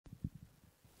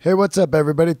Hey, what's up,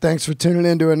 everybody? Thanks for tuning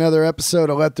in to another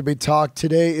episode of Let There Be Talk.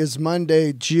 Today is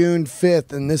Monday, June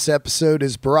 5th, and this episode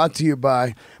is brought to you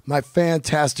by my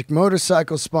fantastic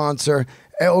motorcycle sponsor,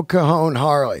 El Cajon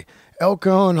Harley. El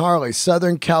Cajon Harley,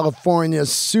 Southern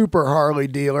California's super Harley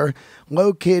dealer,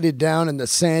 located down in the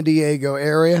San Diego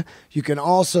area. You can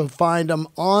also find them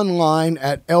online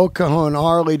at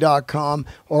elcajonharley.com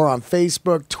or on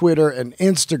Facebook, Twitter, and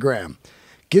Instagram.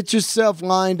 Get yourself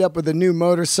lined up with a new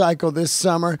motorcycle this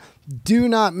summer. Do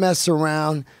not mess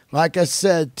around. Like I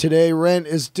said, today rent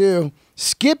is due.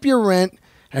 Skip your rent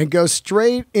and go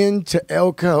straight into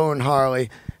El Cajon Harley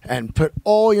and put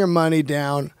all your money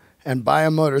down and buy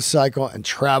a motorcycle and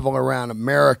travel around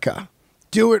America.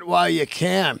 Do it while you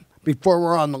can before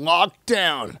we're on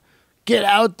lockdown. Get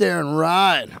out there and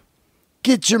ride.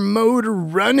 Get your motor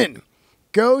running.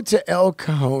 Go to El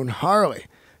Cajon Harley.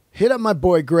 Hit up my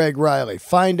boy Greg Riley.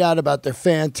 Find out about their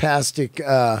fantastic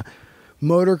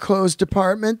motor clothes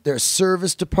department, their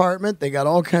service department. They got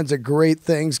all kinds of great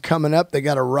things coming up. They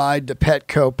got a ride to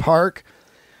Petco Park.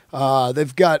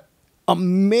 They've got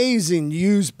amazing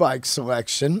used bike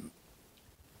selection.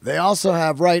 They also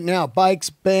have right now bikes,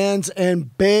 bands,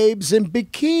 and babes in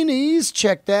bikinis.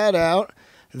 Check that out.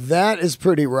 That is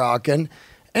pretty rocking.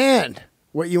 And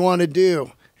what you want to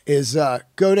do is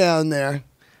go down there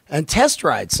and test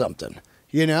ride something,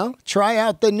 you know? Try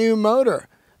out the new motor,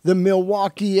 the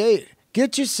Milwaukee 8.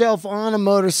 Get yourself on a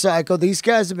motorcycle. These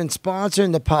guys have been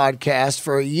sponsoring the podcast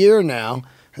for a year now,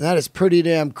 and that is pretty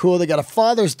damn cool. They got a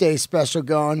Father's Day special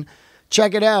going.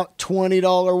 Check it out, $20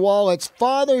 wallets,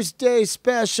 Father's Day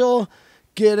special.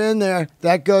 Get in there.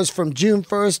 That goes from June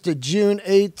 1st to June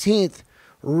 18th.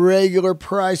 Regular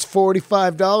price,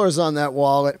 $45 on that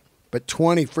wallet, but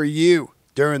 $20 for you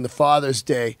during the Father's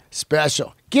Day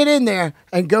special. Get in there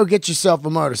and go get yourself a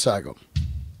motorcycle.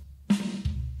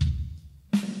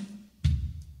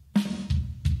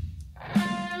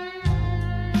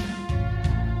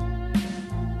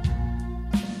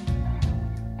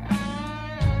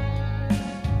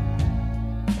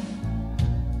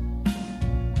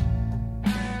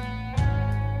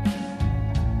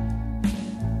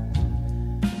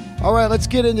 All right, let's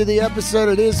get into the episode.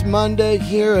 It is Monday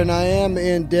here, and I am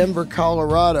in Denver,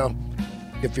 Colorado.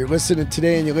 If you're listening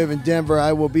today and you live in Denver,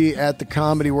 I will be at the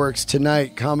Comedy Works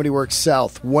tonight, Comedy Works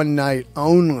South, one night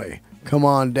only. Come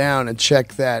on down and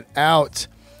check that out.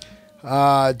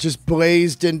 Just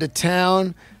blazed into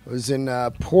town. I was in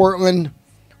Portland,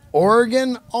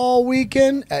 Oregon all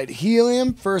weekend at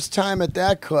Helium. First time at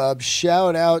that club.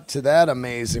 Shout out to that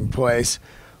amazing place,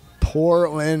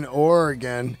 Portland,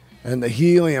 Oregon, and the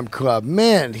Helium Club.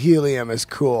 Man, Helium is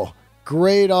cool.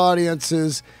 Great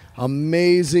audiences.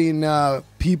 Amazing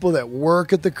people that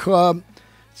work at the club.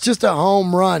 It's just a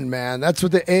home run, man. That's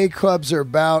what the A clubs are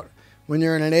about. When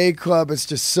you're in an A club, it's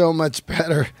just so much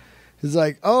better. It's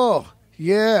like, oh,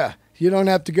 yeah, you don't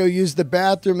have to go use the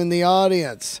bathroom in the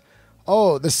audience.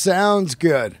 Oh, the sound's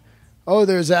good. Oh,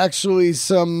 there's actually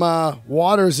some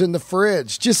waters in the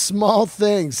fridge. Just small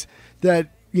things that,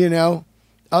 you know,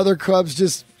 other clubs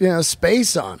just, you know,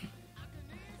 space on.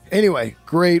 Anyway,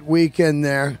 great weekend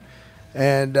there.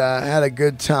 And had a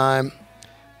good time.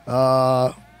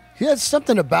 Yeah, it's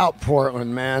something about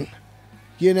Portland, man.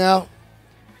 You know?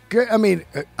 Good, I mean,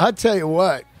 I'll tell you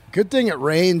what. Good thing it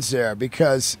rains there,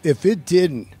 because if it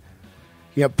didn't,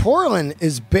 you know, Portland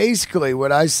is basically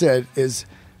what I said is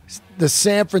the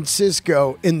San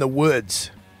Francisco in the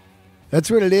woods. That's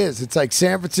what it is. It's like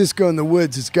San Francisco in the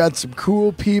woods. It's got some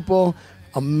cool people,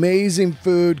 amazing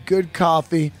food, good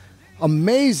coffee.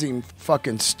 Amazing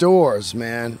fucking stores,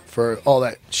 man, for all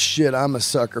that shit I'm a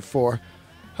sucker for.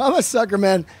 I'm a sucker,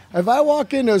 man. If I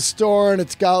walk into a store and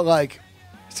it's got like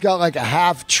a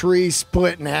half tree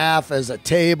split in half as a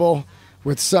table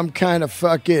with some kind of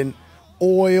fucking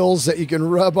oils that you can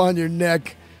rub on your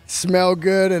neck, smell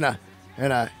good, and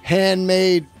a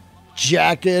handmade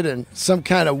jacket and some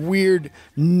kind of weird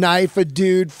knife a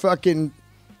dude fucking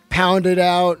pounded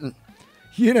out, and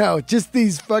you know, just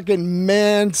these fucking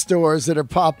man stores that are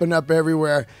popping up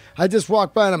everywhere. I just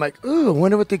walk by and I'm like, ooh, I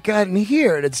wonder what they got in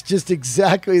here. And it's just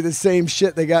exactly the same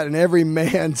shit they got in every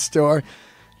man store.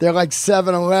 They're like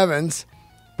 7-Elevens,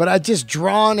 but I just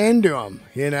drawn into them,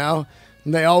 you know.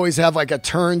 And they always have like a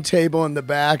turntable in the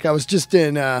back. I was just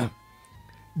in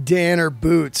Danner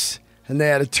Boots, and they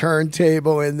had a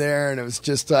turntable in there, and it was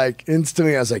just like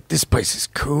instantly I was like, this place is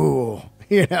cool.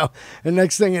 You know, and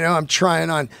next thing you know, I'm trying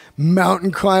on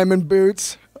mountain climbing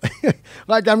boots.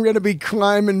 Like I'm going to be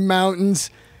climbing mountains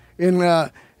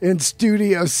in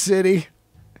Studio City.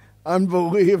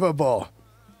 Unbelievable.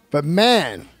 But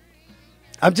man,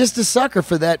 I'm just a sucker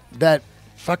for that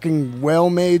fucking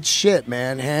well-made shit,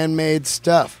 man. Handmade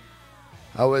stuff.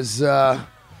 I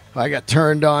got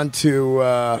turned on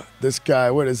to this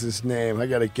guy. What is his name? I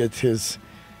got to get his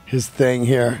thing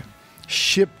here.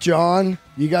 Ship John.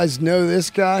 You guys know this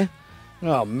guy?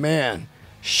 Oh, man.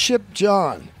 Ship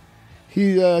John.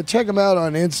 Check him out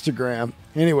on Instagram.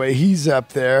 Anyway, he's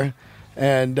up there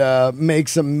and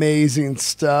makes amazing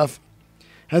stuff.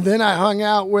 And then I hung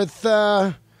out with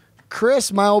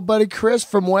Chris, my old buddy Chris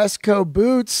from Westco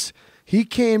Boots. He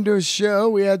came to a show.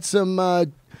 We had some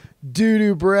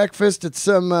doo-doo breakfast at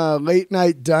some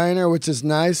late-night diner, which is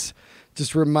nice.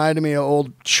 Just reminded me of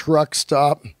old truck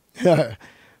stop.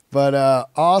 But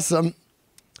awesome.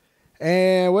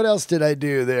 And what else did I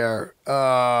do there?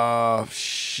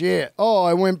 Shit. Oh,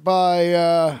 I went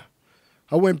by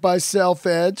Self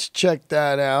Edge. Check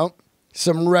that out.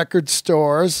 Some record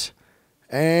stores.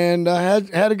 And I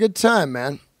had a good time,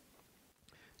 man.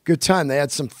 Good time. They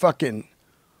had some fucking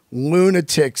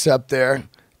lunatics up there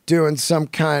doing some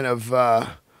kind of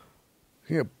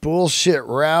bullshit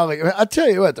rally. I tell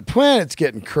you what, the planet's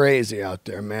getting crazy out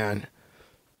there, man.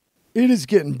 It is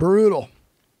getting brutal.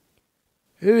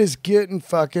 It is getting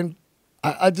fucking...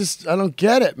 I don't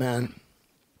get it, man.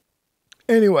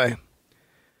 Anyway,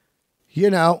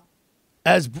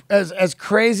 as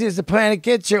crazy as the planet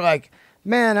gets, you're like,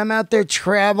 man, I'm out there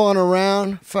traveling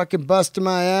around, fucking busting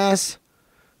my ass.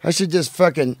 I should just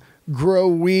fucking grow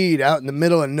weed out in the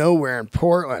middle of nowhere in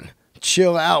Portland.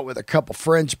 Chill out with a couple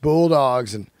French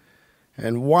bulldogs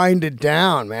and wind it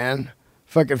down, man.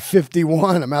 Fucking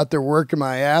 51. I'm out there working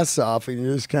my ass off, and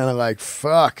you're just kind of like,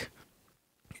 fuck.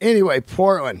 Anyway,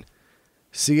 Portland,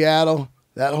 Seattle,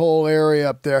 that whole area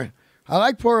up there. I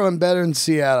like Portland better than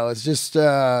Seattle. It's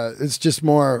just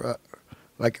more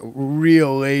like a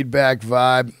real laid-back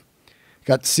vibe.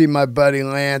 Got to see my buddy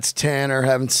Lance Tanner.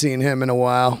 Haven't seen him in a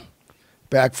while.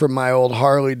 Back from my old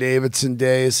Harley Davidson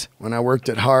days when I worked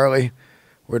at Harley.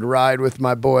 Would ride with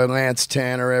my boy Lance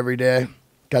Tanner every day.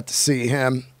 Got to see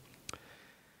him.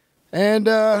 And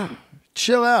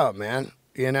chill out, man,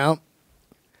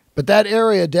 But that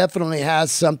area definitely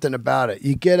has something about it.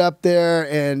 You get up there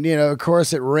and, of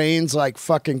course it rains like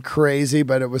fucking crazy,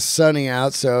 but it was sunny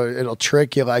out, so it'll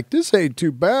trick you like, this ain't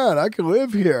too bad. I can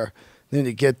live here. Then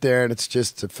you get there and it's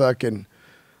just a fucking,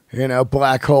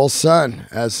 black hole sun.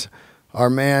 As our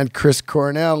man Chris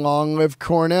Cornell, long live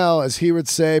Cornell, as he would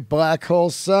say, black hole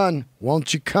sun,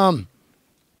 won't you come?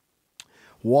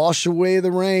 Wash away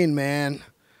the rain, man.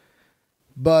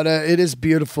 But it is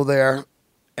beautiful there.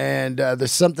 And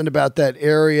there's something about that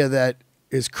area that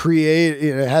is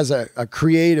it has a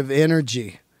creative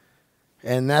energy.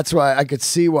 And that's why I could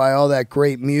see why all that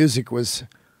great music was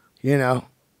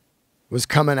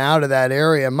coming out of that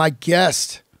area. My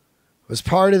guest was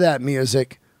part of that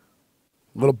music.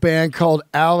 A little band called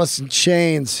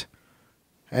Aliceinchains.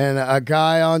 And a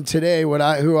guy on today,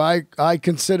 who I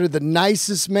consider the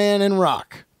nicest man in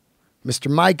rock.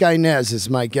 Mr. Mike Inez is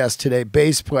my guest today.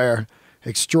 Bass player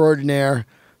extraordinaire.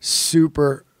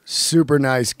 Super, super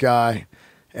nice guy.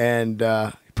 And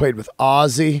he played with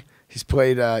Ozzy. He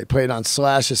played on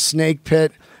Slash's Snake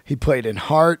Pit. He played in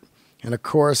Heart. And, of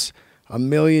course, a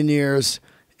million years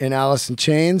in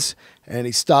Aliceinchains. And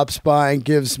he stops by and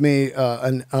gives me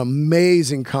an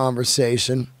amazing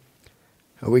conversation.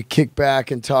 We kick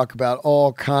back and talk about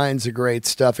all kinds of great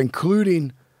stuff,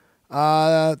 including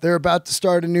they're about to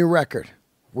start a new record,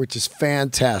 which is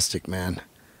fantastic, man.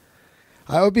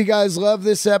 I hope you guys love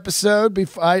this episode.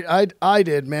 I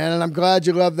did, man, and I'm glad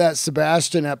you loved that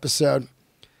Sebastian episode.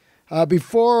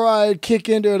 Before I kick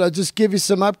into it, I'll just give you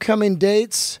some upcoming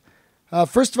dates.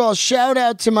 First of all, shout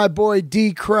out to my boy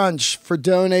D Crunch for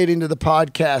donating to the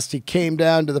podcast. He came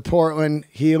down to the Portland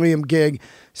Helium gig.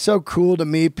 So cool to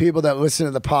meet people that listen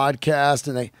to the podcast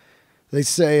and they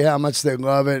say how much they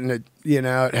love it and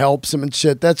it helps them and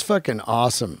shit. That's fucking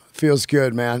awesome. Feels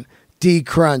good, man. D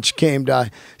Crunch came by.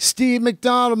 Steve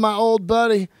McDonald, my old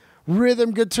buddy,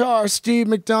 rhythm guitar. Steve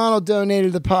McDonald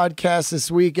donated to the podcast this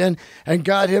weekend and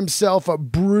got himself a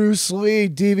Bruce Lee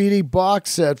DVD box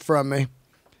set from me.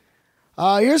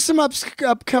 Here's some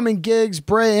upcoming gigs.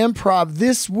 Bray Improv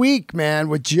this week, man,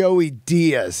 with Joey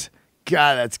Diaz.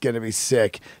 God, that's going to be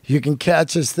sick. You can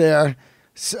catch us there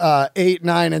 8,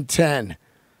 9, and 10.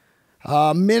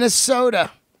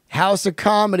 Minnesota, House of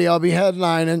Comedy. I'll be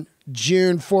headlining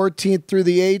June 14th through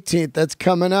the 18th. That's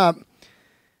coming up.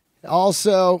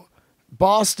 Also,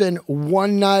 Boston,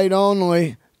 one night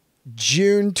only,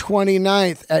 June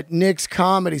 29th at Nick's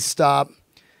Comedy Stop.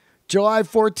 July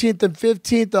 14th and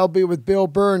 15th, I'll be with Bill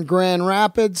Burr in Grand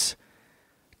Rapids.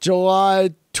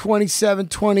 July 27,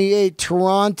 28,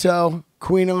 Toronto,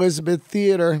 Queen Elizabeth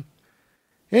Theater.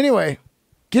 Anyway,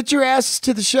 Get your asses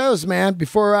to the shows, man,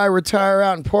 before I retire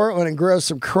out in Portland and grow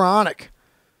some chronic.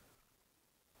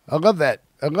 I love that.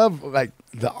 I love like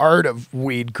the art of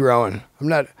weed growing. I'm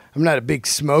not a big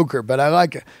smoker, but I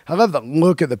love the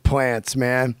look of the plants,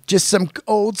 man. Just some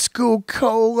old school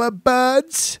cola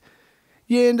buds.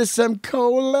 You into some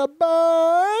cola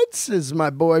buds? As my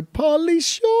boy Pauly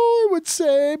Shore would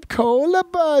say, cola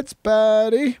buds,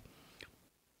 buddy.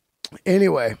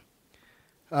 Anyway,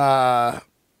 one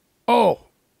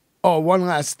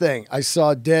last thing. I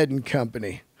saw Dead and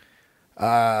Company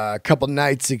a couple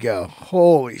nights ago.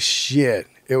 Holy shit.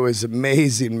 It was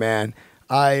amazing, man.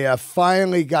 I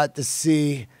finally got to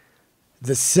see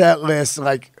the set list.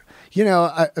 Like, you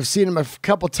know, I've seen them a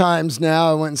couple times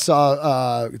now. I went and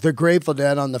saw the Grateful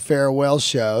Dead on the farewell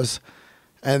shows.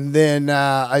 And then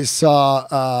I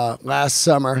saw last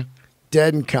summer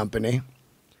Dead and Company.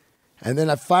 And then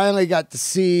I finally got to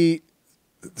see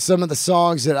some of the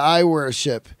songs that I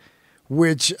worship,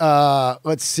 which,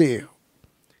 let's see.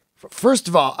 First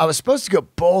of all, I was supposed to go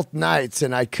both nights,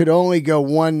 and I could only go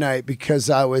one night because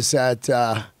I was in,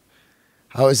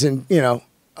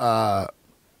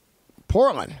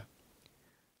 Portland.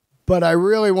 But I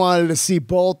really wanted to see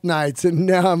both nights, and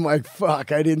now I'm like,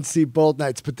 fuck, I didn't see both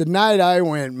nights. But the night I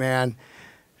went, man,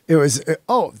 it was,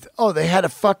 they had a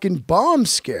fucking bomb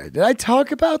scare. Did I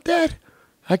talk about that?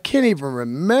 I can't even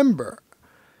remember.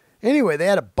 Anyway, they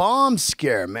had a bomb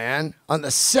scare, man, on the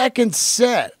second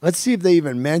set. Let's see if they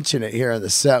even mention it here on the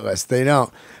set list. They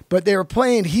don't. But they were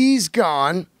playing He's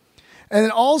Gone, and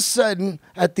then all of a sudden,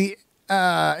 at the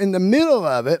in the middle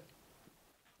of it,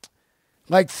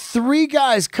 like 3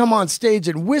 guys come on stage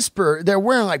and whisper. They're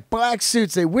wearing like black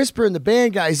suits. They whisper in the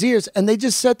band guys' ears, and they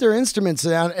just set their instruments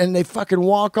down, and they fucking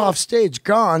walk off stage,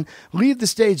 gone, leave the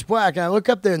stage black. And I look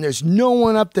up there, and there's no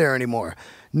one up there anymore.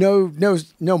 No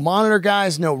monitor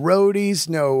guys, no roadies,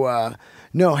 no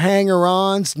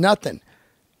hanger-ons, nothing.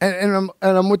 And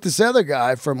I'm with this other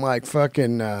guy from like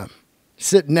fucking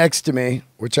sitting next to me,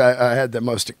 which I had the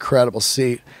most incredible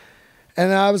seat.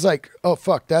 And I was like, oh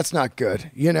fuck, that's not good,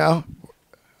 you know?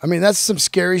 I mean, that's some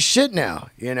scary shit now,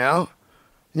 you know?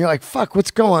 And you're like, fuck,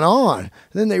 what's going on? And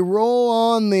then they roll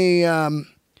on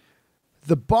the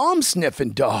bomb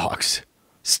sniffing dogs,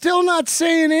 still not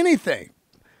saying anything.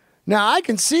 Now, I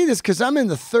can see this because I'm in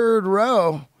the third,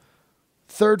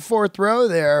 fourth row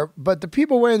there, but the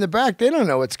people way in the back, they don't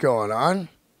know what's going on.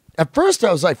 At first,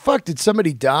 I was like, fuck, did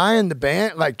somebody die in the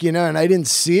band? Like, you know, and I didn't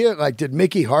see it. Like, did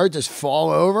Mickey Hart just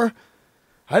fall over?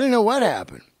 I didn't know what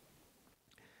happened.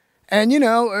 And, you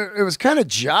know, it was kind of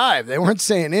jive. They weren't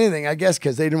saying anything, I guess,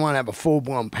 because they didn't want to have a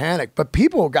full-blown panic. But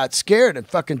people got scared and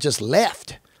fucking just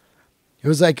left. It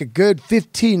was like a good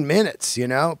 15 minutes, you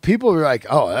know? People were like,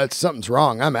 oh, something's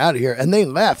wrong. I'm out of here. And they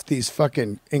left these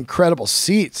fucking incredible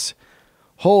seats.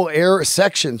 Whole air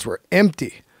sections were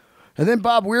empty. And then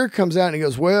Bob Weir comes out and he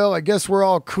goes, well, I guess we're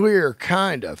all clear,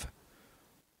 kind of.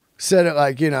 Said it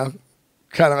like, you know,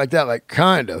 kind of like that, like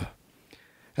kind of.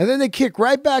 And then they kick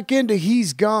right back into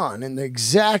He's Gone in the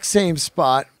exact same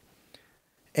spot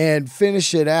and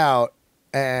finish it out.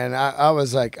 And I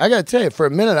was like, I got to tell you, for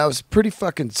a minute, I was pretty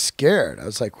fucking scared. I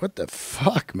was like, what the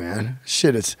fuck, man?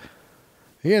 Shit is,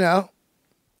 you know.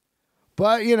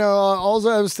 But, you know, all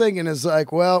I was thinking is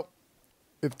like, well,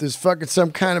 if there's fucking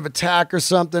some kind of attack or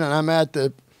something and I'm at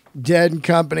the Dead and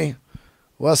Company,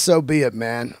 well, so be it,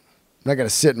 man. I'm not going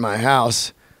to sit in my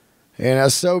house. You know,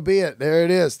 so be it. There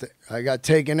it is. I got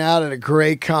taken out at a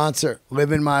great concert,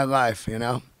 living my life, you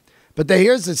know. But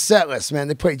here's the set list, man.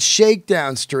 They played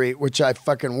Shakedown Street, which I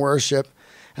fucking worship.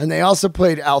 And they also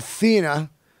played Althena.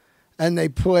 And they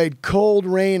played Cold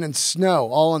Rain and Snow,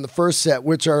 all in the first set,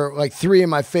 which are like 3 of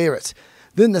my favorites.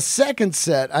 Then the second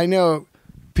set, I know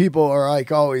people are like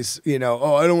always, you know,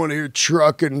 oh, I don't want to hear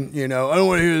Truckin', you know. I don't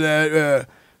want to hear that.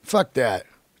 Fuck that.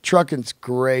 Truckin's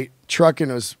great.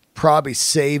 Truckin' was probably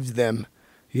saved them,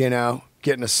 you know,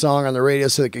 getting a song on the radio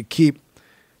so they could keep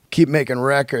making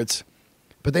records.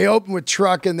 But they open with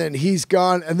Truckin', then He's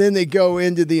Gone, and then they go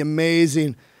into the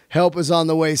amazing Help Is on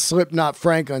the Way, Slipknot,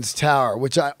 Franklin's Tower,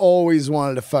 which I always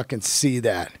wanted to fucking see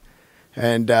that.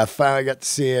 And finally got to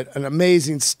see it. An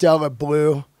amazing Stella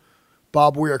Blue.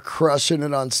 Bob Weir crushing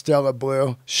it on Stella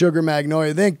Blue. Sugar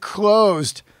Magnolia. Then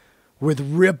closed with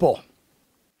Ripple.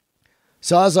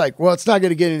 So I was like, well, it's not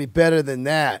going to get any better than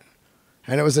that.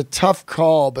 And it was a tough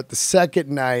call, but the second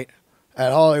night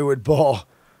at Hollywood Bowl,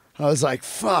 I was like,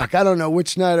 fuck, I don't know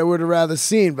which night I would have rather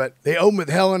seen, but they opened with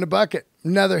Hell in a Bucket.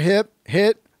 Another hit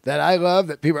that I love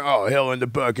that people are, oh, Hell in the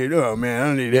Bucket. Oh, man, I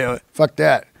don't need Hell. Fuck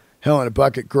that. Hell in a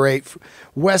Bucket, great.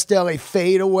 West LA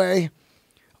Fade Away.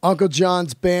 Uncle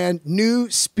John's Band, New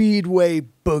Speedway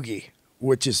Boogie,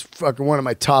 which is fucking one of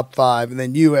my top 5, and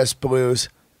then U.S. Blues,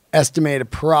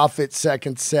 Estimated Profit,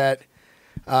 second set,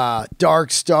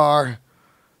 Dark Star,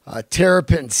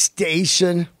 Terrapin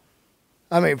Station.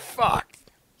 I mean, fuck.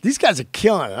 These guys are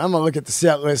killing it. I'm going to look at the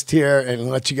set list here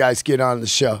and let you guys get on the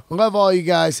show. I love all you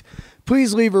guys.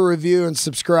 Please leave a review and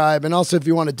subscribe. And also, if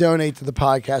you want to donate to the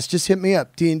podcast, just hit me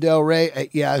up,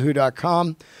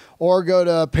 deandelray@yahoo.com, or go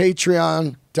to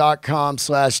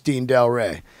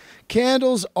patreon.com/deandelray.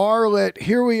 Candles are lit.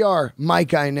 Here we are,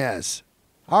 Mike Inez.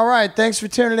 All right, thanks for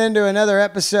tuning in to another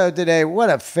episode today. What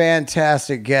a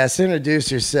fantastic guest.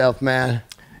 Introduce yourself, man.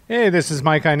 Hey, this is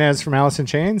Mike Inez from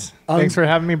 *Aliceinchains. Thanks for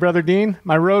having me, Brother Dean,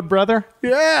 my road brother.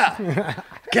 Yeah.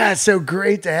 God, so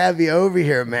great to have you over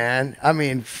here, man. I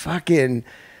mean, fucking,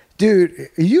 dude,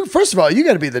 first of all, you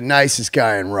got to be the nicest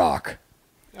guy in rock.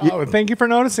 Oh, thank you for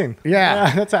noticing.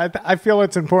 Yeah. I feel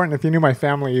it's important. If you knew my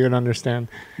family, you would understand.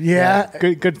 Yeah.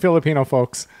 Good Filipino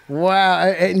folks. Wow.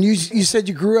 And you said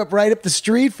you grew up right up the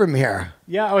street from here.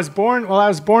 Yeah, I was born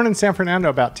in San Fernando,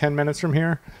 about 10 minutes from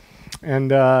here.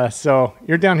 And so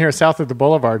you're down here south of the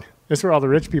boulevard. This is where all the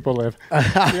rich people live.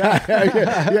 Yeah.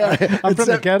 I'm from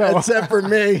the ghetto. Except for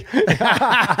me.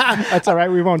 That's all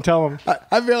right. We won't tell them.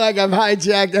 I feel like I'm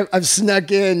hijacked. I've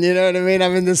snuck in. You know what I mean?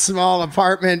 I'm in this small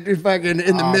apartment fucking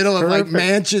in the middle of like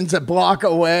mansions a block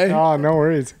away. Oh, no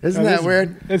worries. Isn't that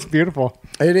weird? It's beautiful.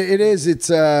 It is. It's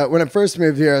when I first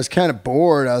moved here, I was kind of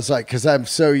bored. I was like, because I'm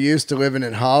so used to living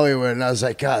in Hollywood, and I was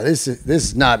like, God, this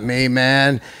is not me,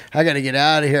 man. I got to get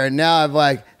out of here. And now I'm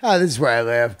like, oh, this is where I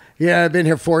live. Yeah, I've been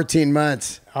here 14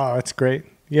 months. Oh, that's great.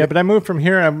 Yeah, but I moved from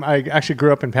here. I actually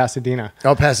grew up in Pasadena.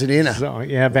 Oh, Pasadena. So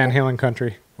yeah, Van Halen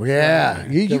country. Yeah,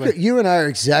 you and I are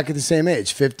exactly the same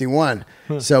age, 51.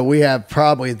 So we have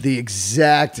probably the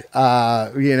exact,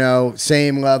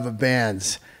 same love of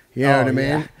bands. You know what I mean?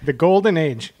 Yeah. The golden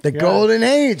age. The golden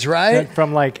age, right?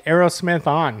 From like Aerosmith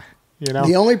on, you know?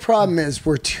 The only problem is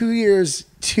we're 2 years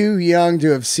too young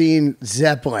to have seen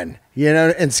Zeppelin,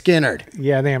 and Skynyrd.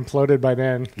 Yeah, they imploded by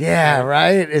then. Yeah,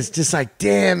 right? It's just like,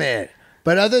 damn it.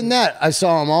 But other than that, I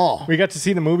saw them all. We got to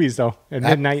see the movies, though, at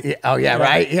midnight.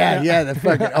 Right? Yeah. The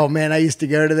fucking, oh, man, I used to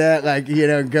go to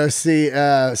that, go see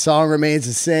Song Remains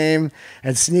the Same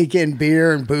and sneak in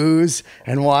beer and booze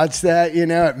and watch that,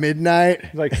 at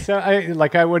midnight.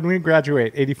 When we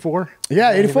graduate, 84?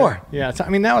 Yeah, 84. Yeah, so,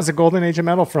 that was a golden age of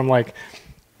metal from, when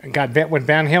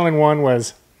Van Halen 1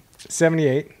 was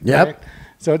 78. Yep. Right?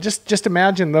 So just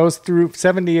imagine those through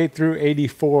 78 through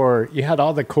 84. You had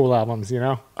all the cool albums,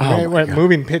 Oh, my God.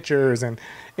 Moving Pictures and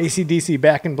AC/DC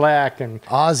Back in Black and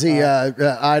Ozzy,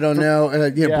 I don't know,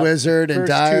 Blizzard and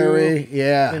Diary.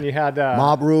 Yeah. And you had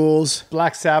Mob Rules.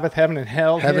 Black Sabbath, Heaven and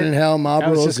Hell. Heaven and Hell, Mob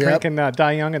Rules. I was just cranking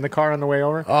Die Young in the car on the way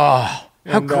over. Oh,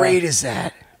 how great is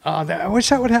that? I wish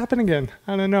that would happen again.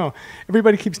 I don't know.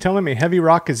 Everybody keeps telling me heavy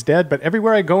rock is dead, but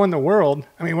everywhere I go in the world,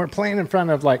 we're playing in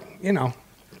front of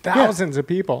thousands of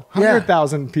people,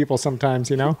 100,000 people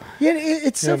sometimes, Yeah,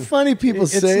 it's so funny people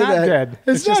say that. It's not dead.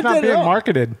 It's just not being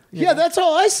marketed. Yeah, that's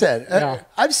all I said. Yeah.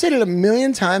 I've said it a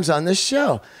million times on this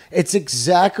show. It's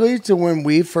exactly to when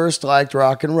we first liked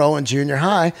rock and roll in junior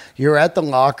high. You're at the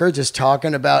locker just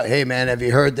talking about, hey, man, have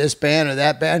you heard this band or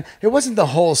that band? It wasn't the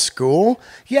whole school.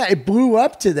 Yeah, it blew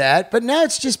up to that, but now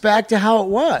it's just back to how it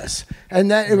was.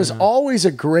 And that it was always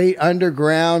a great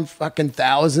underground, fucking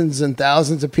thousands and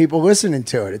thousands of people listening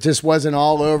to it. It just wasn't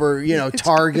all over,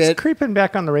 Target. It's creeping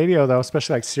back on the radio, though,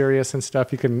 especially like Sirius and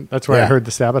stuff. That's where I heard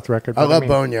the Sabbath record. I love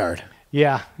Boneyard.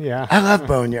 Yeah. I love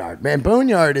Boneyard. Man,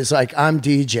 Boneyard is like, I'm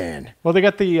DJing. Well, they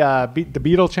got the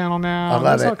Beatle channel now. I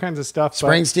love There's all kinds of stuff.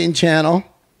 Springsteen channel.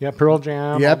 Yeah, Pearl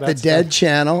Jam. Yep, the Dead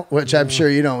channel, which I'm sure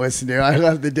you don't listen to. I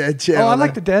love the Dead channel. Oh, I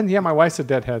like the Dead. Yeah, my wife's a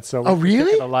Deadhead, so we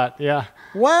kick it a lot. Yeah.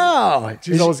 Wow.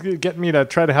 She's always getting me to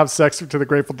try to have sex to the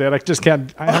Grateful Dead. I just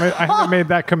can't. I haven't made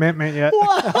that commitment yet.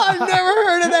 Wow, I've never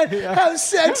heard of that. Yeah. Have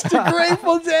sex to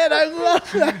Grateful Dead. I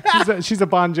love that. She's a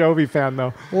Bon Jovi fan,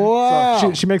 though. Wow.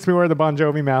 So she makes me wear the Bon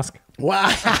Jovi mask. Wow.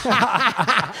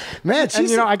 Man,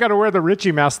 she's... And, I got to wear the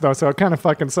Richie mask, though, so it kind of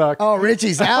fucking sucks. Oh,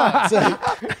 Richie's out.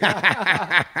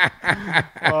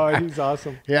 Oh, he's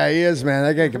awesome. Yeah, he is, man.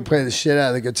 That guy can play the shit out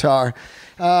of the guitar.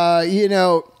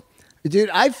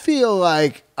 Dude, I feel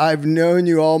like I've known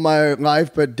you all my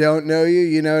life, but don't know you.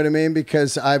 You know what I mean?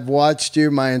 Because I've watched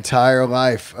you my entire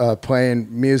life playing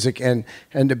music, and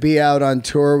to be out on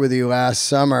tour with you last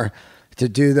summer, to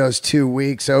do those 2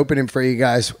 weeks opening for you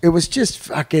guys, it was just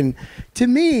fucking, to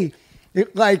me,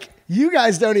 You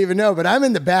guys don't even know, but I'm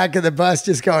in the back of the bus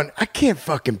just going, I can't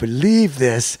fucking believe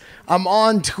this. I'm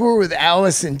on tour with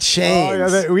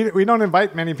Aliceinchains. Oh, yeah, we don't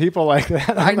invite many people like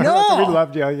that. I know. We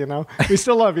loved you, you know. We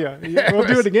still love you. We'll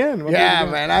do it again.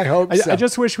 Man, I hope so. I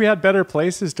just wish we had better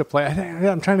places to play.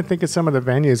 I'm trying to think of some of the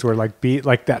venues where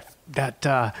like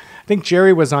I think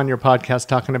Jerry was on your podcast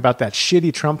talking about that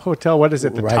shitty Trump hotel. What is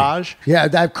it, the Taj? Yeah,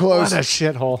 that closed. What a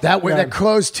shithole. That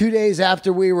closed 2 days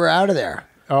after we were out of there.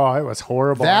 Oh, it was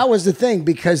horrible. That was the thing,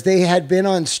 because they had been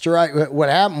on strike. What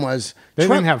happened was they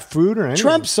didn't have food or anything.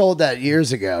 Trump sold that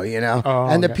years ago, you know,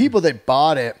 and the people that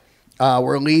bought it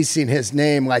were leasing his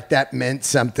name like that meant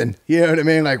something. You know what I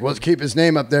mean? Like, well, let's keep his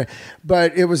name up there.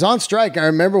 But it was on strike. I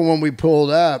remember when we pulled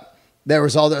up, there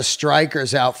was all those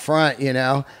strikers out front, you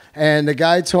know. And the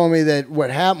guy told me that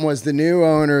what happened was the new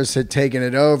owners had taken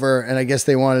it over, and I guess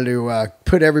they wanted to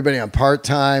put everybody on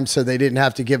part-time so they didn't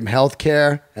have to give them health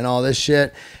care and all this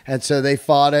shit. And so they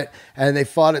fought it, and they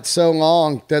fought it so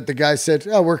long that the guy said,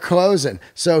 oh, we're closing.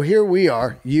 So here we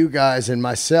are, you guys and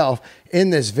myself, in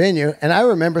this venue. And I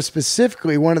remember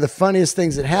specifically one of the funniest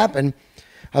things that happened.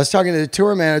 I was talking to the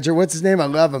tour manager. What's his name? I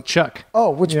love him. Chuck.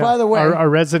 Oh, which, by the way... Our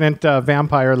resident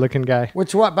vampire-looking guy.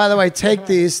 Which, by the way, take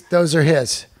these. Those are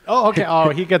his. Oh, okay. Oh,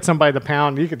 he gets them by the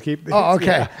pound. You could keep these. Oh,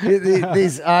 okay. Yeah.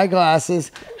 These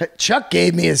eyeglasses. Chuck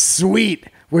gave me his suite,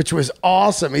 which was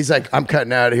awesome. He's like, I'm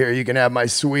cutting out of here. You can have my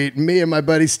suite. Me and my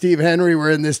buddy Steve Henry were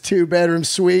in this 2-bedroom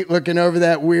suite looking over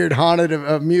that weird haunted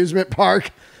amusement park.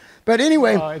 But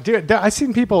anyway, dude, I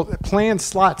seen people playing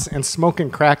slots and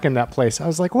smoking crack in that place. I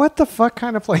was like, "What the fuck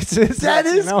kind of place is that?"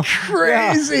 That is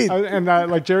crazy. Yeah. And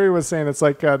like Jerry was saying, it's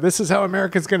like this is how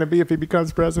America's going to be if he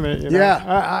becomes president. You know? Yeah,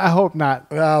 I hope not.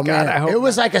 Oh God, man, I hope it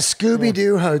was not. like a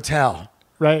Scooby-Doo hotel.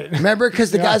 Right. Remember?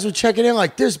 Because the guys would check it in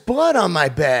like, there's blood on my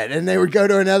bed. And they would go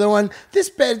to another one.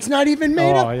 This bed's not even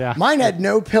made up. Yeah. Mine had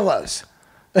no pillows.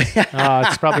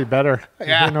 It's probably better.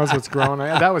 Yeah. Who knows what's growing?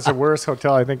 That was the worst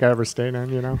hotel I think I ever stayed in,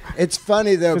 you know. It's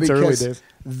funny though, It's early because days.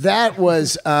 that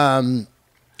was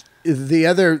the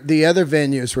other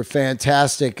venues were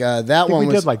fantastic. That one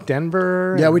we was did like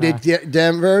Denver. Yeah, we did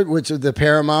Denver, which is the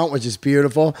Paramount, which is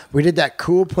beautiful. We did that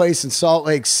cool place in Salt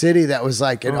Lake City that was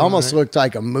like, it almost looked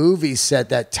like a movie set,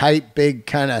 that tight, big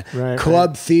kind of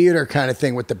club theater kind of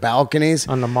thing with the balconies.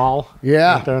 On the mall.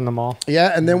 Yeah. Right there in the mall.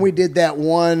 Yeah, and then we did that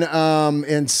one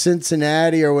in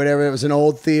Cincinnati or whatever. It was an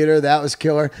old theater. That was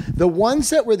killer. The ones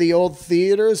that were the old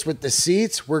theaters with the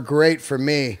seats were great for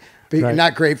me.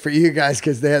 Not great for you guys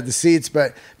because they had the seats,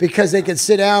 but because they could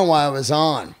sit down while I was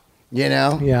on, you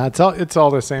know? Yeah, it's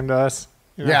all the same to us.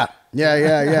 You know?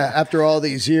 Yeah. After all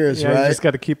these years, right? You just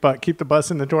got to keep the bus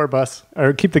in the tour bus,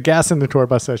 or keep the gas in the tour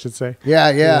bus, I should say.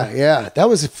 Yeah. That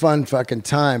was a fun fucking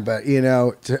time. But, you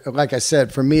know, like I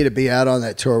said, for me to be out on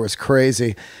that tour was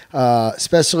crazy,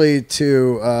 especially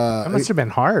to... that must have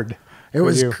been hard. It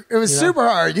was super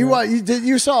hard.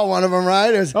 You saw one of them,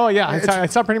 right? I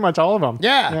saw pretty much all of them.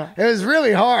 Yeah, it was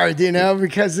really hard, you know,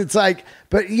 because it's like,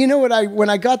 but you know what? When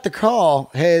I got the call,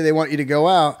 hey, they want you to go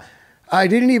out, I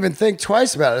didn't even think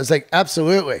twice about it. I was like,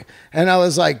 absolutely. And I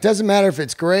was like, doesn't matter if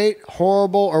it's great,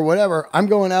 horrible, or whatever. I'm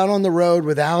going out on the road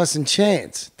with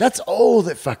Aliceinchains. That's all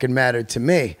that fucking mattered to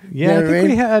me. Yeah, you know I think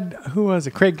we had, who was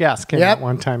it? Craig Gass came out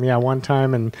one time. Yeah, one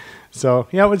time. And so,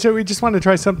 we just wanted to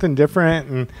try something different.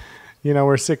 And, you know,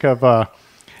 we're sick of,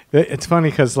 it's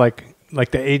funny because like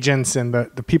the agents and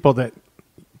the people that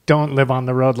don't live on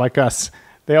the road like us,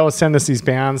 they always send us these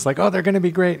bands like, oh, they're going to be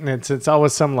great. And it's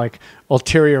always some like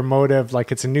ulterior motive.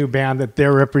 Like it's a new band that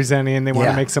they're representing and they want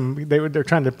to make they're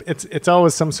trying to, it's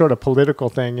always some sort of political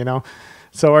thing, you know?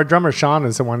 So our drummer, Sean,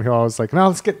 is the one who always like, no,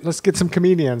 let's get some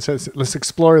comedians. Let's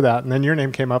explore that. And then your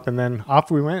name came up and then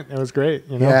off we went. It was great.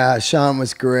 You know? Yeah. Sean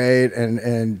was great.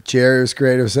 And Jerry was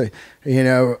great. It was like, you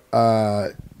know,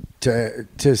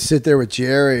 to sit there with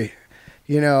Jerry,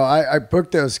 you know, I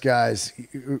booked those guys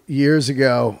years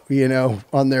ago, you know,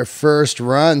 on their first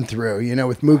run through, you know,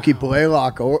 with Mookie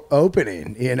Blaylock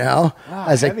opening, you know,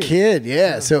 as a kid.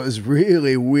 Yeah. So it was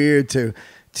really weird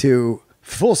to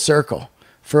full circle,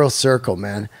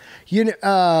 man. You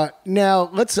know, now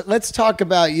let's talk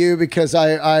about you because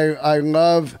I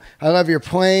love your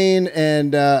playing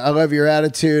and I love your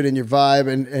attitude and your vibe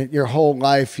and your whole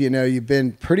life. You know, you've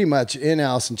been pretty much in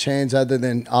Aliceinchains other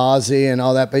than Ozzy and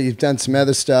all that, but you've done some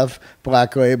other stuff,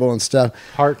 Black Label and stuff.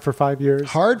 Heart for 5 years.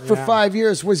 For 5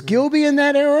 years. Was Gilby in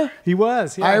that era? He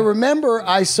was. Yeah. I remember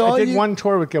I did one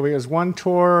tour with Gilby. It was one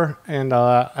tour, and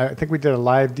I think we did a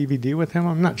live DVD with him.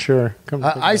 I'm not sure.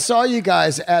 I saw you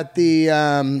guys at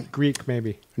the Greek,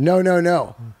 maybe.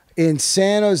 No. In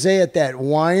San Jose at that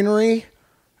winery.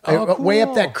 way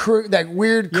up that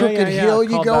weird crooked hill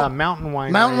you go. Mountain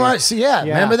Wine. Mountain Wine. So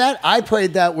remember that? I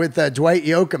played that with Dwight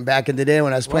Yoakam back in the day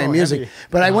when I was playing music. Heavy.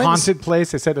 But I went haunted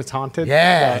place. They said it's haunted.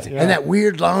 Yeah, and that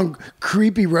weird long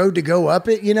creepy road to go up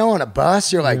it. On a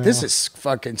bus. You're like, this is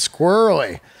fucking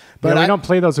squirrely. But we don't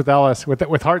play those with Ellis.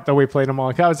 With Hart though, we played them all.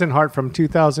 Like, I was in Hart from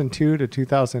 2002 to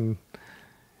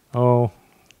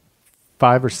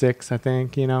 2005 or 6, I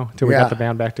think, till we got the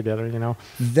band back together,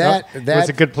 That was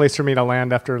a good place for me to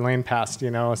land after Lane passed,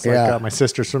 It's like my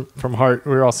sisters from Hart.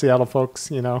 We were all Seattle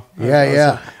folks,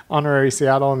 honorary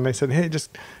Seattle. And they said, hey,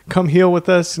 just come heal with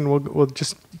us and we'll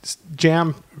just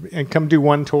jam and come do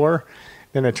one tour.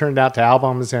 And it turned out to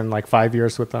albums and like 5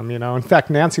 years with them, In fact,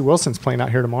 Nancy Wilson's playing out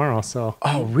here tomorrow. So.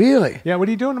 Oh, really? Yeah. What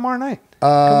are you doing tomorrow night?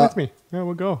 Come with me. Yeah,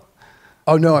 we'll go.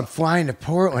 Oh, no, I'm flying to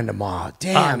Portland tomorrow.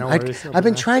 Damn. No I've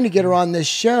been trying to get her on this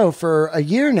show for a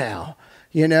year now,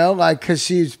 because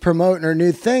she's promoting her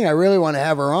new thing. I really want to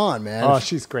have her on, man. Oh,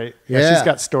 she's great. Yeah. She's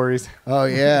got stories. Oh,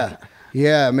 yeah.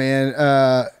 Yeah, man.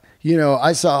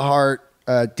 I saw Hart,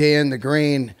 Day in the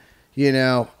Green,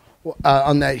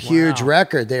 on that huge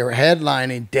record. They were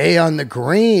headlining Day on the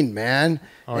Green, man.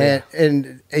 Oh,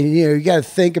 and you got to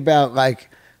think about, like,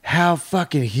 how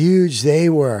fucking huge they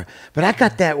were. But I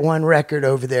got that one record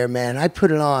over there, man. I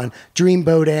put it on,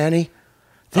 Dreamboat Annie.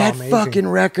 That fucking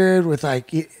record with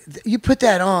like, you put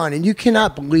that on and you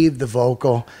cannot believe the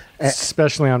vocal.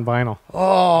 Especially on vinyl.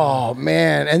 Oh,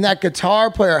 man. And that guitar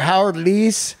player, Howard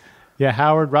Leese. Yeah,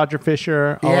 Howard, Roger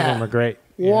Fisher, all of them are great.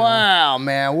 Wow,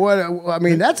 man.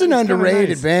 That's an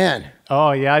underrated band.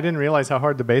 Oh, yeah. I didn't realize how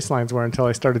hard the bass lines were until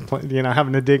I started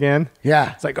having to dig in.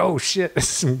 Yeah. It's like, oh, shit.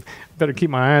 Better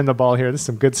keep my eye on the ball here. This is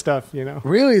some good stuff,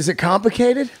 Really? Is it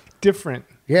complicated? Different.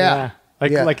 Yeah.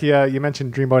 Like you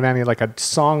mentioned Dreamboat Annie. Like a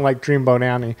song like Dreamboat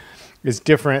Annie is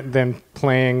different than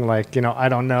playing like, I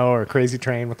Don't Know or Crazy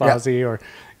Train with Ozzy or,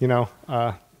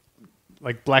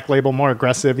 like Black Label, more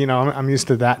aggressive. I'm used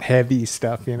to that heavy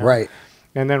stuff, Right.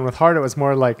 And then with Hart, it was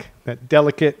more like that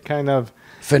delicate kind of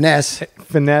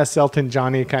finesse, Elton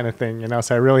Johnny kind of thing,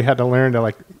 So I really had to learn to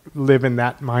like live in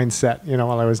that mindset,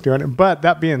 while I was doing it. But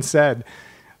that being said,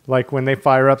 like when they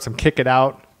fire up some Kick It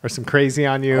Out or some Crazy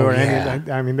on You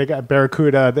any, they got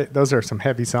Barracuda. Those are some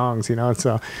heavy songs,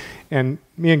 So, and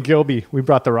me and Gilby, we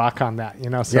brought the rock on that,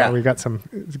 So we got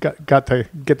to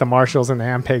get the Marshalls and the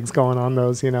Ampegs going on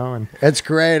those, And that's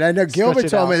great. I know Gilbert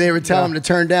told me they would tell him to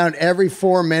turn down every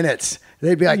 4 minutes.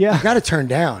 They'd be like, you got to turn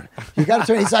down. You got to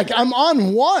turn. He's like, I'm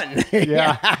on one.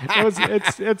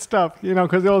 It's tough,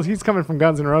 because he's coming from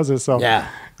Guns N' Roses, so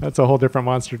that's a whole different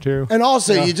monster too. And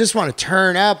also, you just want to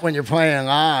turn up when you're playing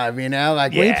live,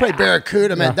 Like when you play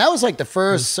Barracuda, man, that was like the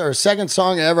first or second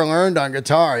song I ever learned on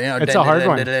guitar. It's a hard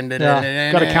one.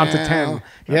 Got to count to 10.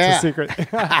 That's a secret.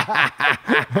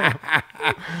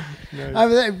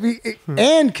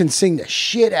 Anne can sing the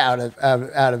shit out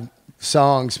of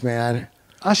songs, man.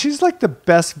 She's like the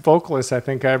best vocalist I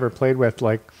think I ever played with.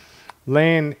 Like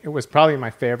Lane, it was probably my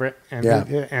favorite,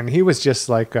 and he was just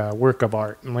like a work of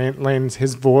art. And Lane's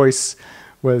his voice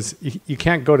was you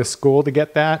can't go to school to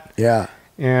get that. Yeah,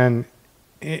 and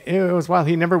it was wild.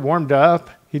 He never warmed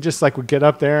up. He just like would get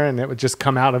up there and it would just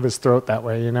come out of his throat that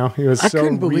way. He was. I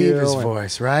couldn't believe his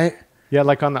voice, right? Yeah,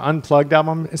 like on the Unplugged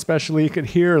album, especially, you could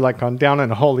hear like on Down in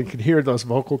the Hole, you could hear those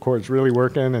vocal cords really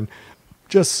working and.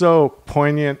 Just so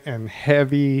poignant and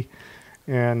heavy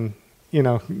and,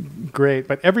 great.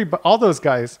 But all those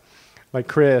guys like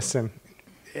Chris and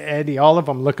Eddie, all of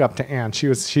them look up to Anne.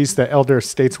 She's the elder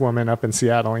stateswoman up in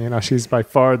Seattle. She's by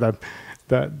far the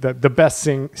best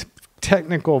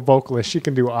technical vocalist. She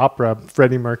can do opera,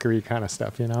 Freddie Mercury kind of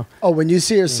stuff, Oh, when you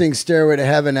see her sing Stairway to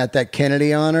Heaven at that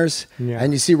Kennedy Honors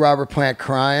and you see Robert Plant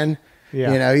crying,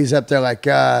 he's up there like,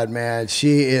 God, man,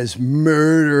 she is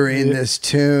murdering this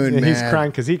tune, man. He's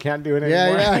crying because he can't do it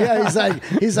anymore. Yeah.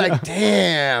 He's like,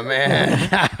 damn, man.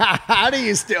 How do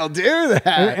you still do that?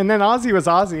 And then Ozzy was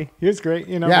Ozzy. He was great,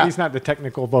 but he's not the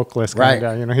technical vocalist kind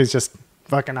of guy. He's just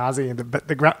fucking Ozzy,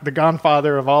 the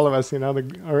godfather of all of us,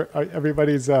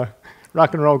 everybody's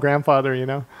rock and roll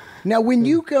grandfather, Now, when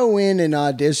you go in and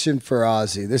audition for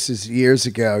Ozzy, this is years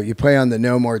ago, you play on the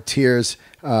No More Tears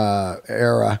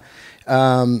era.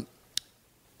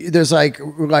 There's like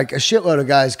a shitload of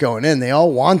guys going in. They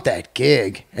all want that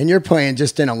gig, and you're playing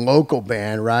just in a local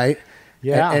band, right?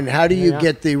 Yeah. And how do you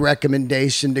get the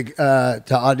recommendation to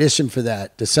audition for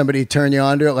that? Does somebody turn you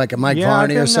on to it, like a Mike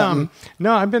Varney or something?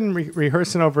 No, I've been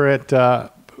rehearsing over at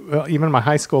even my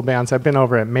high school bands. I've been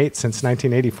over at Mates since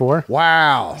 1984.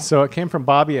 Wow. So it came from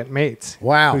Bobby at Mates.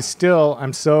 Wow. Who's still,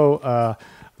 I'm so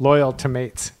loyal to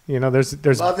Mates. You know, there's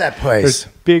love that place. There's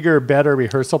bigger, better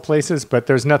rehearsal places, but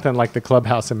there's nothing like the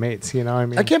Clubhouse of Mates. You know what I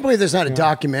mean? I can't believe there's not a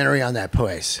documentary on that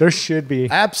place. There should be.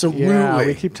 Absolutely. Yeah,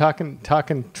 we keep trying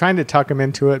to talk him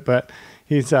into it, but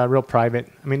he's real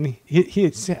private. I mean,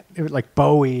 he's like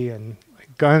Bowie and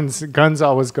Guns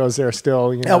always goes there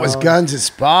still. You know? That was Guns'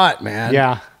 spot, man.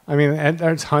 Yeah. I mean, and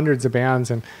there's hundreds of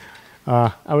bands, and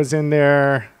I was in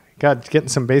there, getting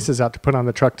some basses out to put on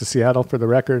the truck to Seattle for the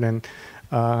record, and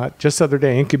just the other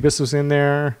day, Incubus was in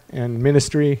there, and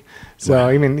Ministry. So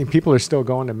I mean, people are still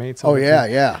going to Mates. Oh yeah,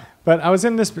 yeah. But I was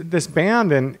in this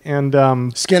band,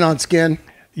 and Skin on Skin.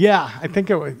 Yeah, I think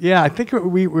it was. Yeah, I think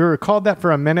we were called that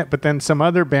for a minute, but then some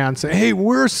other band said, "Hey,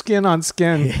 we're Skin on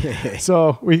Skin,"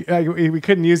 so we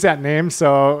couldn't use that name.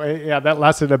 So yeah, that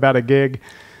lasted about a gig,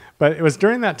 but it was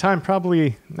during that time,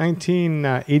 probably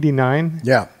 1989.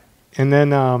 Yeah, and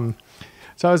then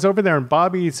so I was over there, and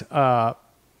Bobby's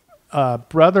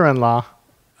brother-in-law,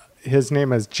 his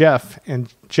name is Jeff,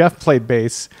 and Jeff played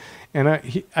bass. And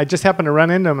I just happened to run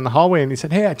into him in the hallway, and he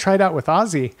said, "Hey, I tried out with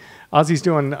Ozzy. Ozzy's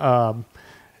doing around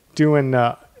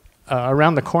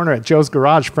the corner at Joe's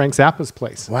Garage, Frank Zappa's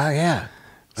place." Wow, yeah.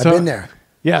 I've been there.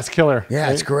 Yeah, it's killer. Yeah,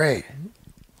 right? it's great.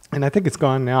 And I think it's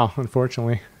gone now,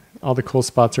 unfortunately. All the cool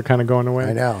spots are kind of going away.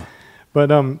 I know.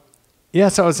 But yeah,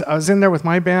 so I was in there with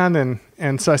my band,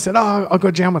 and so I said, "Oh, I'll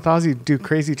go jam with Ozzy, do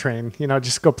Crazy Train. You know,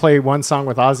 just go play one song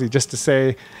with Ozzy just to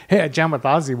say, hey, I jammed with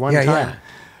Ozzy one time." Yeah.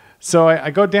 So I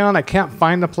go down, I can't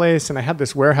find the place, and I had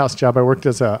this warehouse job. I worked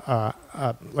as a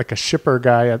shipper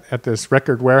guy at this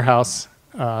record warehouse.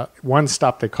 One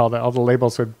stop, they called it. All the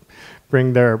labels would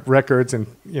bring their records and,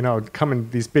 you know, come in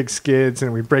these big skids,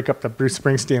 and we break up the Bruce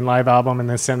Springsteen live album and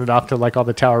then send it off to like all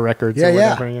the Tower Records or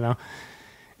whatever, you know.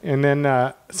 And then,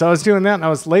 so I was doing that, and I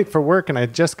was late for work, and I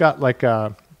just got like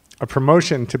a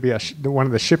promotion to be one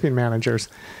of the shipping managers.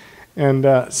 And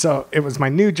so it was my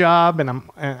new job, and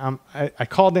I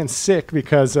called in sick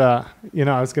because you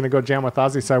know, I was going to go jam with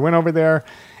Ozzy. So I went over there,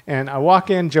 and I walk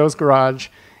in Joe's Garage,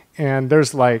 and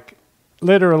there's like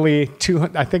literally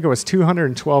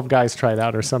 212 guys tried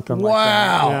out or something like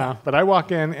that. Wow. Yeah. But I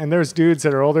walk in, and there's dudes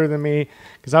that are older than me,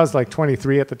 because I was like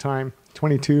 23 at the time,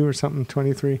 22 or something,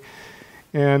 23.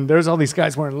 And there's all these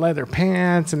guys wearing leather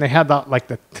pants, and they had the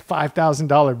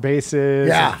 $5,000 basses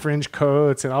and fringe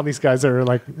coats, and all these guys are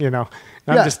like, you know,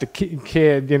 I'm just a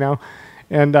kid, you know.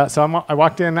 And so I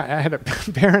walked in, I had a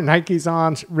pair of Nikes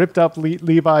on, ripped up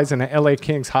Levi's, and an LA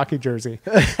Kings hockey jersey.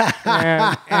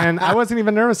 and I wasn't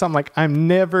even nervous. I'm like, I'm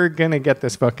never going to get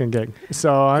this fucking gig.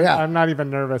 So I'm not even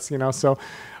nervous, you know. So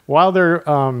while they're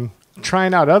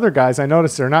trying out other guys, I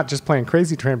noticed they're not just playing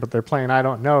Crazy Train, but they're playing I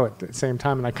Don't Know at the same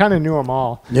time, and I kind of knew them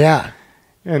all. Yeah.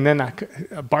 And then I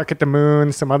Bark at the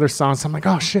Moon, some other songs. I'm like,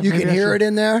 oh shit! You can hear it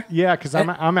in there. Yeah, because I'm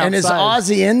outside. And is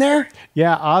Ozzy in there?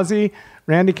 Yeah, Ozzy,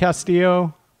 Randy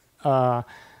Castillo,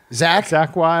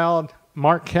 Zach Wild,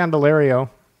 Mark Candelario,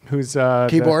 who's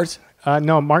keyboards.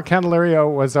 No, Mark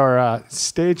Candelario was our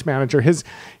stage manager. His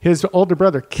older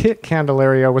brother, Kit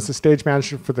Candelario, was the stage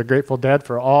manager for the Grateful Dead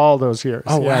for all those years.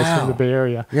 Oh, wow. He's from the Bay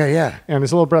Area. Yeah, yeah. And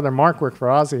his little brother, Mark, worked for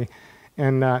Ozzy.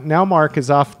 And now Mark is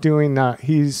off doing,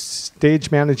 he's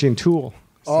stage managing Tool.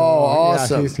 So,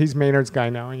 awesome. Yeah, he's Maynard's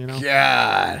guy now, you know.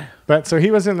 God. But so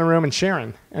he was in the room and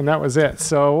sharing, and that was it.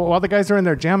 So while the guys are in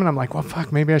there jamming, I'm like, well,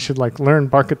 fuck, maybe I should like learn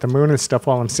Bark at the Moon and stuff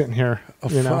while I'm sitting here. Oh,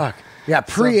 fuck. Yeah,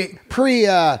 pre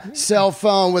cell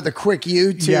phone with a quick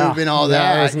YouTube and all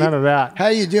that. Yeah, there's none of that. How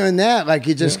are you doing that? Like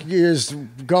you're just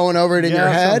going over it in your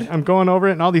head? So I'm going over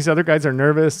it, and all these other guys are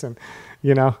nervous, and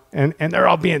you know, and they're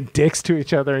all being dicks to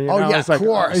each other. You know? Yeah, of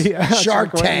course.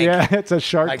 Shark Tank. Yeah, it's a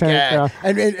Shark Tank. Yeah.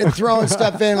 And throwing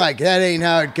stuff in like that ain't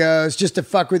how it goes, just to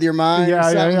fuck with your mind. Yeah.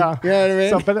 You know what I mean?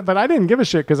 So, but I didn't give a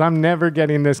shit because I'm never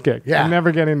getting this gig. Yeah. I'm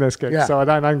never getting this gig. Yeah. So I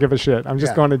don't give a shit. I'm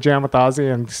just going to jam with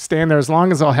Ozzy and staying there as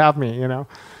long as they'll have me, you know.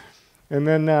 And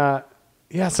then,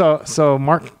 so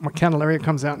Mark Candelario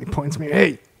comes out and he points me,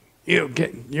 hey,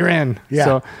 you're in. Yeah.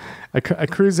 So I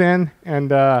cruise in,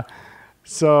 and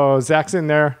so Zach's in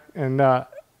there, and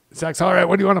Zach's, all right,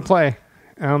 what do you want to play?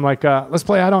 And I'm like, let's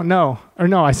play I Don't Know. Or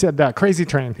no, I said Crazy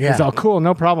Train. Yeah. He's all, cool,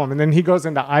 no problem. And then he goes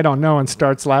into I Don't Know and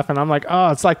starts laughing. I'm like,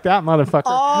 oh, it's like that, motherfucker.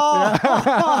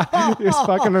 Oh. He's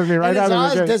fucking with me right out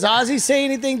of the gate. Does Ozzy say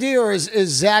anything to you, or is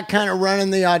Zach kind of running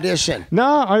the audition?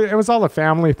 No, it was all a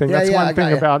family thing. That's one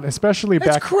thing about, especially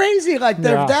back. It's crazy. Like,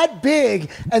 they're that big,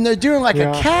 and they're doing like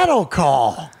a cattle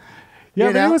call.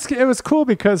 Yeah, but it was cool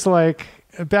because, like,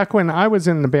 back when I was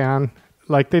in the band,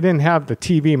 like they didn't have the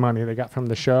TV money they got from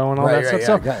the show and all that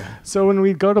stuff. So when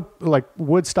we'd go to like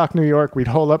Woodstock, New York, we'd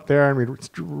hole up there and we'd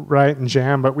write and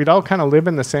jam, but we'd all kind of live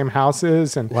in the same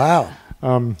houses. And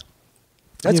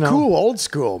That's cool, old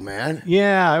school, man.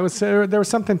 Yeah, it was. There was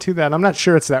something to that. I'm not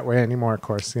sure it's that way anymore, of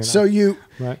course. So you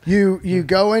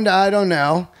go into I don't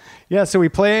know. Yeah, so we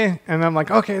play, and I'm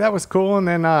like, okay, that was cool. And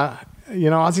then,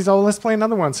 Ozzy's, let's play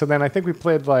another one. So then I think we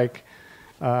played like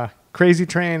Crazy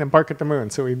Train and Bark at the Moon.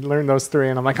 So we learned those three,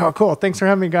 and I'm like, oh, cool. Thanks for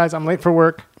having me, guys. I'm late for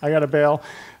work. I got to bail.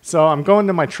 So I'm going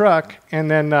to my truck,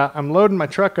 and then I'm loading my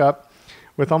truck up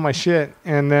with all my shit.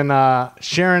 And then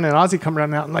Sharon and Ozzy come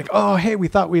running out and like, oh, hey, we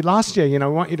thought we lost you. We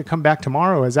want you to come back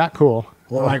tomorrow. Is that cool?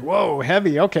 I'm like, whoa,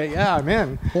 heavy. Okay, yeah, I'm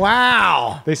in.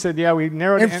 Wow. They said, yeah, we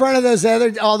narrowed in front of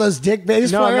all those dick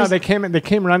bass players? No, they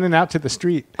came running out to the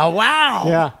street. Oh, wow.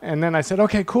 Yeah, and then I said,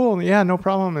 okay, cool. Yeah, no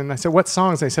problem. And I said, what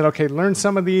songs? They said, okay, learn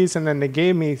some of these. And then they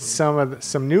gave me some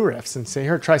new riffs and say,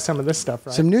 here, try some of this stuff.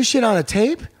 Right? Some new shit on a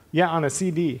tape? Yeah, on a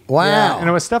CD. Wow. Yeah. And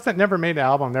it was stuff that never made an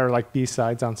album. There were like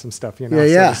B-sides on some stuff, Yeah, So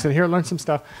they said, here, learn some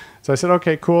stuff. So I said,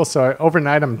 okay, cool. So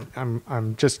overnight,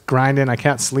 I'm just grinding. I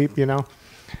can't sleep,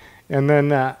 And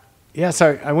then...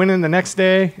 so I went in the next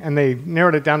day, and they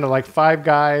narrowed it down to like 5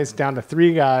 guys, down to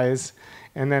 3 guys.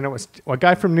 And then it was a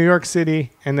guy from New York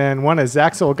City, and then one of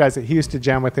Zach's old guys that he used to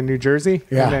jam with in New Jersey,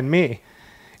 and then me.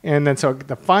 And then so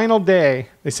the final day,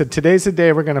 they said, today's the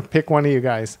day we're going to pick one of you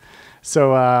guys.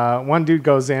 So one dude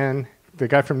goes in, the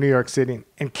guy from New York City,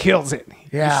 and kills it.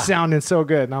 Yeah. He's sounding so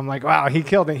good. And I'm like, wow, he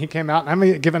killed it. He came out, and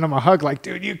I'm giving him a hug like,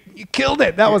 dude, you killed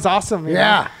it. That was awesome. You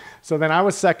know? So then I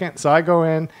was second, so I go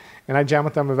in. And I jammed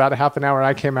with them about a half an hour.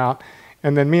 I came out.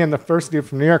 And then me and the first dude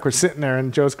from New York were sitting there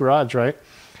in Joe's garage, right?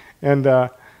 And,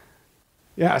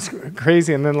 it's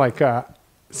crazy. And then,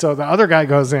 so the other guy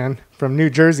goes in from New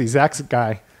Jersey, Zach's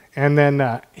guy. And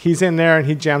then he's in there, and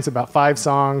he jams about 5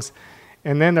 songs.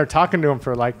 And then they're talking to him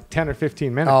for like 10 or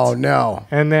 15 minutes. Oh, no.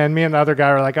 And then me and the other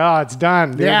guy were like, oh, it's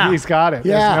done. Dude. Yeah. He's got it.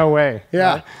 Yeah. There's no way.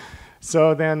 Yeah. Right?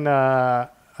 So then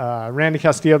Randy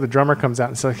Castillo, the drummer, comes out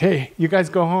and says, hey, you guys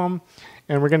go home.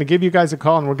 And we're going to give you guys a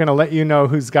call, and we're going to let you know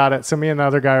who's got it. So me and the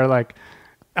other guy are like,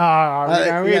 we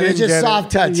didn't just get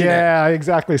soft touching Yeah,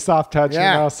 exactly, soft touch.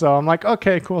 Yeah. So I'm like,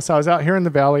 okay, cool. So I was out here in the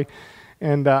valley,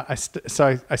 and I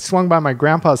swung by my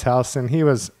grandpa's house, and he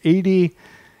was 82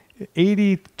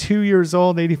 years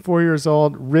old, 84 years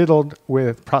old, riddled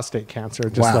with prostate cancer.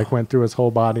 Just went through his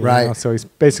whole body. Right. So he's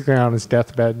basically on his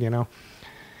deathbed,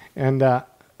 And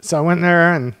so I went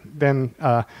there, and then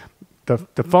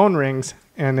the phone rings,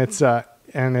 and it's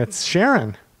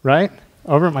Sharon, right?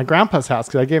 Over at my grandpa's house,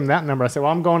 because I gave him that number. I said,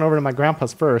 well, I'm going over to my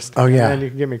grandpa's first. Oh, yeah. And then you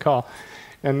can give me a call.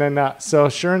 And then, so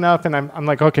sure enough, and I'm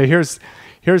like, okay, here's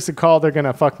the call. They're going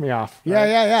to fuck me off. Right?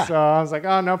 Yeah. So I was like,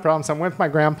 oh, no problem. So I'm with my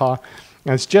grandpa,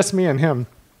 and it's just me and him.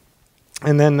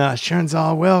 And then Sharon's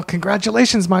all, well,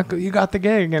 congratulations, Michael, you got the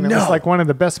gig. And it was like one of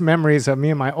the best memories of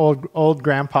me and my old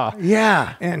grandpa.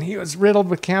 Yeah. And he was riddled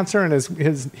with cancer in his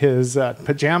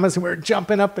pajamas, and we were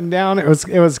jumping up and down. It was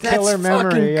killer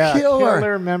memory. Yeah,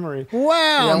 killer memory.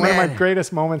 Wow, man. One of my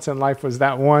greatest moments in life was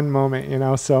that one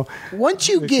moment, So once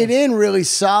you get in really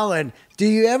solid, do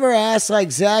you ever ask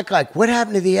like Zach, like, what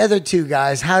happened to the other 2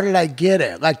 guys? How did I get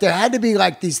it? Like there had to be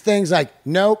like these things like,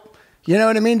 nope. You know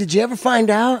what I mean? Did you ever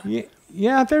find out?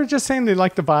 Yeah, they were just saying they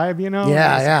liked the vibe,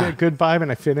 Yeah. A good vibe,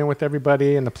 and I fit in with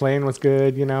everybody, and the playing was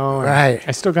good, Right.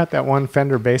 I still got that one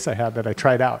Fender bass I had that I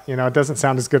tried out. It doesn't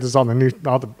sound as good as all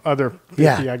the other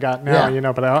 50 I got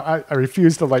now, but I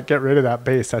refuse to get rid of that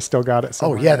bass. I still got it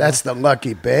somewhere. Oh, yeah, that's the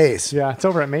lucky bass. Yeah, it's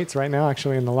over at Mate's right now,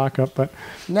 actually, in the lockup. But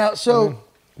now,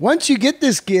 once you get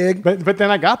this gig... But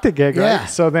then I got the gig, right?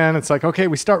 So then it's like, okay,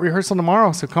 we start rehearsal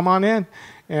tomorrow, so come on in.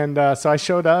 And so I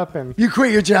showed up, and you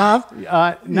quit your job?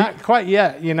 Not quite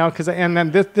yet, and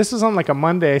then this was on like a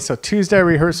Monday, so Tuesday I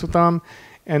rehearsed with them,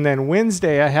 and then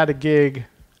Wednesday I had a gig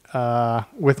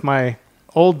with my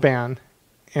old band,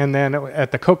 and then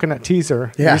at the Coconut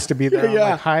Teaser, it used to be there,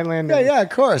 like Highland. Yeah, of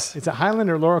course. Is it Highland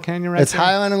or Laurel Canyon right It's there?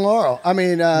 Highland and Laurel. I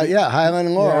mean, Highland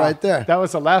and Laurel right there. That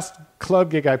was the last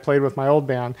club gig I played with my old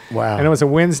band. Wow. And it was a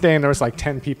Wednesday, and there was like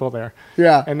 10 people there.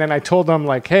 Yeah. And then I told them,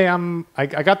 like, hey, I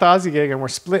got the Ozzy gig, and we're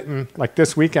splitting. Like,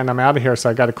 this weekend, I'm out of here, so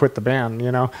I got to quit the band,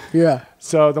 Yeah.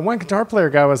 So the one guitar player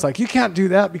guy was like, you can't do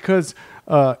that because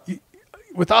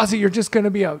with Ozzy, you're just going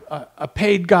to be a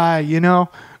paid guy,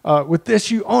 with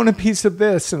this, you own a piece of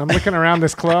this. And I'm looking around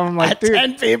this club. I'm like, dude,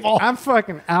 10 people. I'm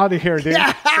fucking out of here, dude.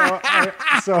 Yeah.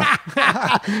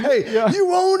 Hey,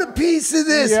 you own a piece of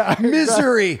this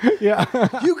misery. Yeah.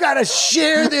 You got to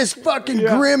share this fucking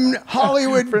grim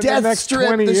Hollywood death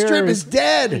strip. The strip is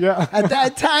dead. Yeah. At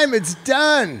that time, it's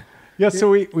done. Yeah, so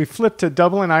we flipped to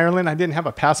Dublin, Ireland. I didn't have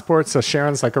a passport, so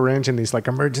Sharon's like arranging these like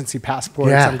emergency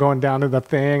passports. Yeah. I'm going down to the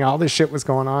thing. All this shit was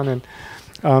going on,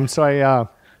 and so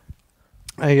I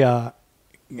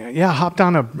yeah, hopped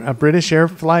on a British Air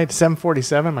flight,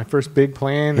 747, my first big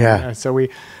plane. Yeah. And, so we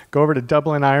go over to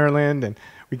Dublin, Ireland, and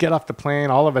we get off the plane,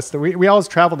 all of us. We always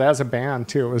traveled as a band,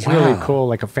 too. It was really cool,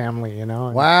 like a family, you know.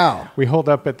 And wow. we holed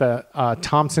up at the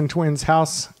Thompson twins'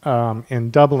 house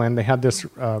in Dublin. They had this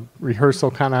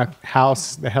rehearsal kind of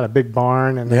house. They had a big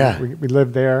barn, and we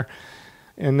lived there.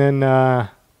 And then...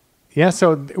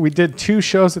 so we did 2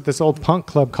 shows at this old punk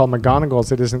club called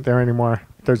McGonagall's. It isn't there anymore.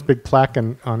 There's a big plaque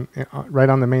right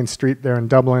on the main street there in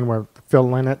Dublin where Phil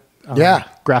Lynott,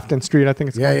 Grafton Street, I think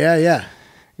it's called. Yeah.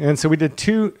 And so we did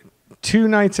two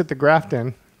nights at the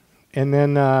Grafton, and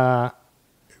then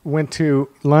went to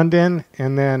London,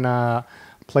 and then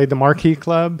played the Marquee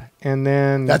Club, and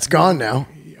then... That's gone now.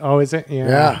 Oh, is it?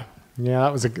 Yeah. Yeah,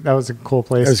 that was a cool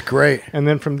place. It was great. And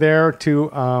then from there to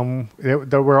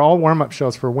there were all warm-up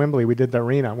shows for Wembley. We did the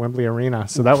Wembley Arena.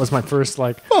 So that was my first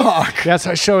Fuck. Yes,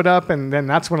 I showed up, and then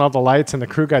that's when all the lights and the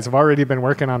crew guys have already been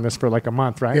working on this for like a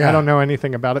month, right? Yeah. I don't know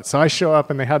anything about it. So I show up,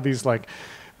 and they had these like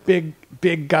big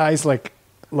guys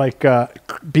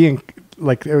being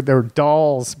like they're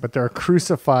dolls, but they're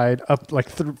crucified up like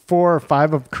 4 or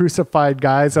 5 of crucified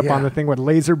guys up on the thing with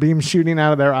laser beams shooting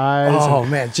out of their eyes. Oh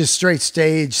man, just straight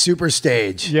stage, super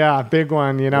stage. Yeah, big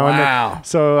one, you know. Wow. And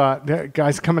so the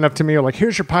guys coming up to me are like,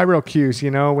 "Here's your pyro cues,"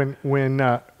 you know, when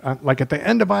like at the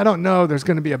end of I don't know, there's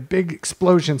going to be a big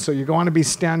explosion, so you want to be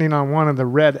standing on one of the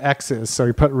red X's. So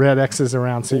you put red X's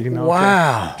around so you can know.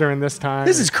 Wow. During this time,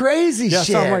 this is crazy shit.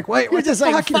 So I'm like, wait, you're just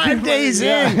like 5 days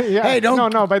in. Yeah. Hey,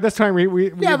 don't. No. By this time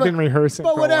we've been rehearsing.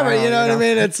 But whatever, while, you know what I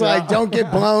mean? It's like, don't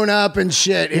get blown up and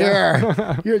shit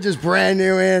here. You're just brand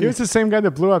new in. He was the same guy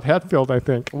that blew up Hetfield, I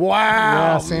think. Wow.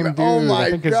 Yeah, same dude. Oh my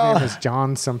I think God. his name was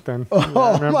John something.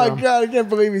 Oh my God, I can't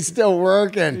believe he's still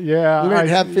working. Yeah. Lit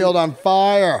Hetfield on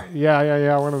fire.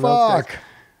 Yeah, one of those guys.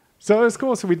 So it was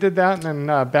cool. So we did that, and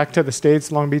then back to the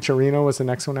States. Long Beach Arena was the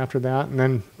next one after that, and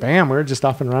then bam, we were just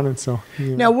off and running. So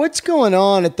now, what's going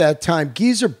on at that time?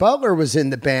 Geezer Butler was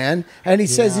in the band, and he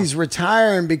says he's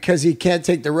retiring because he can't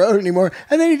take the road anymore,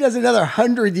 and then he does another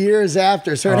 100 years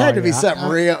after. So it had to be something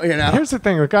real, you know. Here's the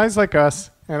thing with guys like us,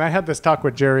 and I had this talk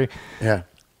with Jerry. Yeah.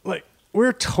 Like,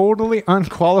 we're totally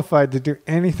unqualified to do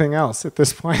anything else at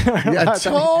this point. Yeah,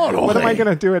 totally. What am I going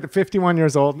to do at 51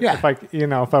 years old Yeah.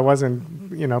 if I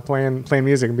wasn't, playing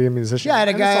music and be a musician? Yeah, I had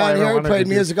a guy on here who played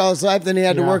music all his life, then he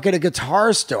had to work at a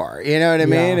guitar store. You know what I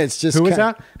mean? It's just who was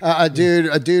that? A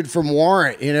dude from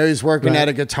Warrant. You know, he's working at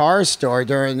a guitar store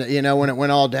during when it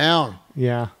went all down.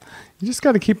 Yeah. You just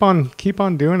got to keep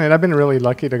on doing it. I've been really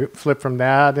lucky to flip from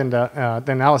that into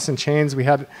then aliceinchains. We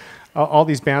had all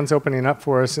these bands opening up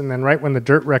for us, and then right when the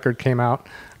Dirt record came out,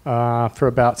 for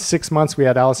about 6 months we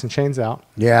had Aliceinchains out.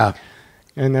 Yeah.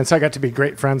 And then so I got to be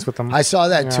great friends with them. I saw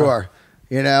that tour.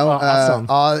 You know, awesome.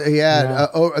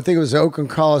 I think it was Oakland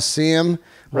Coliseum,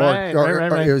 right.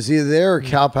 It was either there or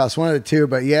Cow Palace, one of the two.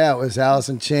 But yeah, it was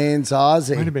Aliceinchains,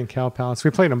 Ozzy. Might have been Cow Palace.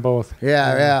 We played them both.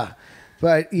 Yeah.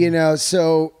 But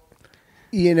so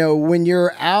when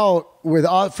you're out with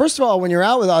first of all, when you're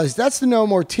out with Ozzy, that's the No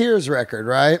More Tears record,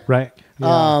 right? Right.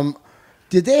 Yeah.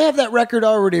 Did they have that record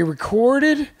already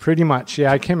recorded? Pretty much,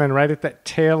 yeah. I came in right at that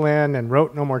tail end and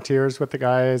wrote No More Tears with the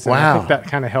guys. And I think that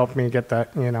kind of helped me get that,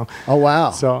 Oh,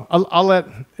 wow. So I'll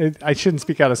I shouldn't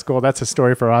speak out of school. That's a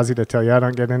story for Ozzy to tell you. I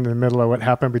don't get into the middle of what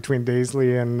happened between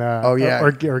Daisley and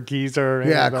or Geezer.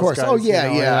 Yeah, of course. Guys,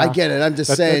 I get it. I'm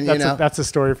just saying, that's a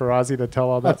story for Ozzy to tell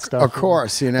all that stuff. Of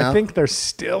course, I think there's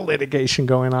still litigation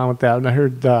going on with that. And I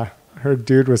heard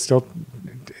dude was still...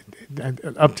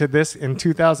 up to this in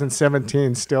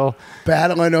 2017 still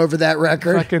battling over that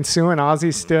record, fucking suing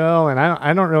Ozzy still, and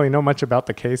I don't really know much about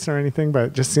the case or anything, but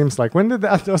it just seems like when did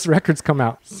those records come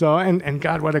out? So and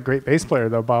God, what a great bass player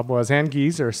though Bob was, and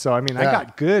Geezer. So I mean, I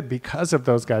got good because of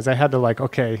those guys. I had to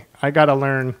I got to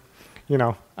learn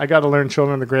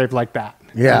Children of the Grave like that.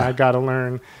 Yeah, and I got to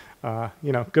learn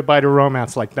Goodbye to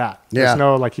Romance like that. Yeah.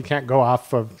 There's you can't go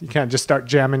you can't just start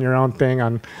jamming your own thing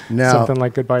on something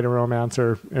like Goodbye to Romance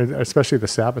or especially the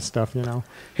Sabbath stuff,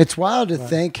 It's wild to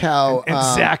think how... And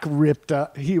Zach ripped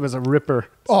up. He was a ripper.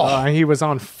 He was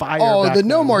on fire. Oh, the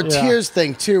No More Tears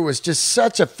thing too was just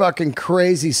such a fucking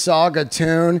crazy saga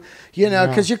tune,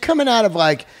 because you're coming out of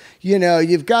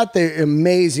you've got the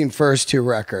amazing first 2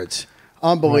 records.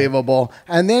 Unbelievable.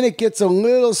 Right. And then it gets a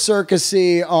little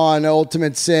circusy on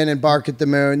Ultimate Sin and Bark at the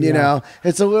Moon, you know.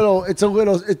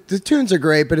 The tunes are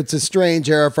great, but it's a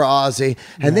strange era for Ozzy.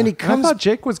 And then he comes... I thought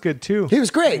Jake was good too. He was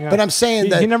great, but I'm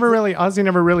saying that... Ozzy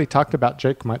never really talked about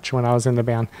Jake much when I was in the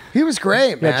band. He was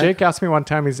great, man. Yeah, Jake asked me one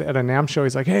time, he's at a NAMM show,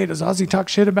 he's like, hey, does Ozzy talk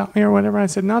shit about me or whatever? I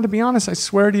said, no, to be honest, I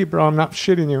swear to you, bro, I'm not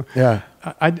shitting you. Yeah.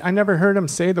 I never heard him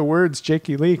say the words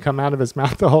Jakey Lee come out of his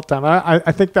mouth the whole time.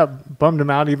 I think that bummed him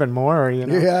out even more. You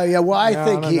know? Yeah. Well, I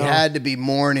think he had to be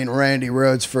mourning Randy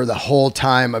Rhoads for the whole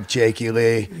time of Jakey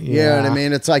Lee. You know what I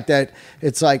mean? It's like that.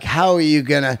 It's like, how are you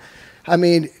gonna? I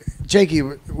mean, Jakey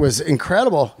was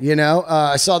incredible, you know.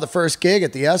 I saw the first gig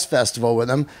at the S Festival with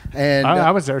him, and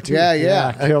I was there too.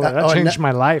 Yeah. Killed it. That changed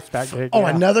my life. That gig. Oh,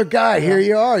 another guy. Here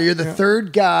you are. You're the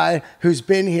third guy who's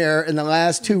been here in the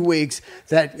last 2 weeks.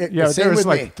 That there was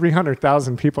like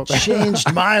 300,000 people there.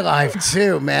 Changed my life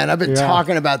too, man. I've been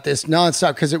talking about this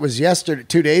nonstop because it was yesterday.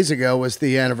 2 days ago was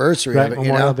the anniversary of it.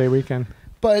 Memorial Day weekend.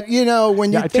 But, you know,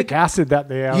 when I took acid that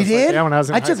day. You did? When I was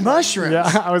in high took school. mushrooms.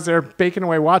 Yeah, I was there baking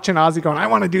away, watching Ozzy going, I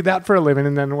want to do that for a living.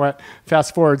 And then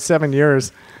fast forward 7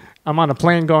 years, I'm on a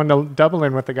plane going to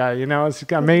Dublin with the guy. You know, it's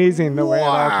amazing the way it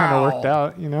all kind of worked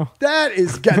out, you know.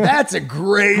 That's a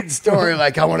great story.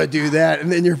 Like, I want to do that.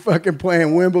 And then you're fucking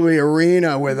playing Wembley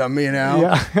Arena with him, you know.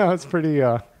 Yeah, it's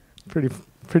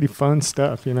pretty fun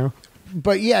stuff, you know.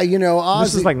 But, yeah, you know, Ozzy.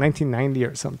 This is like 1990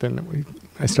 or something.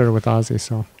 I started with Ozzy,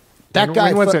 so. That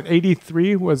guy. When was it?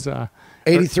 83 was.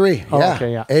 83. Oh,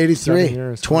 okay, yeah. 83.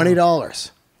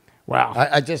 $20. Wow.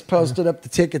 I just posted up the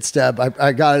ticket stub.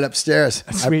 I got it upstairs.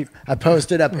 Sweet. I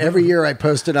posted up every year. I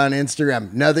posted on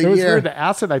Instagram. Another year. It was year. weird. The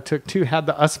acid I took too had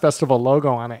the US Festival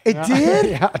logo on it. It did?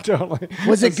 Yeah, totally.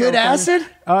 Was it good acid?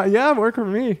 Yeah, it worked for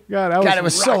me. God, it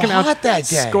was so hot that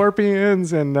day.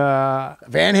 Scorpions and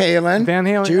Van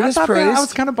Halen. Judas Priest. I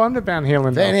was kind of bummed at Van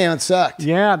Halen. Van Halen sucked.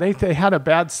 Yeah, they had a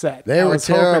bad set. They were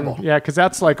terrible. Yeah, because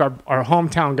that's like our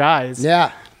hometown guys.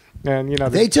 Yeah. And, you know,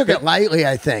 they took it lightly,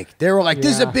 I think. They were like,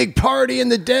 this is a big party in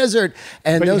the desert.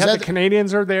 And but those the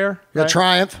Canadians are there. Right?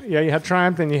 Triumph. Yeah, you had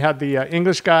Triumph, and you had the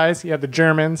English guys, you had the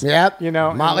Germans. Yep. You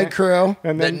know, Motley Crue.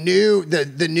 And then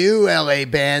the new LA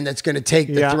band that's going to take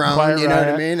the throne, Quiet you know Riot.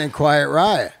 what I mean? And Quiet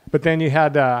Riot. But then you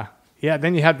had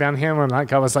then you had Van Halen.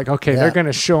 Like I was like, okay, they're going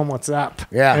to show them what's up.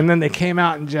 Yeah. And then they came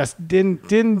out and just didn't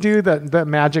do the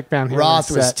magic Van Halen Roth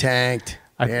set. was tanked.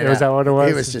 Was that what it was?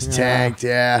 He was just tanked,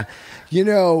 yeah. You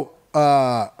know,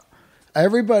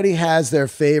 everybody has their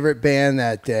favorite band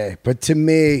that day, but to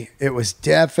me, it was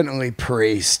definitely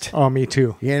Priest. Oh, me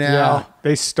too. You know? Yeah,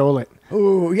 they stole it.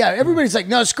 Ooh, yeah. Everybody's like,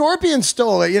 no, Scorpions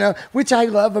stole it, you know, which I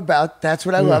love about, that's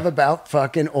what I love about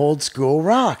fucking old school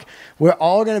rock. We're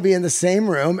all going to be in the same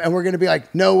room and we're going to be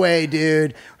like, no way,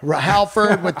 dude.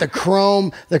 Halford with the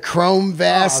chrome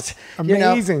vest. Oh,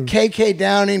 amazing. You know, KK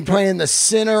Downing playing the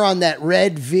center on that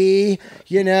red V,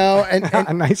 you know.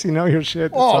 And nice, you know your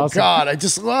shit. That's awesome. God, I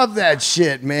just love that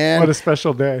shit, man. What a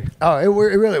special day. Oh, it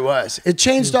really was. It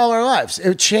changed all our lives.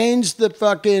 It changed the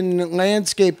fucking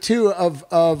landscape too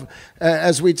of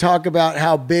as we talk about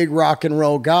how big rock and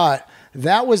roll got.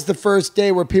 That was the first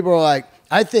day where people were like,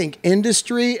 I think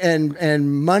industry and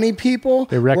money people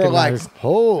were like,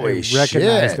 holy shit,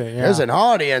 there's an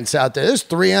audience out there. There's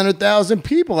 300,000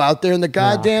 people out there in the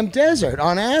goddamn desert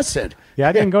on acid. Yeah,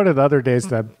 I didn't go to the other days.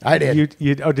 That I did.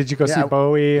 Did you go see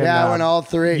Bowie? Yeah, I went all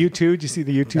three. U2? Did you see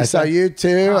the U2? I saw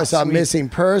U2. I saw Missing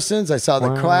Persons. I saw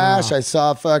The Clash. I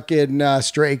saw fucking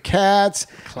Stray Cats.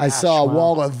 I saw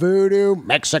Wall of Voodoo.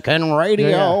 Mexican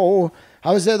Radio. Yeah.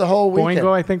 I was there the whole weekend.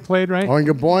 Boingo, I think, played, right?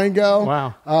 Oingo Boingo.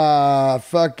 Wow.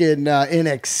 Fucking In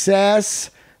Excess.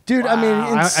 Dude, wow. I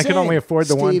mean, insane. I could only afford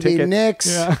the one ticket. Stevie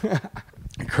Nicks. Yeah.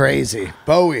 Crazy.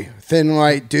 Bowie. Thin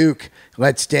White Duke.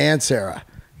 Let's Dance era.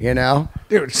 You know?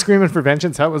 Dude, Screaming for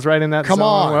Vengeance, that was right in that Come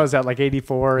on. What was that, like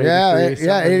 84, 83?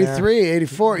 Yeah, 83,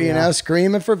 84, you know,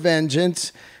 Screaming for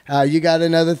Vengeance. You got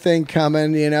another thing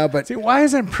coming, you know, but... See, why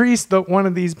isn't Priest one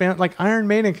of these bands? Like Iron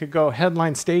Maiden could go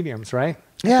headline stadiums, right?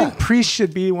 Yeah. I think Priest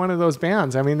should be one of those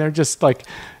bands. I mean, they're just like...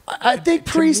 I think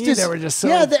Priest is... They were just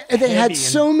so they had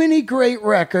so many great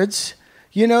records,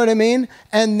 you know what I mean?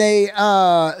 And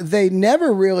they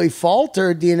never really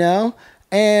faltered, you know?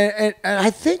 And I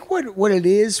think what it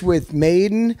is with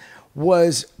Maiden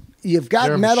was you've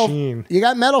got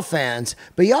metal fans,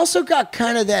 but you also got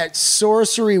kind of that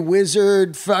sorcery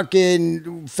wizard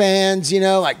fucking fans, you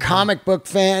know, like comic book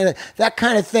fan, that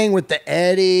kind of thing with the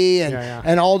Eddie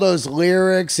and all those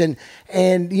lyrics and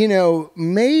you know,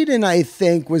 Maiden, I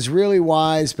think, was really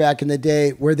wise back in the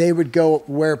day where they would go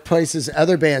where places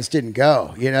other bands didn't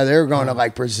go. You know, they were going to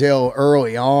like Brazil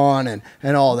early on and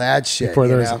all that shit. Before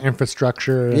there was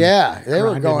infrastructure. Yeah, they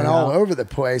were going all over the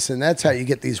place, and that's how you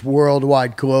get these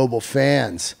worldwide global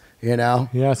fans. You know?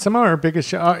 Yeah, some of our biggest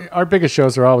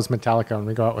shows are always Metallica, and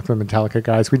we go out with the Metallica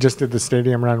guys. We just did the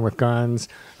stadium run with Guns.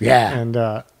 Yeah.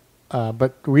 And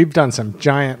but we've done some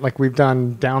giant, like we've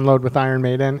done Download with Iron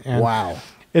Maiden. And, wow.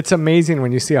 it's amazing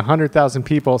when you see 100,000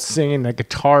 people singing the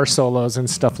guitar solos and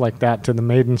stuff like that to the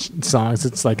Maiden songs.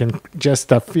 It's like, just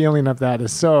the feeling of that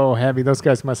is so heavy. Those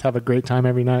guys must have a great time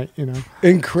every night, you know.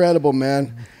 Incredible,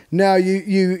 man. Now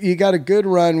you got a good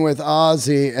run with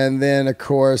Ozzy, and then of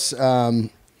course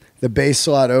the bass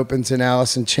slot opens in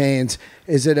Alice in Chains.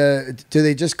 Is it do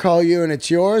they just call you and it's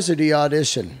yours, or do you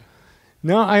audition?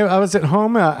 No, I was at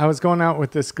home. I was going out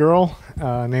with this girl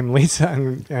named Lisa,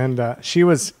 and she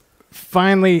was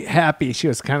finally happy. She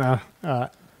was kind of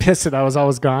pissed that I was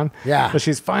always gone. Yeah. But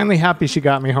she's finally happy she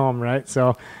got me home, right?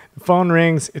 So the phone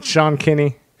rings. It's Sean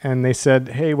Kinney, and they said,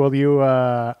 hey, will you,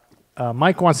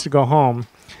 Mike wants to go home.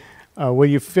 Will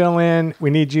you fill in? We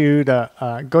need you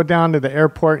to go down to the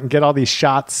airport and get all these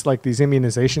shots, like these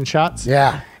immunization shots.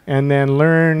 Yeah. And then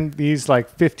learn these like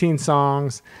 15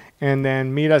 songs, and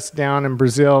then meet us down in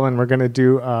Brazil, and we're going to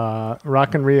do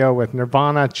Rock in Rio with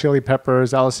Nirvana, Chili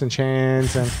Peppers, Alice in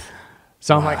Chains, and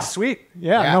so I'm like, sweet,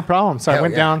 yeah, no problem. So I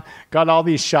went down, got all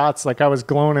these shots, like I was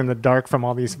glowing in the dark from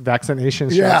all these vaccination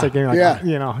shots, like,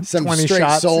 you know, some 20 straight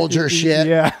shots. soldier shit.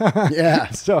 Yeah, yeah.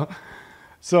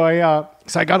 So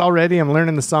I got all ready. I'm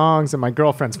learning the songs, and my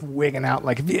girlfriend's wigging out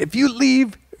like, if you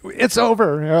leave, it's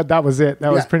over. That was it.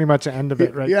 That was pretty much the end of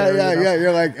it, right there. Yeah.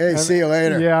 You're like, hey, see you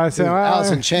later. Yeah. So Alice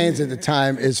in Chains at the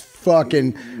time is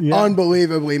fucking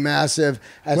unbelievably massive.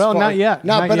 Not yet.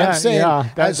 But I'm saying,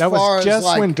 that was just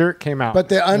like, when Dirt came out. But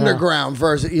the underground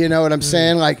version, you know what I'm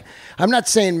saying? Like, I'm not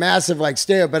saying massive like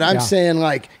stereo, but I'm saying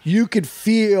like you could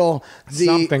feel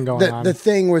something going on. The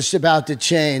thing was about to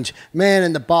change. Man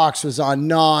in the Box was on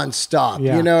nonstop.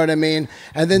 You know what I mean?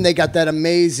 And then they got that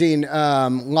amazing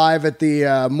live at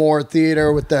the Moore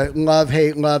Theater with the Love,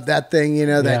 Hate, Love, that thing, you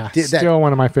know, still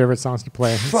one of my favorite songs to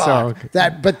play. Fuck. So,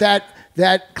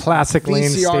 that classic Lane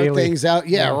VCR Staley things out.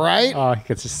 Yeah, right? Oh, he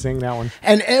gets to sing that one.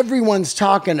 And everyone's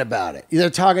talking about it. They're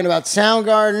talking about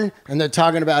Soundgarden, and they're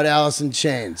talking about Alice in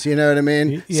Chains. You know what I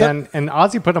mean? Yeah, and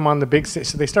Ozzy put them on the big stage,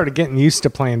 so they started getting used to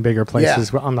playing bigger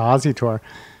places on the Ozzy tour.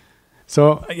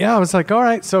 So, I was like, all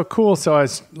right, so cool. So I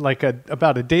was like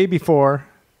about a day before,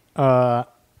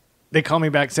 they called me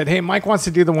back and said, hey, Mike wants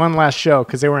to do the one last show,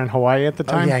 because they were in Hawaii at the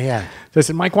time. Oh, yeah. So they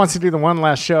said, Mike wants to do the one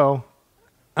last show.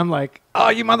 I'm like, oh,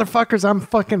 you motherfuckers, I'm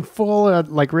fucking full of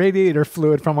like radiator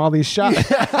fluid from all these shots.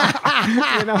 It's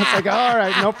like, all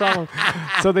right, no problem.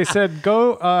 So they said,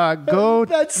 go.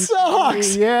 That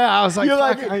sucks. Yeah, I was like,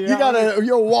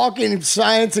 you're a walking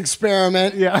science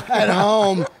experiment at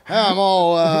home. I'm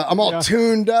all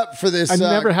tuned up for this. I've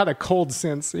never had a cold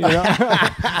since,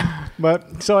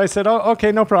 But so I said, oh,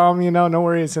 okay, no problem, no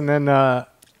worries. And then,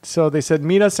 so they said,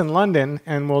 meet us in London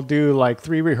and we'll do like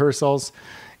 3 rehearsals.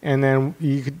 And then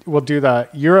we'll do the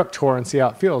Europe tour and see how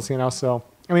it feels, So,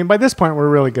 I mean, by this point, we're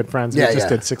really good friends. We just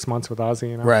did 6 months with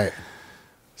Ozzy, Right.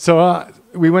 So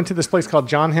we went to this place called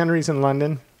John Henry's in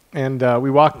London, and we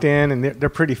walked in, and they're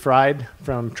pretty fried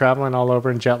from traveling all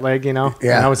over and jet lag, Yeah.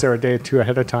 And I was there a day or two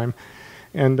ahead of time.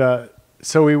 And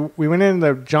so we went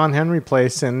into the John Henry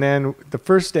place, and then the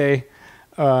first day,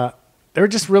 they were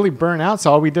just really burnt out.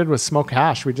 So all we did was smoke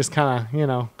hash. We just kind of,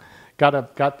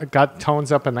 got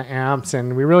tones up in the amps,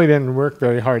 and we really didn't work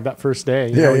very hard that first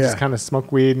day. We just kind of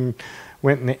smoked weed and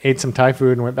went and ate some Thai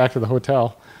food and went back to the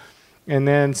hotel. And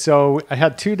then so I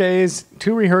had 2 days,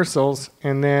 2 rehearsals,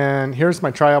 and then here's my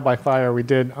trial by fire. We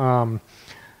did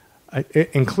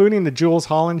including the Jules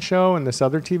Holland show and this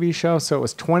other TV show. So it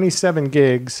was 27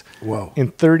 gigs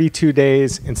in 32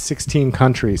 days in 16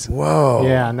 countries. Whoa.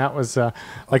 Yeah, and that was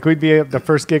like we'd be at the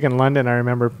first gig in London. I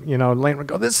remember, Lane would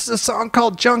go, this is a song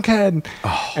called Junkhead.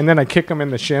 Oh. And then I kick him in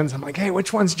the shins. I'm like, hey,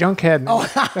 which one's Junkhead?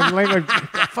 And Lane would,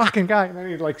 fucking guy. And then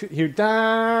he'd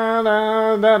da,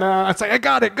 da, da, da. It's like, I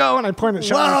got it, go. And I point at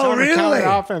Sean. Really? And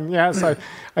off. And so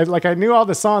I knew all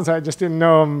the songs. I just didn't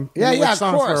know them. Which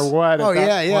songs were what. Oh,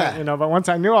 yeah. But once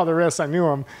I knew all the riffs, I knew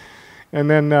them. And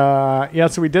then,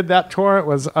 so we did that tour. It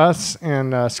was us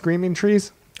and Screaming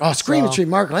Trees. Oh, Screaming Tree,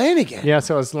 Mark Lanigan. Yeah,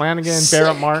 so it was Lanigan,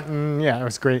 Barrett Martin. Yeah, it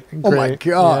was great. Oh, my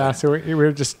God. Yeah, so we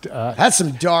were just... That's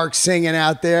some dark singing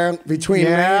out there between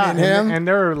Lane and him. And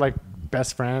they were like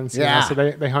best friends. Yeah. So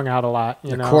they hung out a lot,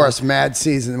 Of course, Mad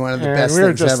Season, one of the best things ever.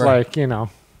 We were just like,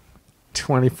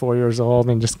 24 years old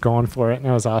and just going for it, and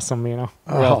it was awesome. My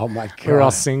God, we were all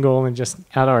single and just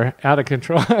out of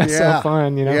control. So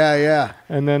fun, Yeah.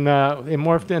 And then it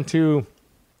morphed into.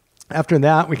 After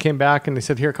that, we came back and they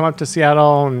said, "Here, come up to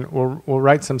Seattle and we'll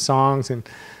write some songs." And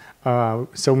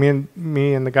so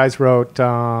me and the guys wrote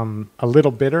 "A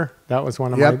Little Bitter." That was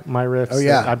one of my riffs. Oh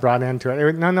yeah, that I brought into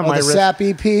it. None of my the riffs. Sap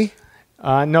EP.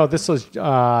 No, this was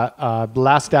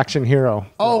Last Action Hero.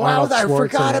 Oh, wow, Arnold I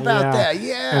forgot Schwarzenegger. about that.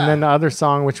 Yeah. And then the other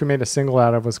song, which we made a single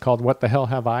out of, was called What the Hell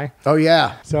Have I? Oh,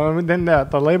 yeah. So then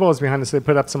the label was behind us. They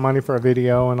put up some money for a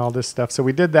video and all this stuff. So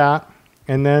we did that.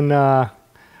 And then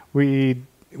we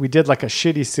did like a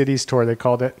Shitty Cities tour, they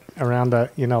called it, around the,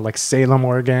 like Salem,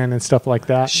 Oregon and stuff like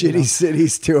that. Shitty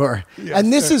Cities tour. Yes,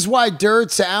 and this is why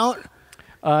Dirt's out?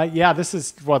 Yeah, this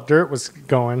is what Dirt was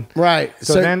going. Right.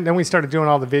 So then we started doing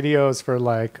all the videos for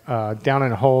like Down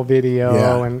in a Hole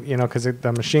video and, because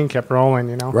the machine kept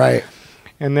rolling, Right.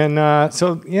 And then,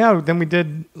 then we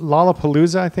did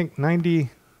Lollapalooza, I think,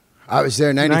 90. I was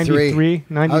there, 93.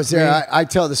 I was there. I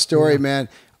tell the story, man.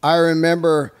 I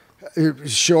remember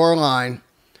Shoreline.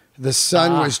 The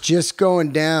sun was just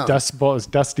going down. It was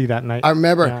dusty that night. I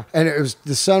remember, and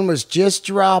the sun was just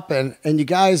dropping, and you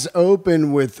guys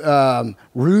opened with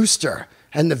Rooster,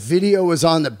 and the video was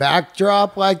on the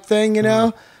backdrop like thing, And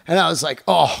I was like,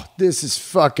 oh, this is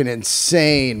fucking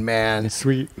insane, man.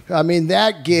 Sweet. I mean,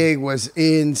 that gig was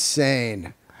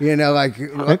insane.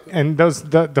 And those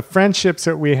the friendships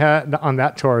that we had on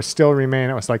that tour still remain.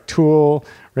 It was like Tool,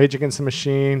 Rage Against the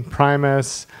Machine,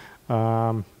 Primus.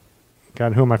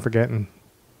 God, who am I forgetting?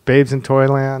 Babes in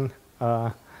Toyland.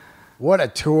 What a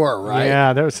tour, right?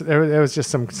 Yeah, there was just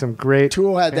some great.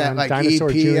 Tool had that like Dinosaur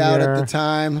EP Jr. out at the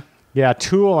time. Yeah,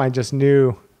 Tool. I just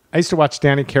knew. I used to watch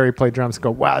Danny Carey play drums. And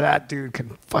go, wow, that dude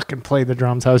can fucking play the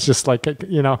drums. I was just like,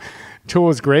 Tool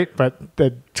was great, but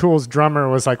the Tool's drummer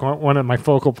was like one of my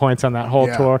focal points on that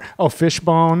whole tour. Oh,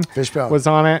 Fishbone was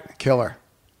on it. Killer.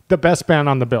 The best band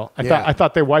on the bill. I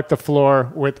thought they wiped the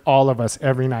floor with all of us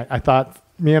every night. I thought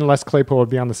me and Les Claypool would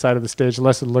be on the side of the stage.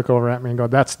 Les would look over at me and go,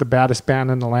 that's the baddest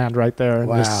band in the land right there. And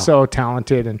just so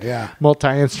talented and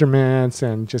multi-instruments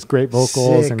and just great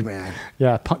vocals. Sick, and man.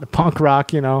 Yeah, punk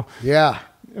rock, Yeah.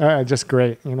 Just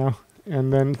great,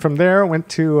 And then from there, went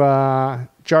to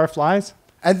Jar of Flies.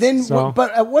 And then,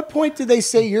 but at what point did they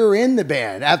say you're in the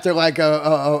band? After like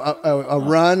a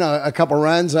run, a couple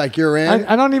runs, like you're in?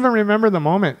 I don't even remember the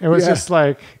moment. It was just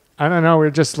like, I don't know. We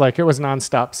were just like, it was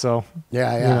nonstop. So,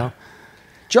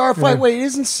 Jar of Flies. Wait,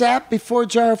 isn't Sap before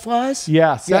Jar of Flies?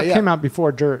 Yeah, Sap came out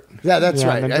before Dirt. Yeah, that's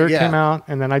right. And then Dirt came out,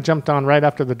 and then I jumped on right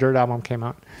after the Dirt album came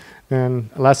out. Then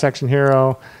Last Action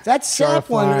Hero. That Sap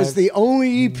one is the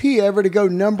only EP ever to go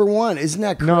 #1. Isn't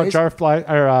that crazy? No, Jar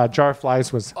of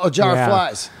Flies was. Oh, Jar of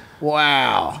Flies.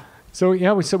 Wow. So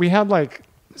we had like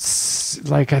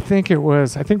I think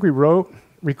we wrote,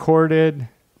 recorded,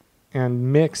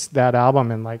 and mixed that album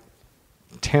in like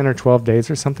 10 or 12 days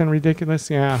or something ridiculous.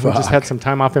 Yeah. Fuck. We just had some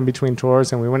time off in between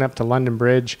tours, and we went up to London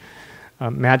Bridge,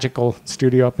 Magical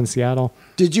Studio up in Seattle.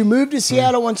 Did you move to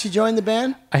Seattle once you joined the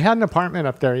band? I had an apartment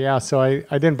up there, yeah. So I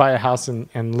didn't buy a house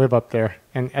and live up there.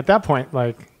 And at that point,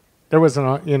 like, there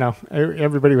wasn't,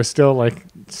 everybody was still like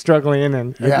struggling,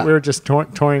 and we were just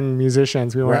touring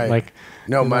musicians. We weren't like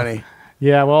no money.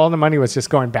 Yeah, well, all the money was just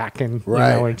going back, and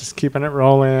we're just keeping it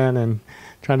rolling and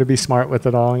trying to be smart with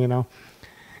it all,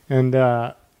 And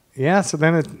so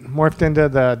then it morphed into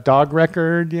the Dog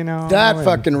record, That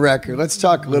fucking record. Let's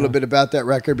talk a little bit about that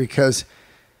record because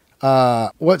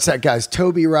what's that guy's?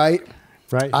 Toby Wright?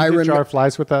 Right. He did Jar of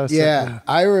Flies with us. Yeah.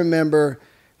 I remember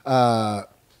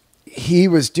he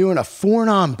was doing a Four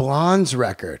Non Blondes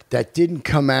record that didn't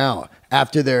come out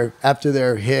after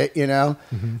their hit,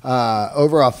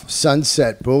 over off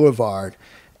Sunset Boulevard.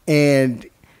 And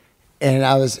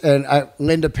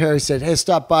Linda Perry said, hey,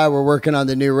 stop by. We're working on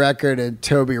the new record. And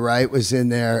Toby Wright was in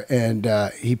there, and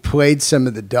he played some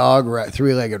of the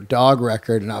Three-Legged Dog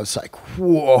record. And I was like,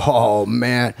 whoa,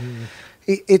 man.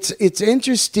 It's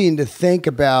interesting to think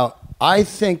about. I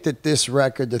think that this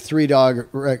record, the Three Dog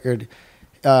record,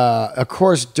 of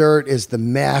course, Dirt is the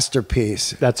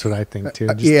masterpiece. That's what I think too.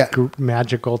 Just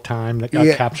magical time that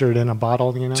got captured in a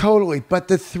bottle, Totally. But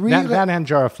the that and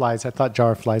Jar of Flies. I thought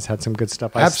Jar of Flies had some good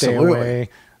stuff. Absolutely. Stay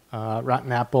Away,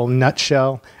 Rotten Apple,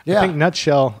 Nutshell. Yeah. I think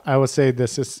Nutshell, I would say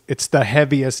it's the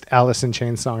heaviest Alice in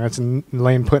Chains song. That's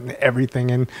Lane putting everything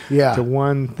in to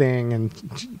one thing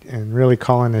and really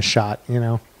calling a shot,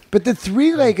 But the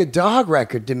Three-Legged Dog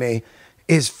record to me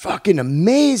is fucking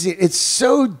amazing. It's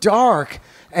so dark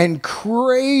and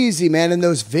crazy, man. And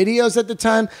those videos at the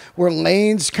time where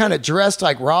Lane's kind of dressed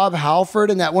like Rob Halford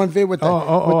in that one video with the...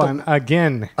 and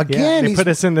again. They put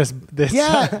us in this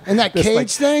and that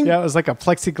cage thing? Yeah, it was like a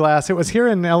plexiglass. It was here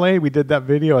in L.A. We did that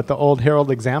video at the old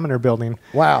Herald Examiner building.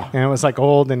 Wow. And it was like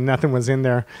old and nothing was in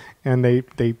there. And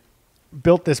they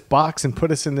built this box and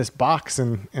put us in this box,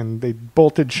 and they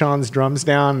bolted Sean's drums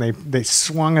down. They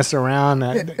swung us around.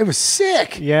 It was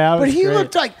sick. Yeah, but he great.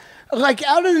 looked like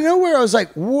out of nowhere. I was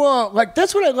like, whoa! Like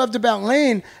that's what I loved about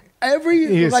Lane.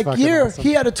 every like year awesome.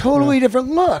 He had a totally different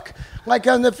look. Like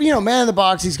on the Man in the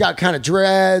Box, he's got kind of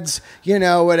dreads,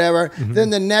 whatever. Mm-hmm.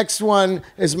 Then the next one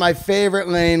is my favorite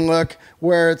Lane look,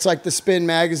 where it's like the Spin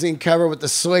magazine cover with the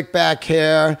slick back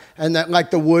hair and that like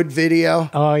the Wood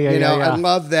video. Oh yeah, I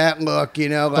love that look. Like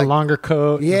the longer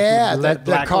coat. Yeah,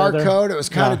 the car leather. Coat. It was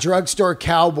kind of drugstore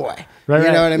cowboy. Right,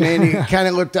 you know what I mean? He kind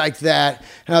of looked like that.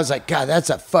 And I was like, God, that's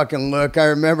a fucking look. I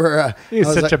remember.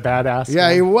 He's such a badass. Yeah,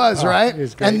 man. He was, right? He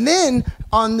was great. And then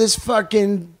on this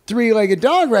fucking Three-Legged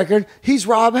Dog record, he's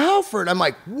Rob Halford. I'm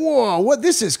like, whoa, what?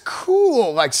 This is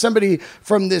cool. Like somebody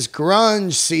from this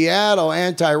grunge Seattle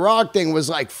anti-rock thing was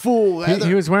like full leather.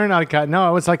 He was wearing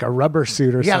it was like a rubber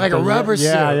suit or something. Yeah, like a rubber suit.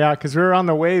 Yeah, because we were on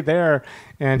the way there.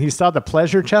 And he saw the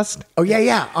pleasure chest. Oh,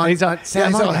 yeah. He's like,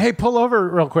 hey, pull over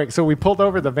real quick. So we pulled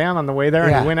over the van on the way there,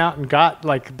 and he went out and got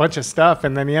like a bunch of stuff.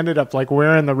 And then he ended up like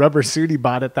wearing the rubber suit he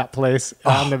bought at that place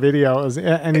on the video.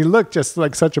 And he looked just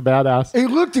like such a badass. He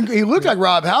looked like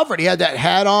Rob Halford. He had that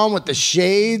hat on with the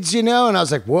shades, And I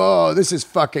was like, whoa, this is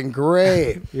fucking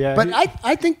great. Yeah. But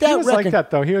I think that he was like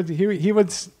that, though. He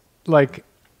was like...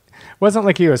 wasn't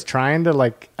like he was trying to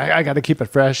like I got to keep it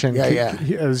fresh and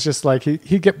it was just like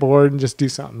he'd get bored and just do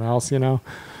something else, Man,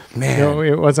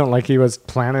 it wasn't like he was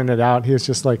planning it out. He was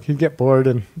just like he'd get bored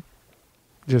and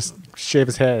just shave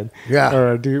his head,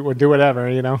 or do whatever,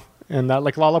 And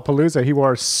like Lollapalooza, he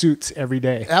wore suits every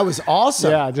day. That was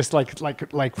awesome. Yeah, just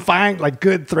like fine, like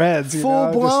good threads.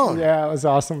 Full blown. It was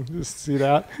awesome. Just see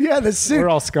that. Yeah, the suit. We're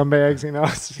all scumbags,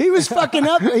 He was fucking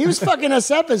up. He was fucking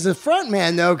us up as a front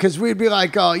man, though, because we'd be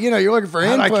like, oh, you're looking for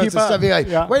influence and stuff. You're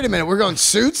like, wait a minute, we're going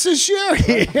suits this year?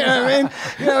 You know what I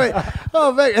mean?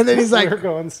 Oh, man. And then he's like, we're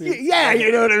going suits. Yeah,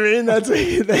 you know what I mean?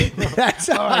 That's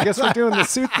how I guess we're doing the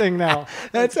suit thing now.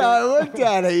 That's how I looked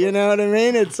at it. You know what I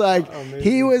mean? It's like,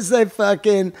 he was the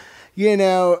fucking,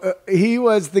 he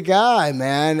was the guy,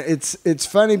 man. It's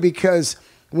funny because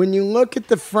when you look at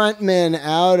the frontmen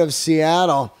out of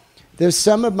Seattle, there's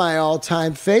some of my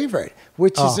all-time favorite,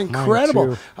 which is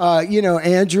incredible.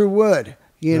 Andrew Wood.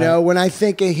 When I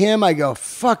think of him, I go,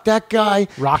 fuck, that guy.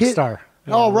 Rockstar.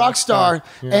 Rock star.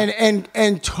 Yeah.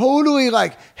 And totally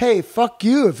like, hey, fuck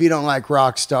you if you don't like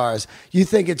rock stars. You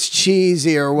think it's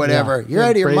cheesy or whatever. You're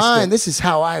out of your mind. This is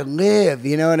how I live.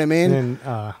 You know what I mean?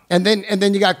 And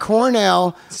then you got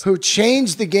Cornell, who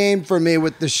changed the game for me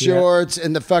with the shorts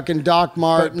and the fucking Doc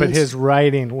Martens. But his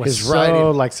writing was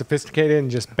so like sophisticated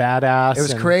and just badass. It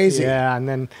was crazy. Yeah, and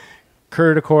then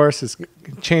Kurt, of course, has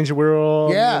changed the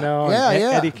world.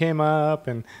 Eddie came up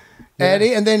and.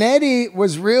 Eddie, and then Eddie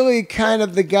was really kind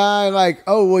of the guy like,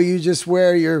 oh, well, you just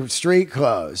wear your street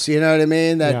clothes. You know what I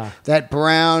mean? That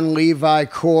brown Levi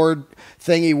cord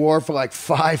thing he wore for like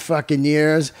 5 fucking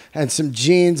years and some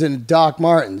jeans and Doc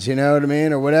Martens, you know what I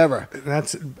mean? Or whatever.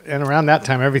 And around that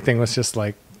time, everything was just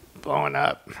like blowing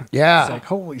up. Yeah. It's like,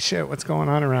 holy shit, what's going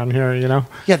on around here,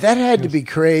 Yeah, that had to be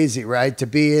crazy, right? To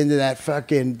be into that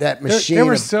machine. They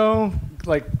were so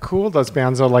like cool, those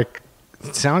bands, though, like,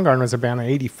 Soundgarden was a band in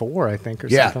 '84, I think, or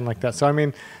something like that. So, I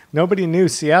mean, nobody knew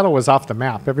Seattle was off the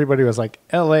map. Everybody was like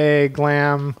LA,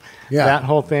 glam, that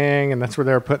whole thing, and that's where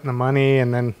they were putting the money.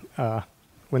 And then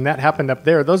when that happened up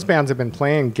there, those bands have been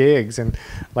playing gigs and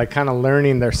like kind of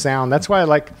learning their sound. That's why I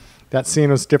like that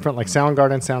scene was different. Like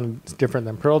Soundgarden sounded different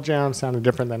than Pearl Jam, sounded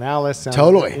different than Alice.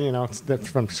 Totally. It's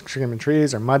from Screaming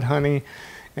Trees or Mudhoney.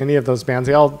 Any of those bands,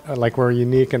 they all like were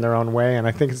unique in their own way, and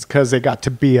I think it's because they got to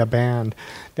be a band.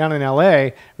 Down in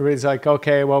LA, everybody's like,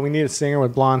 okay, well, we need a singer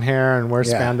with blonde hair and wear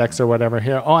spandex or whatever.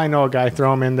 Here, I know a guy,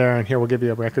 throw him in there, and here we'll give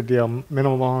you a record deal,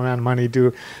 minimal amount of money,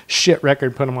 do shit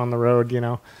record, put him on the road.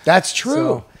 That's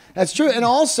true. That's true, and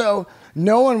also.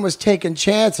 No one was taking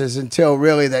chances until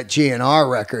really that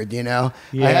GNR record, Yeah,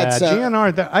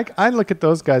 GNR. I look at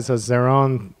those guys as their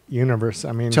own universe.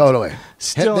 I mean, totally.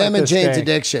 Still them and Jane's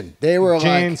Addiction. They were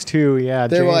Jane's too. Yeah,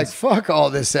 they were like, fuck all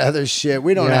this other shit.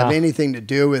 We don't have anything to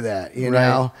do with that. You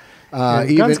know.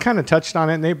 Guns kind of touched on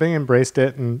it, and they embraced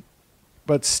it,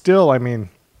 but still, I mean.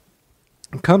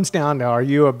 It comes down to, are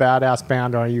you a badass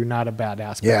band or are you not a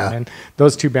badass band? Yeah. And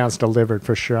those two bands delivered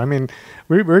for sure. I mean,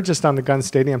 we were just on the Guns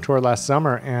Stadium tour last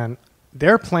summer, and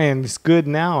they're playing as good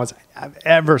now as I've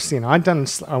ever seen. I've done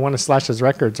one of Slash's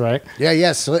records, right?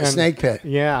 Yeah, Snake Pit.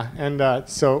 Yeah, and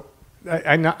so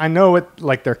I know what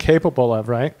like they're capable of,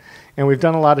 right? And we've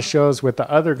done a lot of shows with the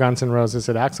other Guns N' Roses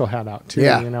that Axl had out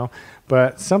too,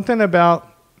 But something about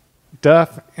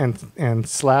Duff and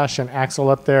Slash and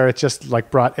Axl up there, it just like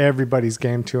brought everybody's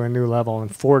game to a new level.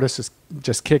 And Fortis is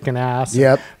just kicking ass.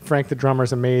 Yep. Frank the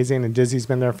drummer's amazing, and Dizzy's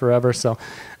been there forever. So,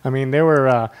 I mean, they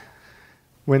were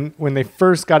when they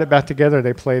first got it back together,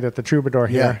 they played at the Troubadour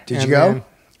here. Yeah. Did you go?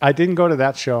 I didn't go to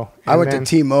that show. I went to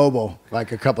T-Mobile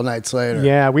like a couple nights later.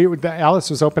 Yeah, Alice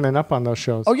was opening up on those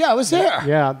shows. Oh yeah, I was there.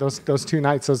 Yeah, those 2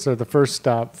 nights. Those are the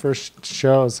first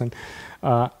shows, and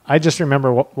I just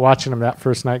remember watching them that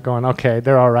first night, going, okay,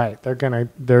 they're all right. They're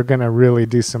gonna really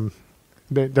do some.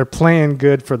 They're playing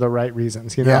good for the right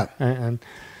reasons, you know. Yeah. And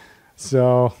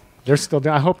so they're still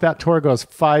doing. I hope that tour goes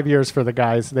 5 years for the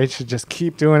guys. They should just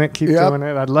keep doing it, doing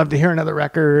it. I'd love to hear another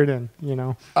record, and you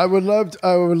know. I would love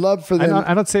for them.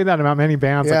 I don't say that about many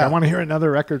bands. Yeah. Like, I want to hear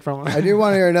another record from them. I do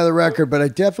want to hear another record, but I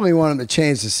definitely want them to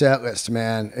change the set list,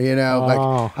 man. You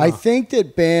know, I think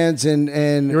that bands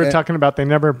and you were talking about they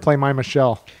never play My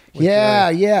Michelle. Yeah.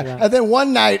 And then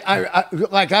one night,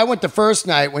 I went the first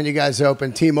night when you guys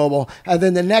opened T-Mobile, and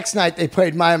then the next night they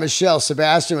played Maya Michelle.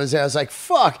 Sebastian was there. I was like,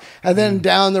 fuck. And then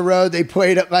down the road they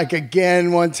played it like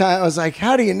again one time. I was like,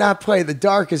 how do you not play the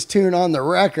darkest tune on the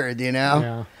record? You know.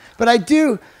 Yeah. But I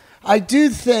do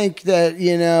think that,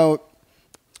 you know,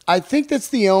 I think that's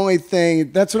the only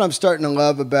thing. That's what I'm starting to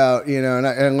love about, you know, and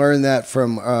I learned that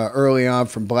from early on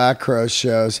from Black Crow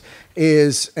shows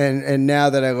and now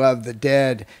that I love the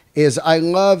Dead is I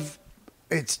love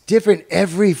it's different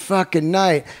every fucking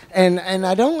night. And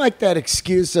I don't like that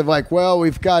excuse of like, well,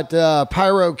 we've got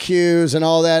pyro cues and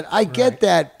all that. I get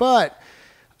that, but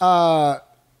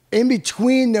in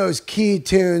between those key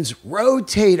tunes,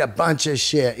 rotate a bunch of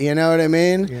shit. You know what I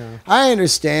mean? Yeah. I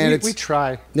understand. We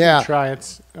try. Yeah. We try.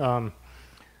 It's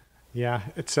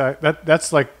it's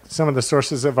that's like some of the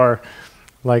sources of our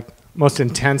like most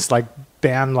intense like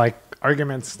band like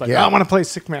arguments. Like, I want to play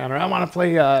Sick Man, or I want to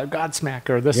play Godsmack,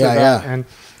 or this or that. And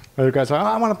other guys are,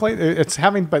 I want to play.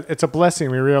 But it's a blessing.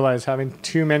 We realize having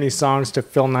too many songs to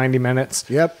fill 90 minutes.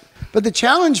 Yep. But the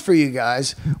challenge for you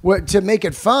guys to make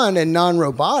it fun and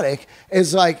non-robotic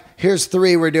is like, here's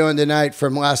 3 we're doing tonight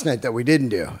from last night that we didn't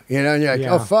do. You know, and you're like,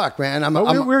 oh, fuck, man.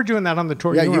 We were doing that on the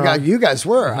tour. Yeah, you guys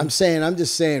were. Mm-hmm. I'm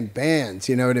just saying bands.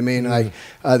 You know what I mean?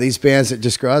 Mm-hmm. Like these bands that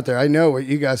just go out there. I know what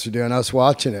you guys are doing. I was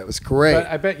watching it. It was great. But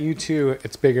I bet U2,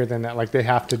 it's bigger than that. Like they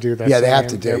have to do that. Yeah, they have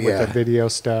to do with the video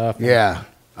stuff. Yeah,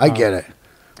 I get it.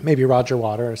 Maybe Roger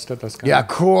Waters, those kind. Yeah, of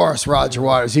course, Roger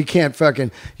Waters. You can't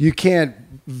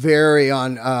vary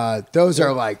on those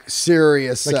are like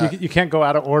serious. Like you can't go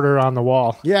out of order on the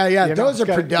wall. Yeah, you those are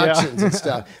productions and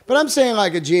stuff. But I'm saying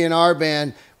like a GNR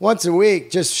band once a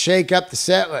week, just shake up the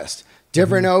set list.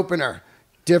 Different opener,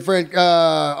 different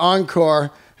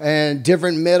encore, and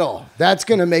different middle. That's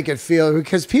going to make it feel,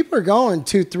 because people are going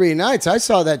 2-3 nights. I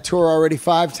saw that tour already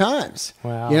 5 times.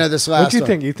 Wow. You know, this last What do you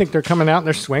think? You think they're coming out and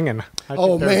they're swinging?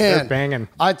 They're banging.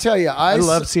 I tell you, I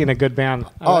love seeing a good band.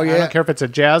 I don't care if it's a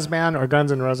jazz band or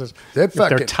Guns N' Roses. If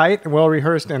they're tight and well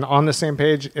rehearsed and on the same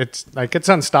page, it's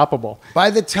unstoppable. By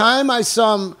the time I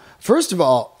saw them, first of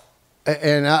all,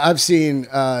 and I've seen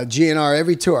GNR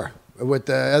every tour with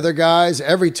the other guys,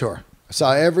 every tour. I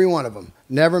saw every one of them.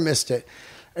 Never missed it.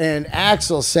 And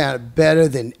Axl sounded better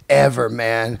than ever,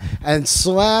 man. And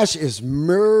Slash is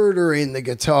murdering the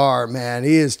guitar, man.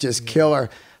 He is just killer.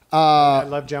 I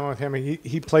love jamming with him.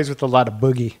 He plays with a lot of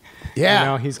boogie. Yeah, you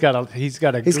know, he's got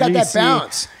that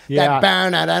bounce. Yeah, that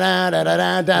bounce.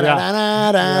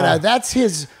 That's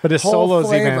his. But his whole solos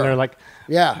flavor. even they're like.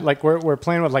 Yeah, like we're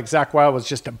playing with like Zakk Wylde was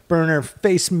just a burner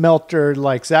face melter.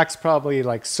 Like Zach's probably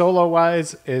like solo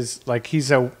wise is like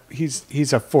he's a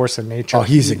force of nature. Oh,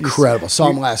 he's incredible. Saw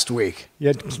him last week.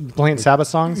 Yeah, playing Sabbath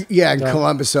songs. Yeah, in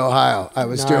Columbus, Ohio. I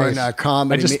was doing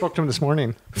comedy. I just spoke to him this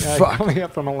morning. Fuck, coming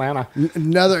up from Atlanta.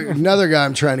 Another guy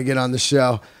I'm trying to get on the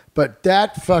show. But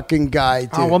that fucking guy, dude.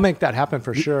 Oh, we'll make that happen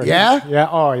for sure. Yeah? Yeah.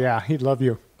 Oh, yeah. He'd love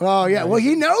you. Oh, yeah. Well,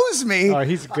 he knows me. Oh,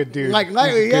 he's a good dude.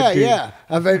 Yeah.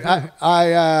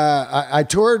 I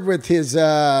toured with his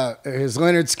Leonard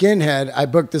Skinhead. I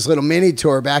booked this little mini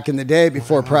tour back in the day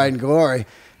before Pride and Glory.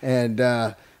 And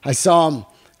I saw him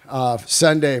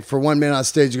Sunday for 1 minute on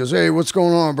stage. He goes, hey, what's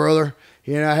going on, brother?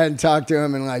 You know, I hadn't talked to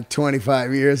him in like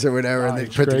 25 years or whatever, and they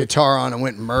put the guitar on and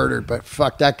went and murdered. But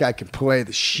fuck, that guy can play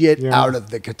the shit out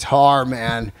of the guitar,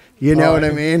 man. You know what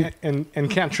I mean? And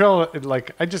Cantrell,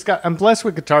 like, I'm blessed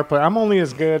with guitar player. I'm only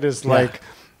as good as like,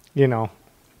 you know,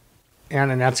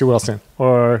 Anna Nancy Wilson,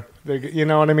 or you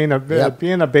know what I mean?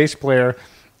 Being a bass player,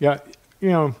 you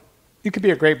know, you could be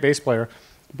a great bass player.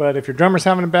 But if your drummer's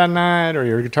having a bad night or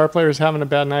your guitar player's having a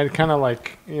bad night, it kind of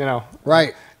like, you know.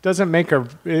 Right. Doesn't make or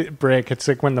break. It's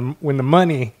like when the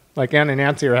money, like Ann and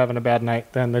Nancy are having a bad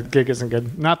night, then the gig isn't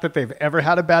good. Not that they've ever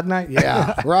had a bad night.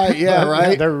 Yeah, right. Yeah,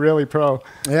 right. They're really pro.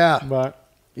 Yeah, but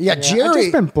Jerry. I've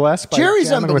just been blessed by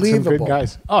Jerry's unbelievable with some good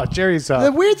guys. Oh, Jerry's.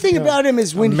 The weird thing about him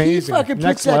is when amazing. he fucking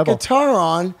puts that guitar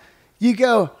on, you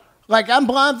go like, I'm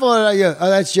blindfolded. I go, oh,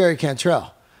 that's Jerry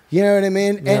Cantrell. You know what I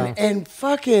mean? Yeah. And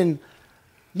fucking.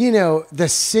 you know, the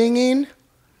singing,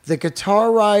 the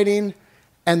guitar writing,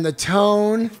 and the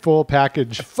tone, full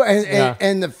package,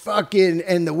 and the fucking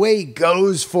and the way he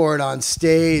goes for it on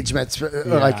stage. Like,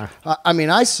 I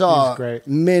mean, I saw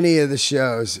many of the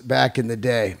shows back in the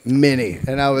day,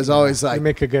 and I was always like, you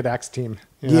make a good axe team.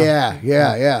 Yeah,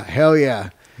 hell yeah.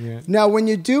 Now, when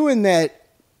you're doing that,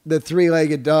 the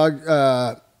Three-Legged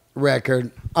Dog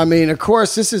record, I mean, of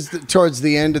course, this is towards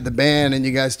the end of the band, and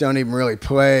you guys don't even really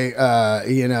play,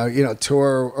 you know,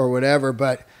 tour or whatever,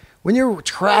 but. When you're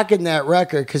tracking that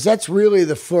record, because that's really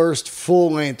the first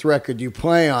full-length record you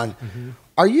play on,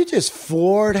 are you just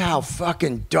floored how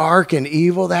fucking dark and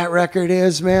evil that record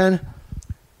is, man?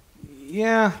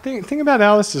 Yeah, thing about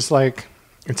Alice is like,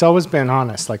 it's always been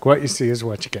honest. Like, what you see is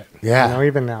what you get. Yeah. You know,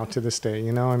 even now to this day,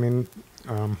 you know, I mean,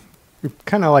 we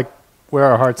kind of like wear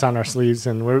our hearts on our sleeves,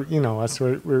 and we're, you know,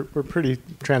 we're pretty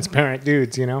transparent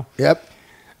dudes, you know? Yep.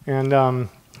 And,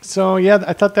 so, yeah,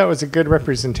 I thought that was a good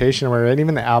representation where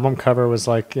even the album cover was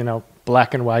like, you know,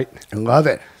 black and white. I love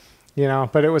it. You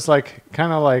know, but it was like,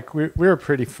 kind of like, we were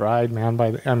pretty fried, man.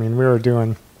 I mean, we were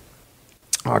doing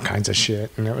all kinds of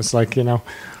shit. And it was like, you know.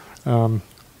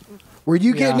 Were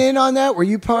you getting in on that? Were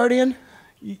you partying?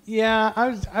 Yeah,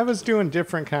 I was doing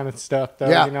different kind of stuff,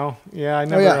 though, you know. Yeah, I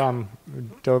never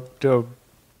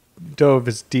dove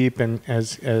as deep and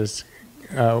as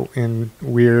in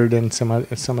weird and some of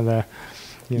the...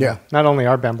 You know, not only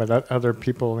our band, but other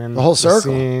people in the whole circle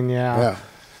scene. Yeah.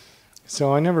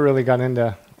 So I never really got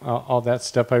into all that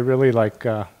stuff. I really like.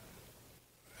 I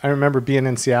remember being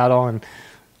in Seattle and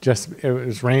it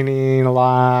was raining a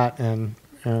lot, and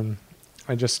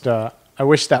I just I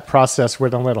wish that process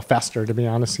went a little faster, to be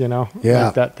honest. You know,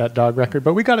 like that dog record.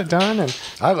 But we got it done, and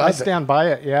I stand by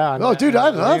it. Yeah. Oh, dude, I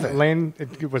love it. Lane,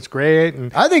 it was great,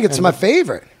 and I think it's my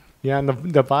favorite. Yeah, and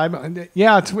the vibe,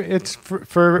 it's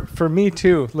for me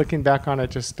too. Looking back on it,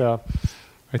 just I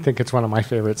think it's one of my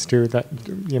favorites too. That,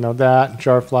 you know, that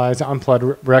Jar Flies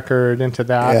Unplugged record into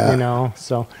that, you know.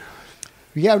 So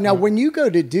now when you go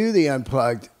to do the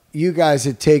Unplugged, you guys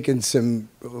had taken some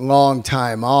long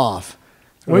time off.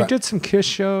 We did some Kiss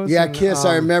shows. Yeah, and, Kiss.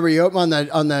 I remember you opened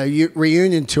on the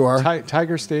reunion tour,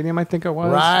 Tiger Stadium, I think it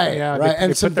was. Right, right,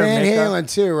 and some Van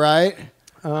Halen too, right?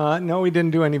 No, we didn't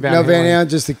do any Van Halen. No Van Halen,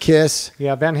 just the Kiss.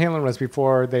 Yeah, Van Halen was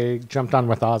before they jumped on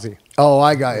with Ozzy. Oh,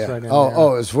 I got you. Right it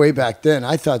was way back then.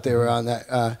 I thought they were on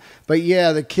that. But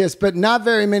yeah, the Kiss, but not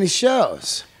very many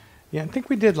shows. Yeah, I think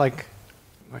we did like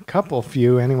a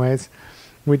few anyways.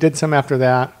 We did some after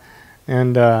that.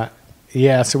 And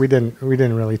so we didn't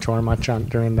really tour much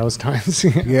during those times.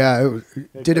 Yeah.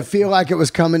 Did it feel like it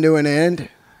was coming to an end?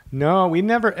 No, we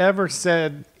never ever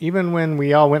said, even when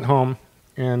we all went home,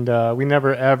 and we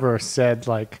never ever said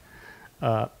like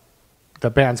the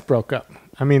bands broke up.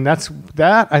 I mean,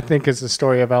 that I think is the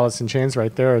story of Alice in Chains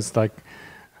right there. Is like,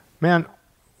 man,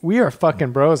 we are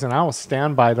fucking bros, and I will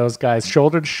stand by those guys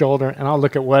shoulder to shoulder, and I'll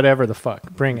look at whatever the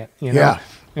fuck, bring it, you know. Yeah.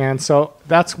 And so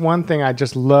that's one thing I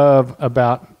just love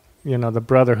about, you know, the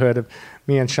brotherhood of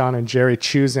me and Sean and Jerry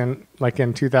choosing, like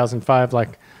in 2005,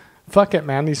 like, fuck it,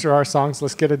 man. These are our songs.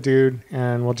 Let's get a dude,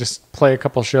 and we'll just play a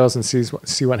couple shows and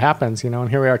see what happens, you know. And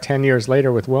here we are 10 years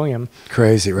later with William.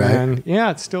 Crazy, right? And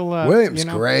yeah, it's still William's, you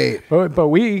know, great. But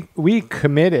we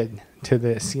committed to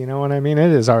this, you know what I mean?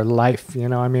 It is our life, you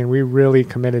know. I mean, we really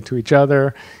committed to each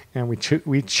other, and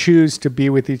we choose to be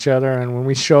with each other. And when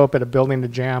we show up at a building to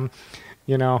jam,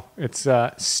 you know, it's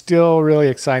still really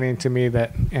exciting to me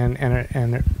that and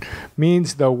it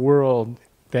means the world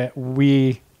that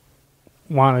we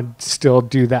want to still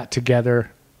do that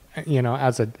together, you know,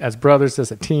 as brothers,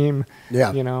 as a team.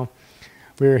 Yeah. You know,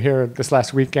 we were here this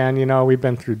last weekend, you know, we've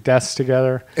been through deaths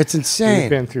together. It's insane. We've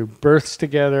been through births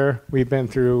together. We've been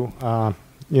through,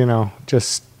 you know,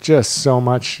 just so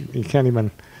much. You can't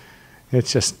even,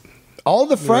 it's just. All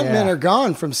the frontmen are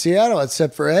gone from Seattle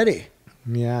except for Eddie.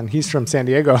 Yeah, and he's from San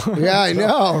Diego. Yeah, I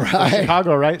know, right?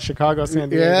 Chicago, right? Chicago, San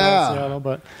Diego, Seattle,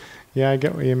 but yeah, I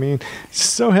get what you mean. It's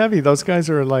so heavy. Those guys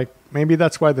are like, maybe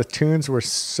that's why the tunes were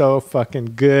so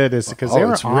fucking good, is because they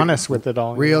were honest with it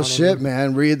all. Real shit,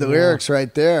 man. Read the lyrics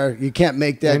right there. You can't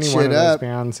make that shit up. Those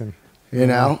bands and, you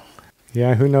know?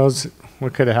 Yeah, who knows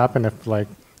what could have happened if, like,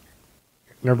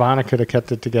 Nirvana could have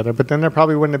kept it together, but then there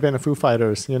probably wouldn't have been a Foo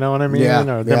Fighters, you know what I mean? Yeah,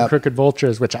 or them Crooked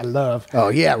Vultures, which I love. Oh,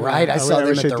 yeah, right. I saw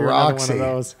them at the Roxy.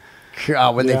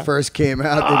 God, when they first came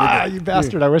out. You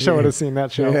bastard. I wish I would have seen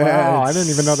that show. Yeah, wow, I didn't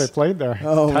even know they played there.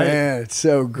 Oh, man, it's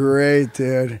so great,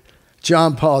 dude.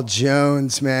 John Paul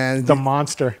Jones, man. The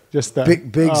monster. Just the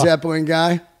big Zeppelin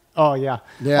guy. Oh, yeah.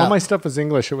 All my stuff was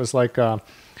English. It was like,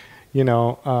 you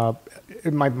know,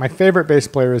 my favorite bass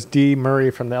player is Dee Murray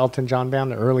from the Elton John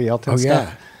band, the early Elton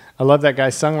stuff. I love that guy.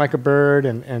 Sung like a bird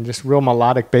and just real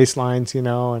melodic bass lines, you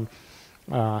know. And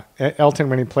Elton,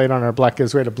 when he played on our Black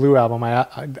Gives Way to Blue album,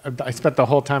 I spent the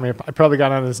whole time, I probably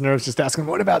got on his nerves just asking,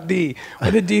 what about D?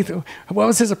 What did D, what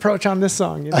was his approach on this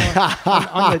song? You know,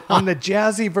 on the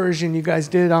jazzy version you guys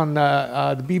did on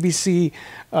the BBC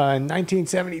in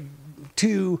 1972.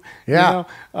 Yeah. You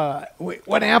know,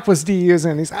 what amp was D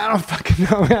using? He's, I don't fucking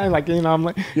know. I'm like, you know, I'm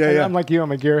like you,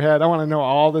 I'm a gearhead. I want to know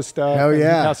all this stuff. Hell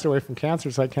yeah. He passed away from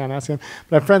cancer, so I can't ask him.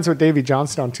 But I'm friends with Davey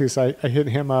Johnstone too, so I hit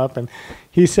him up, and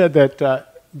he said that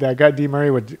that guy D.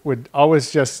 Murray would always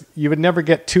just, you would never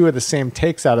get two of the same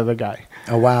takes out of the guy.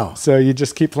 Oh, wow. So you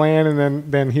just keep playing,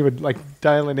 and then he would like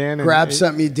dial it in. Grab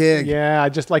something you dig. Yeah, I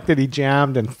just like that he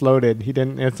jammed and floated. He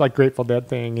didn't, it's like Grateful Dead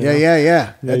thing. You know?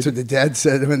 Yeah. That's what the Dead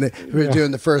said when they were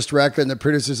doing the first record, and the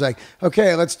producer's like,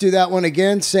 okay, let's do that one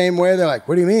again, same way. They're like,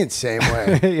 what do you mean, same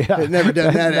way? They've never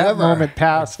done that ever. Moment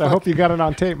passed. I hope you got it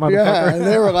on tape, motherfucker. Yeah, and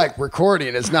they were like,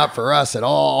 recording is not for us at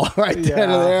all, right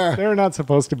then and there. They're not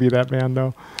supposed to be that band,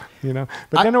 though. You know,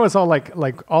 but then it was all like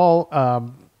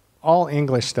all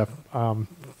English stuff.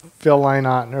 Phil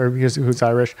Lynott, or who's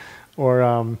Irish,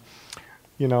 or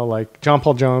you know, like John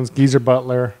Paul Jones, Geezer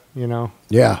Butler. You know,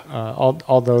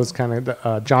 all those kind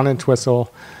of John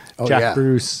Entwistle, Jack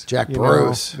Bruce.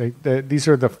 These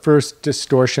are the first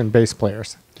distortion bass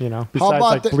players. You know, besides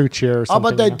like Blue Cheer or something. How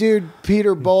about that dude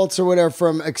Peter Boltz or whatever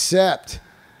from Accept?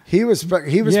 He was.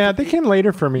 Yeah, they came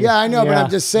later for me. Yeah, I know, but I'm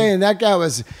just saying that guy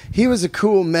was a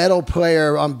cool metal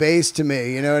player on bass to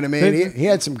me. You know what I mean? He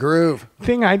had some groove.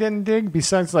 Thing I didn't dig,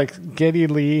 besides like Geddy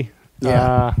Lee,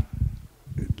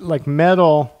 like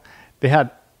metal, they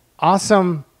had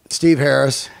awesome Steve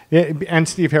Harris. Yeah, and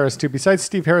Steve Harris too. Besides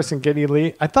Steve Harris and Geddy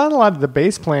Lee, I thought a lot of the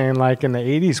bass playing like in the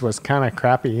 80s was kind of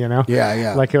crappy, you know?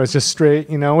 Yeah. Like it was just straight,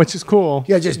 you know, which is cool.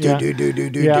 Yeah, just do.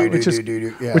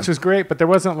 Which was great, but there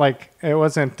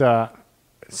wasn't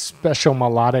special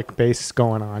melodic bass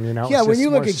going on, you know? Yeah, when you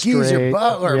look at Geezer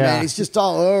Butler, man, he's just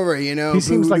all over, you know? He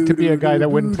seems like to be a guy that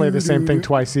wouldn't play the same thing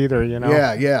twice either, you know?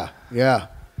 Yeah.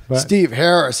 But Steve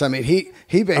Harris, I mean, he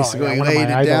basically laid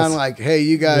it down like, hey,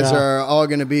 you guys are all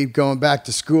going to be going back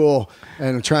to school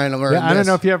and trying to learn this. I don't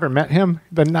know if you ever met him.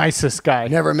 The nicest guy.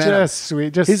 Never met him. Just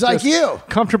sweet. He's like you.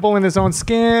 Comfortable in his own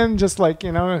skin. Just like,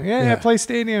 you know, I play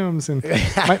stadiums. And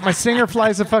my singer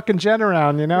flies a fucking jet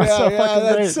around, you know? So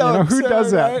fucking great. So you know, who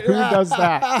does that? Right? Who does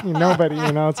that? Nobody,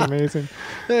 you know? It's amazing.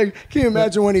 Hey, can you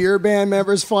imagine one of your band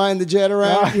members flying the jet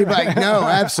around? You'd be like, no,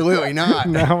 absolutely not.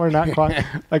 No, we're not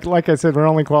like I said, we're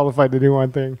only qualified to do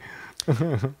one thing.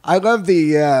 I love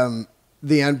the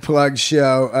Unplugged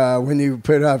show when you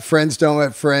put up "Friends Don't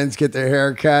Let Friends Get Their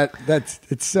Hair Cut."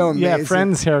 It's so amazing. Yeah,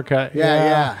 Friends haircut.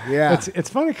 Yeah. It's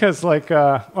funny because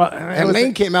and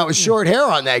Lane came out with short hair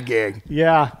on that gig.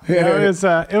 Yeah, it was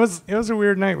a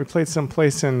weird night. We played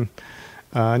someplace in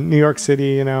New York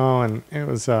City, you know, and it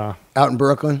was out in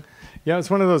Brooklyn. Yeah,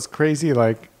 it's one of those crazy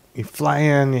like you fly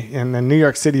in, and then New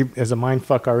York City is a mind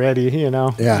fuck already, you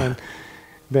know. Yeah. And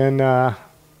then.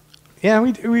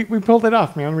 We pulled it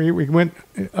off, man. We went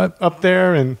up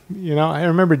there, and you know, I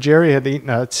remember Jerry had eaten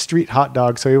a street hot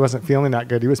dog, so he wasn't feeling that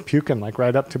good. He was puking like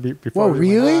right up to before. Whoa,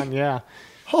 really? Went on. Yeah.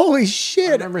 Holy shit!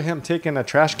 I remember him taking a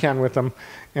trash can with him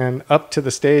and up to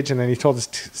the stage, and then he told his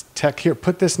tech, "Here,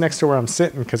 put this next to where I'm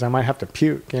sitting because I might have to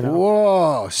puke." You know.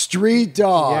 Whoa, street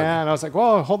dog. Yeah, and I was like,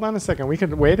 "Whoa, hold on a second. We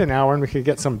could wait an hour, and we could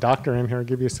get some doctor in here and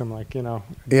give you some like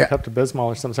Pepto-Bismol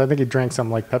or something." So I think he drank some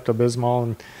like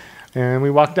Pepto-Bismol and we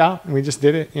walked out and we just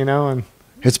did it, you know, and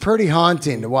it's pretty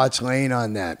haunting to watch Lane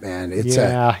on that, man.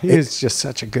 He's just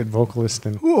such a good vocalist.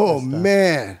 And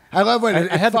man, I love when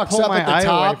I had fucks to pull up my at the eye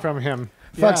top away from him.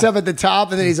 Fucks up at the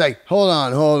top, and then he's like, "Hold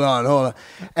on,"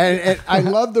 and I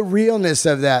love the realness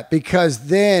of that because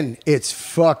then it's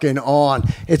fucking on.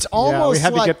 It's almost we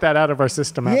had to get that out of our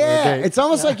system. Out of the gate. It's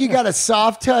almost like you got a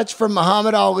soft touch from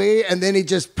Muhammad Ali, and then he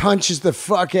just punches the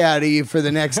fuck out of you for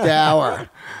the next hour.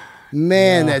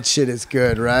 Man, that shit is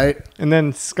good, right? And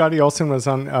then Scotty Olsen was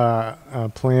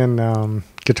on playing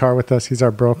guitar with us. He's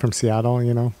our bro from Seattle,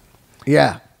 you know?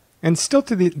 Yeah. And still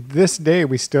to this day,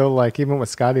 we still, like, even with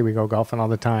Scotty, we go golfing all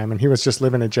the time. And he was just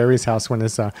living at Jerry's house when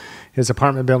his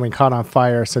apartment building caught on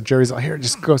fire. So Jerry's like, here,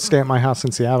 just go stay at my house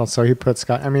in Seattle. So he put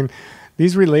Scott, I mean,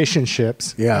 these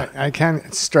relationships, I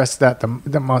can't stress that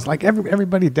the most. Like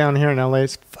everybody down here in LA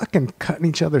is fucking cutting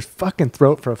each other's fucking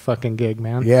throat for a fucking gig,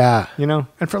 man. Yeah. You know,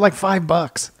 and for like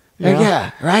 $5.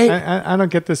 Yeah, right? I don't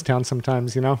get this town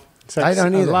sometimes, you know? It's like I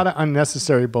don't either. A lot of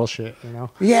unnecessary bullshit, you know?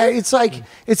 Yeah, it's like,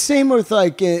 it's same with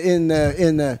like in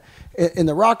the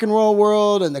rock and roll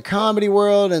world and the comedy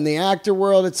world and the actor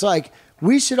world. It's like,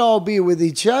 we should all be with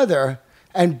each other.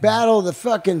 and battle the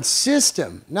fucking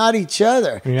system, not each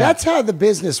other. Yeah. That's how the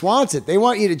business wants it. They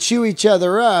want you to chew each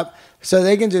other up so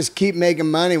they can just keep making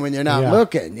money when you're not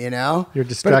looking, you know? You're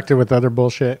distracted with other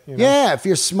bullshit. You know? Yeah, if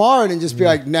you're smart and just be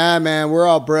like, nah, man, we're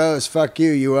all bros. Fuck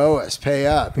you. You owe us. Pay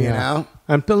up, you know?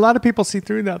 And a lot of people see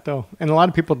through that, though. And a lot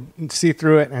of people see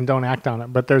through it and don't act on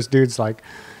it. But there's dudes like,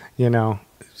 you know,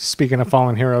 speaking of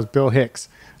fallen heroes, Bill Hicks,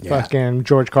 fucking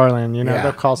George Carlin, you know,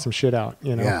 they'll call some shit out,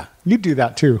 you know. Yeah. You do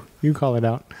that, too. You call it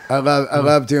out. I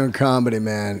love doing comedy,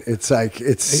 man. It's like,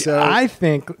 it's so... I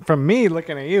think, from me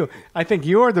looking at you, I think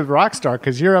you're the rock star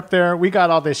because you're up there. We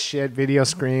got all this shit, video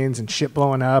screens and shit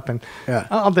blowing up and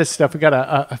all this stuff. We got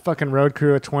a fucking road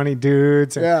crew of 20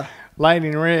 dudes and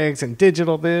lighting rigs and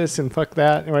digital this and fuck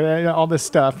that, all this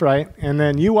stuff, right? And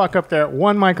then you walk up there,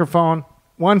 one microphone,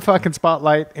 one fucking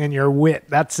spotlight, and your wit.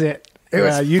 That's it.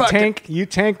 You tank, you're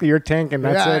tanking.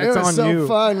 That's it. It's on you. It was so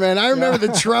fun, man. I remember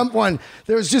the Trump one.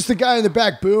 There was just a guy in the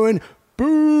back booing,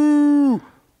 boo,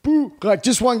 boo. Like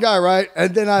just one guy, right?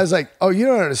 And then I was like, oh, you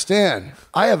don't understand.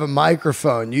 I have a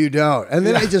microphone. You don't. And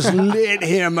then I just lit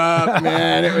him up,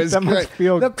 man. It was great.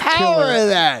 The power of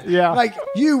that. Yeah. Like,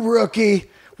 you rookie.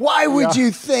 Why would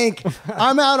you think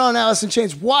I'm out on Alice in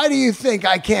Chains? Why do you think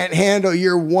I can't handle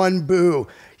your one boo?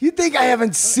 You think I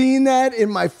haven't seen that in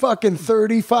my fucking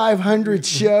 3,500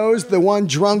 shows? The one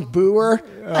drunk booer?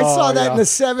 I saw that in the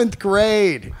 7th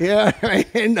grade. Yeah,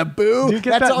 in the boo. Do you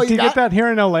get that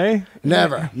here in LA?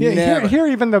 Never. Yeah, never. Here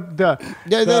even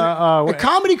the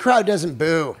comedy crowd doesn't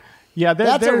boo. Yeah,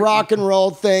 that's a rock and roll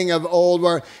thing of old.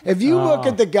 Where if you look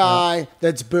at the guy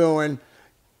that's booing,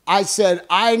 I said,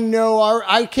 I know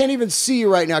I can't even see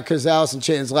you right now because Alice in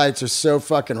Chains lights are so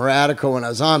fucking radical when I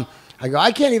was on. I go,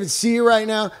 I can't even see you right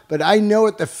now, but I know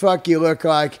what the fuck you look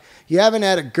like. You haven't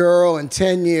had a girl in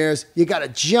 10 years. You got a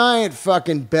giant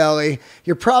fucking belly.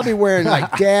 You're probably wearing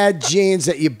like dad jeans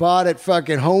that you bought at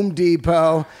fucking Home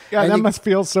Depot. Yeah, that must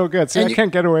feel so good. See, I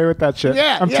can't get away with that shit.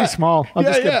 Yeah, I'm too small. I'll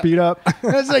just get beat up.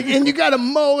 It's like, and you got a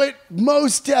mullet,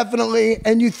 most definitely,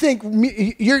 and you think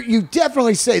you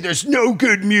definitely say there's no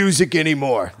good music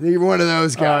anymore. You're one of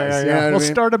those guys. You know what I mean?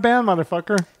 Start a band,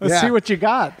 motherfucker. Let's see what you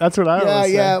got. That's what I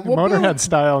always say. Well, Motorhead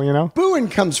style, you know. Booing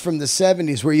comes from the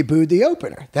 70s where you booed the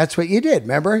opener. That's what you did.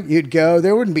 Remember, you'd go.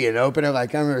 There wouldn't be an opener.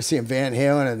 Like I remember seeing Van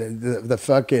Halen and the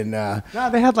fucking. No,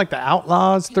 they had like the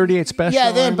Outlaws, 38 Special.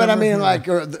 Yeah, but I mean, like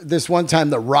this one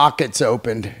time the Rockets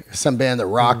opened. Some band, the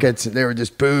Rockets, and they were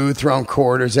just boo, throwing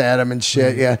quarters at them and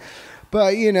shit. Yeah,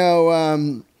 but you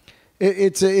know,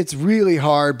 it's really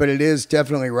hard, but it is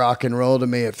definitely rock and roll to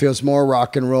me. It feels more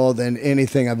rock and roll than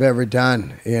anything I've ever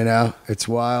done. You know, it's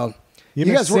wild. You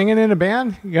guys singing in a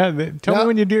band? Tell me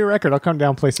when you do your record. I'll come down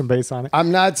and play some bass on it. I'm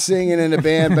not singing in a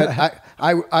band, but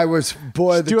I was,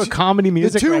 boy. Do a comedy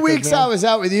music The 2 record, weeks man. I was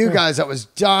out with you guys, I was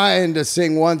dying to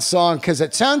sing one song because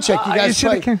at Soundcheck,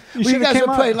 you guys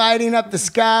would play Lighting Up the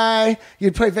Sky.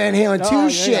 You'd play Van Halen 2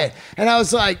 shit. And I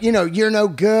was like, you know, You're No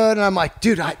Good. And I'm like,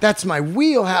 dude, that's my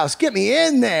wheelhouse. Get me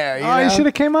in there. You should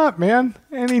have came up, man.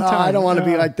 Anytime. I don't want to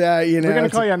be like that. You know, we're going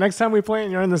to call you. Next time we play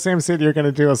and you're in the same city, you're going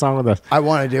to do a song with us. I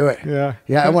want to do it. Yeah.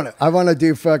 I want to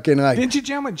do fucking like. Didn't you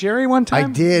jam with Jerry one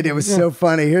time? I did. It was so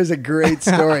funny. Here's a great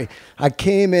story. I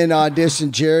came in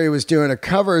audition. Jerry was doing a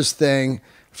covers thing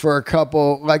for a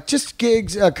couple, like just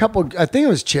gigs, I think it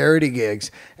was charity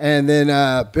gigs. And then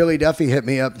Billy Duffy hit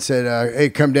me up and said, hey,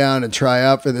 come down and try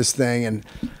out for this thing. And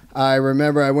I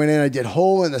remember I went in, I did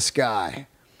Hole in the Sky.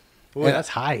 Boy, that's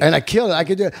high. And I killed it. I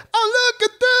could do it. I'm looking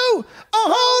through a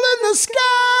hole in the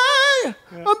sky.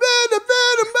 I'm in the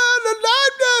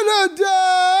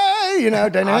day. You know,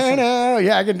 awesome.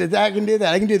 Yeah, I can do that.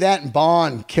 I can do that in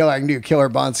Bond. I can do Killer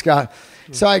Bon Scott.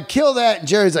 So I kill that, and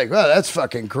Jerry's like, "Well, that's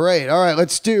fucking great. All right,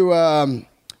 let's do Down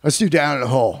in the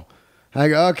Hole." I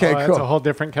go, "Okay, cool." That's a whole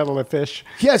different kettle of fish.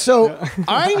 Yeah. So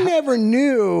I never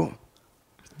knew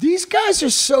these guys are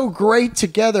so great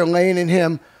together, Lane and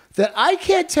him, that I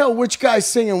can't tell which guy's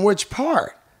singing which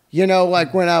part. You know,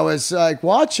 like when I was like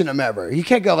watching them ever. You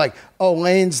can't go like, oh,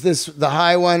 Lane's the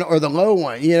high one or the low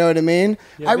one. You know what I mean?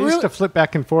 Yeah, they used to flip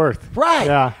back and forth. Right.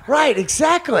 Yeah. Right.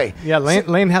 Exactly. Yeah.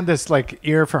 Lane had this like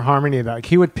ear for harmony. Like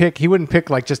he wouldn't pick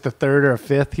like just a third or a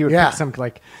fifth. He would pick some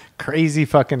like crazy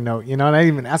fucking note, you know, and I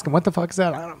didn't even ask him, what the fuck is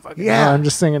that? I don't fucking know. I'm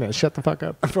just singing it. Shut the fuck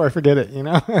up before I forget it, you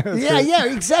know? Yeah,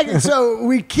 exactly. So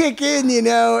we kick in, you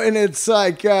know, and it's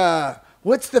like,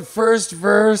 what's the first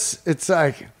verse? It's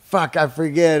like, fuck, I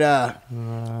forget.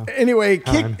 Anyway,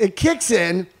 it kicks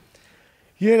in,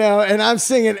 you know, and I'm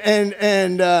singing,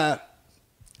 and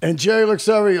Jerry looks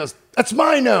over, he goes, that's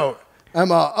my note.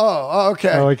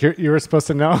 Okay. Oh, like you were supposed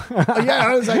to know? Yeah,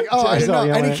 I was like, I didn't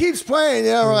know. And he keeps playing,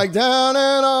 we're like, down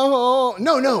in a hole.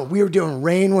 No, we were doing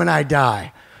Rain When I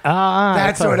Die.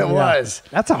 That's what it was.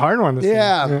 That's a hard one to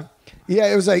sing.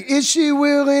 Yeah, it was like, is she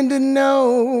willing to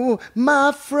know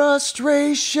my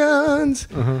frustrations?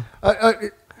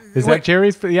 Is that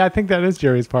Jerry's? Yeah, I think that is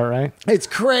Jerry's part, right? It's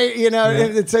crazy,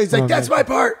 It's like, that's my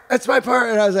part. That's my part.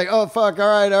 And I was like, oh, fuck,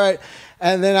 all right.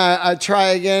 And then I try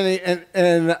again,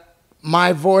 and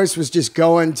my voice was just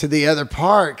going to the other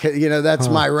part. That's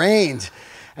my range.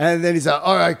 And then he's like,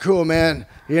 all right, cool, man.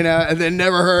 And then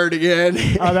never heard again.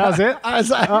 Oh, that was it? I was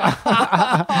like,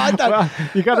 I thought, well,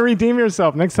 you got to redeem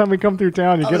yourself. Next time we come through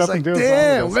town, you get up and do it.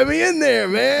 Damn, let me in there,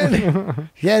 man.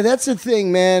 Yeah, that's the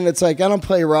thing, man. It's like, I don't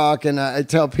play rock, and I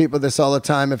tell people this all the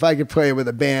time. If I could play with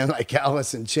a band like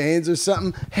Alice in Chains or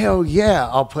something, hell yeah,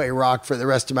 I'll play rock for the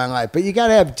rest of my life. But you got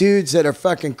to have dudes that are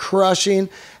fucking crushing,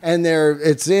 and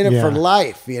it's in it for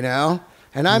life,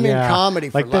 And I'm in comedy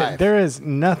for life. There is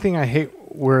nothing I hate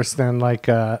worse than like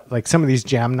some of these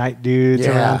jam night dudes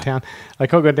around town.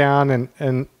 Like he'll go down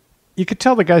and you could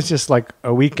tell the guy's just like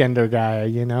a weekender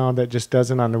guy, that just does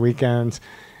it on the weekends.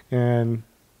 And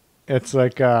it's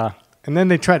like and then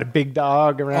they try to big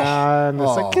dog around.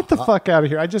 It's like, get the fuck out of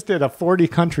here. I just did a 40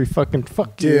 country fucking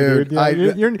fuck you,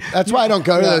 dude. That's why I don't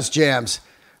go to those jams.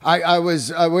 I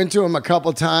went to them a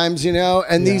couple times,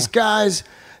 and these guys,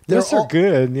 they're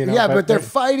good, Yeah, but they're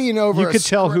fighting over. You could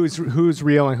tell who's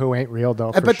real and who ain't real,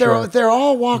 though. But they're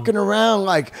all walking around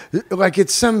like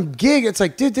it's some gig. It's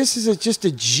like, dude, this is just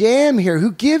a jam here.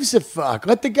 Who gives a fuck?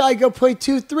 Let the guy go play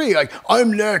 2-3. Like,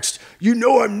 I'm next.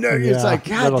 I'm next. Yeah, it's like,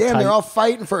 god damn, they're all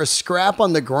fighting for a scrap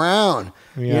on the ground.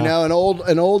 An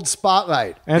old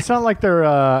spotlight. And it's not like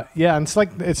they're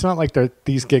it's not like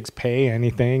these gigs pay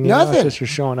anything. Nothing. It's just you're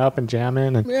showing up and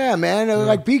jamming. And, yeah, man.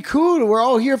 Like, be cool. We're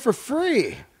all here for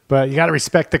free. But you got to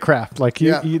respect the craft. Like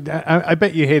I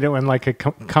bet you hate it when like a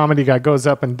comedy guy goes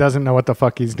up and doesn't know what the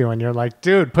fuck he's doing. You're like,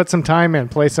 dude, put some time in,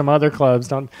 play some other clubs.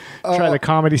 Don't try the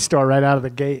Comedy Store right out of the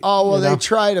gate. Oh, well, they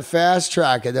try to fast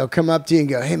track it. They'll come up to you and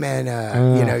go, hey, man,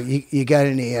 you got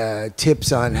any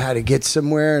tips on how to get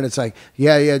somewhere? And it's like,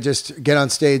 yeah, just get on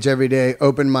stage every day,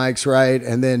 open mics, right?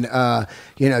 And then,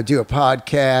 do a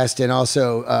podcast and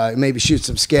also maybe shoot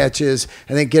some sketches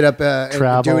and then get up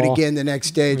and do it again the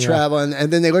next day, travel. And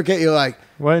then they look at you like,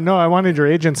 well, no, I wanted your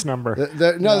agent's number.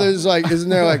 There's like, isn't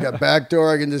there like a back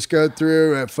door I can just go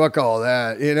through? Fuck all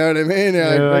that. You know what I mean?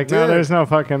 Like, no, there's no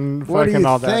fucking what do you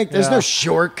all think? that. There's no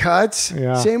shortcuts.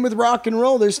 Yeah. Same with rock and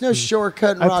roll. There's no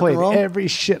shortcut in rock and roll. I played every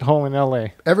shithole in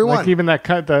L.A. Everyone. Like even that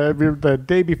cut, the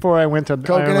day before I went to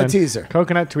Coconut Ireland, Teaser.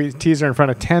 Coconut Teaser in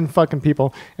front of 10 fucking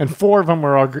people, and 4 of them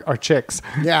were our chicks.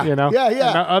 Yeah. Yeah. And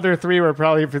the other 3 were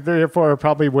probably, 3 or 4 were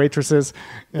probably waitresses.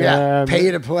 Yeah.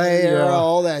 Pay to play,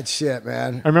 all that shit,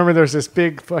 man. I remember there's this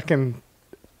big fucking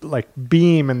like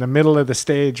beam in the middle of the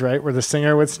stage, right, where the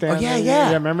singer would stand. Oh,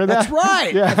 yeah. Remember that? That's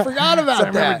right. I forgot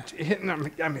about that. Hitting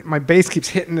them. I mean, my bass keeps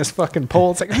hitting this fucking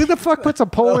pole. It's like, who the fuck puts a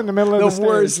pole in the middle of the stage?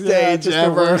 Worst stage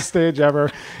ever. The worst stage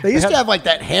ever. They used to have like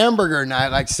that hamburger night,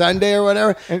 like Sunday or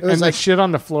whatever. And like shit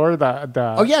on the floor. Like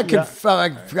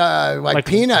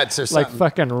peanuts or something. Like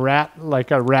fucking rat, like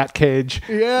a rat cage.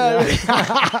 Yeah.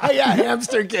 Yeah,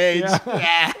 hamster cage.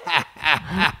 Yeah.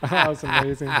 That was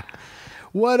amazing.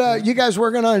 What, you guys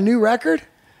working on a new record?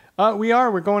 We are.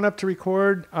 We're going up to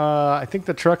record. I think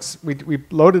the trucks, we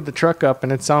loaded the truck up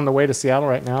and it's on the way to Seattle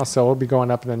right now. So we'll be going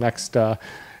up in the next, the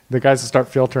guys will start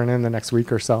filtering in the next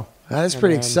week or so. That's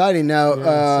pretty exciting. Now,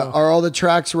 are all the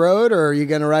tracks wrote, or are you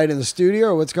going to write in the studio,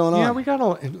 or what's going on? Yeah, we got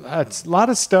a lot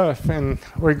of stuff, and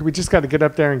we just got to get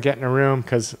up there and get in a room,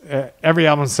 because every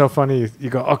album's so funny. You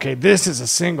go, okay, this is a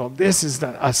single, this is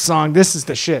a song, this is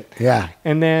the shit. Yeah.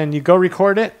 And then you go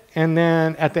record it, and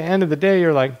then at the end of the day,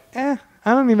 you're like, I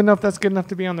don't even know if that's good enough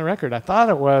to be on the record. I thought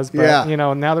it was, but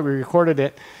now that we recorded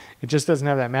it, it just doesn't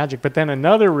have that magic. But then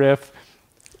another riff,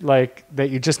 like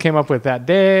that you just came up with that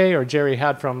day, or Jerry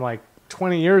had from like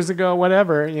 20 years ago,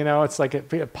 whatever, it's like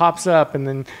it pops up and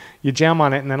then you jam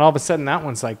on it, and then all of a sudden that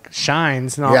one's like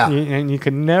shines, and you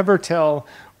can never tell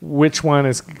which one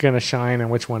is going to shine and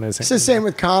which one isn't. It's the same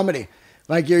with comedy.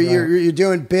 Like you're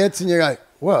doing bits and you're like,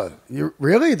 whoa,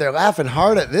 they're laughing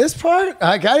hard at this part?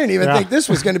 Like, I didn't even think this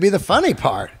was going to be the funny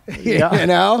part.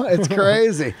 It's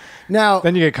crazy. Now,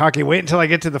 then you get cocky. Wait until I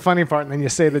get to the funny part, and then you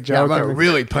say the joke. I'm going to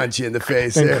really punch you in the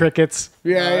face. Then crickets.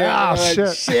 Yeah.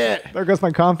 Oh, shit. There goes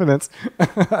my confidence.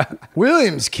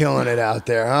 William's killing it out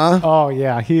there, huh? Oh,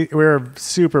 yeah. We're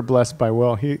super blessed by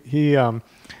Will. He I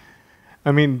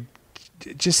mean,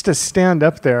 just to stand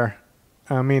up there,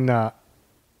 I mean,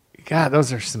 God,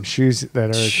 those are some shoes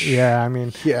that are,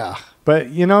 But,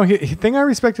 thing I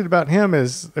respected about him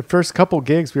is the first couple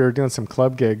gigs, we were doing some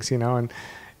club gigs, and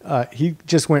he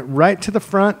just went right to the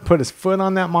front, put his foot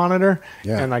on that monitor,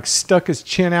 and like stuck his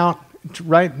chin out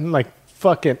right and like,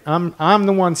 fuck it. I'm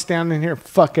the one standing here.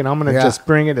 Fuck it. I'm going to just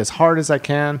bring it as hard as I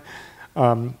can.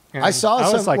 I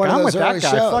was like, I'm with that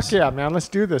guy. Shows. Fuck yeah, man. Let's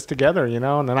do this together, and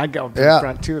then I go to the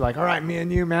front too. Like, all right, me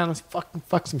and you, man, let's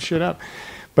fuck some shit up.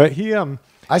 But he,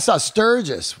 I saw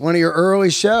Sturgis, one of your early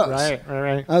shows.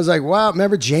 Right. I was like, wow,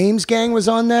 remember James Gang was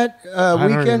on that weekend? I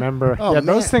don't remember. Oh, man.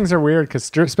 Those things are weird,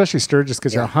 especially Sturgis,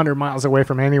 because you're 100 miles away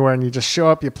from anywhere, and you just show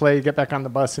up, you play, you get back on the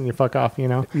bus, and you fuck off,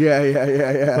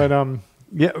 Yeah. But,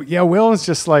 Will is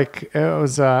just like, it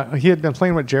was, he had been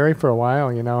playing with Jerry for a while,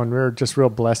 and we were just real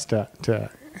blessed to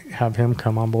have him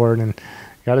come on board. And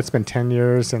God, it's been 10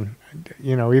 years, and,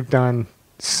 we've done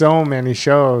so many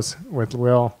shows with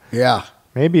Will. Yeah.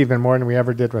 Maybe even more than we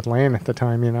ever did with Lane at the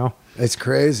time, It's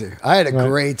crazy. I had a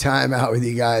great time out with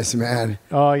you guys, man.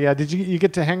 Oh, yeah. Did you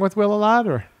get to hang with Will a lot?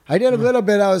 Or I did a little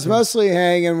bit. I was mostly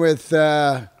hanging with,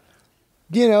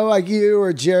 like you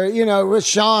or Jerry, with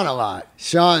Sean a lot.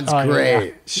 Sean's great.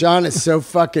 Yeah. Sean is so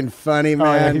fucking funny, man.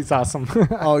 Oh, yeah, he's awesome.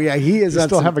 Oh, yeah, he is. We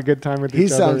still have a good time with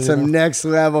each other. He's on some next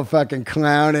level fucking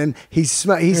clowning. He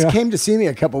came to see me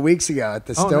a couple weeks ago at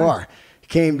the store. Nice. He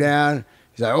came down.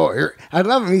 He's like, I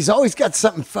love him. He's always got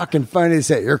something fucking funny to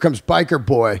say. Here comes Biker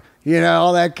Boy.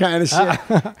 All that kind of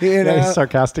shit. He's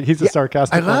sarcastic. He's a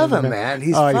sarcastic. I love him, man.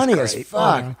 He's funny as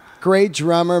fuck. Yeah. Great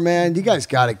drummer, man. You guys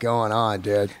got it going on,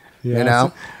 dude. Yeah,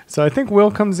 So I think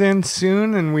Will comes in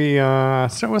soon, and we'll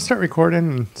start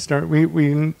recording and start.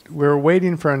 We're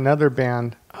waiting for another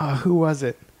band. Who was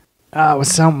it? It was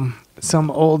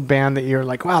some old band that you're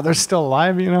like, wow, they're still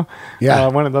alive, Yeah.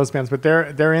 One of those bands, but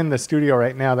they're in the studio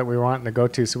right now that we were wanting to go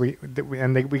to. So we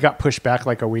got pushed back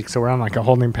like a week, so we're on like a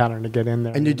holding pattern to get in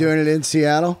there. And you're doing it in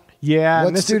Seattle? Yeah.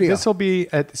 What studio? This will be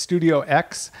at Studio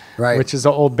X, right? Which is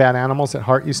the old Bad Animals that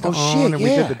Hart used to own, and we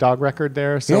did the dog record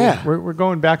there. So we're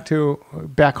going back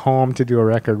home to do a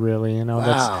record, really.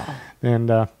 Wow.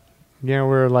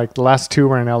 We're like the last two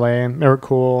were in LA, and they were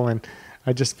cool. And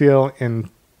I just feel in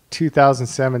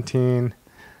 2017,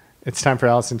 it's time for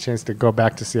Alice in Chains to go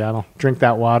back to Seattle, drink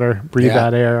that water, breathe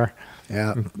that air.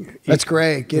 Yeah, that's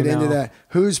great. Get into that.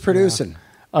 Who's producing?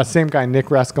 Same guy, Nick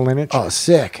Raskulinich. Oh,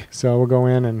 sick. So we'll go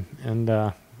in and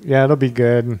it'll be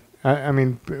good. I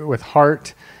mean, with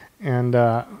Hart and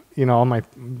all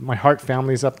my Hart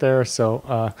family's up there.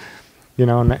 So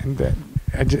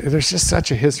there's just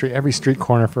such a history. Every street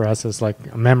corner for us is like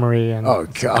a memory,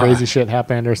 and crazy shit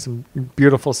happened. There's some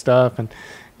beautiful stuff, and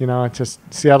it's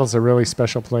just Seattle's a really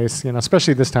special place.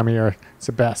 Especially this time of year, it's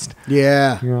the best.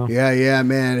 Yeah, yeah,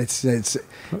 man. It's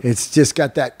just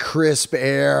got that crisp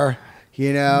air.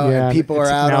 And people are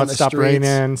out on the streets. Now it's stopped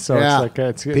raining, so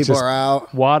it's people are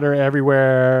out. Water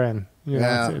everywhere, and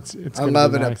it's I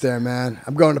love it up there, man.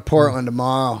 I'm going to Portland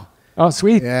tomorrow. Oh,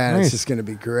 sweet! Yeah, nice. It's just going to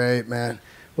be great, man.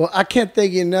 Well, I can't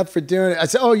thank you enough for doing it. I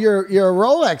said, you're a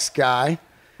Rolex guy.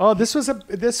 Oh, this was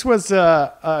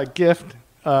a gift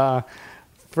for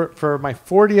my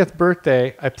 40th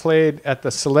birthday. I played at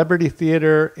the Celebrity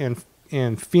Theater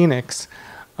in Phoenix.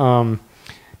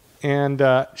 And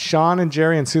Sean and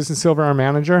Jerry and Susan Silver, our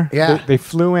manager, they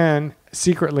flew in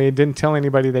secretly, didn't tell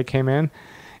anybody they came in.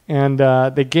 And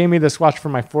they gave me this watch for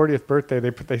my 40th birthday.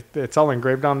 It's all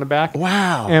engraved on the back.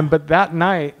 Wow. But that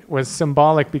night was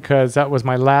symbolic because that was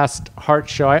my last Hart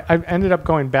show. I ended up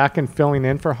going back and filling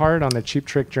in for Hart on the Cheap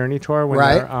Trick Journey tour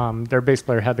when their bass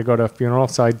player had to go to a funeral.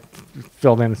 So I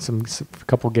filled in a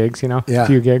couple gigs, a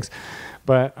few gigs.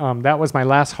 But that was my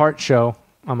last Hart show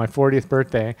on my 40th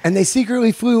birthday. And they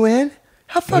secretly flew in?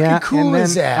 How fucking cool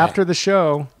is that? After the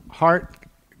show, Hart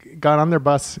got on their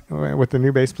bus with the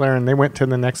new bass player, and they went to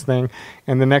the next thing.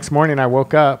 And the next morning I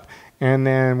woke up, and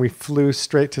then we flew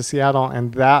straight to Seattle,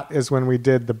 and that is when we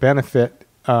did the benefit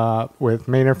with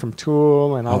Maynard from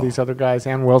Tool and all these other guys,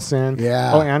 and Wilson.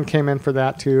 Yeah. Oh, Ann came in for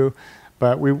that too.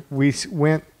 But we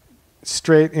went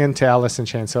straight into Alice in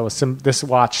Chains. So this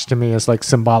watch to me is like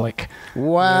symbolic.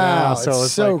 Wow. So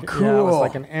it's so cool. Yeah, it was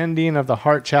like an ending of the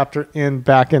Hart chapter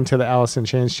back into the Alice in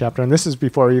Chains chapter. And this is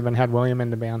before we even had William in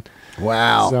the band.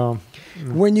 Wow. So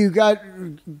when you got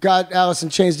Alice in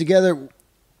Chains together,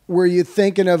 were you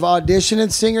thinking of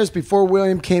auditioning singers before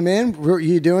William came in? Were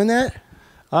you doing that?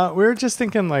 We were just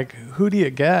thinking like, who do you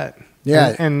get?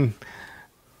 Yeah. And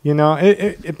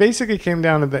it basically came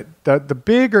down to the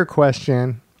bigger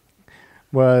question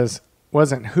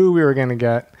wasn't who we were going to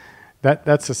get.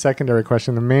 That's a secondary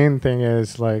question. The main thing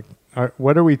is like,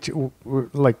 what are we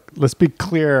like? Let's be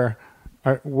clear.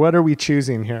 what are we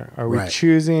choosing here? Are we Right.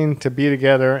 choosing to be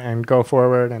together and go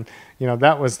forward? And,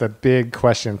 that was the big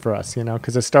question for us,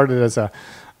 because it started as a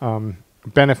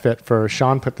benefit for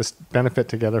Sean put this benefit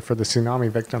together for the tsunami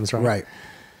victims, right? Right.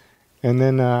 And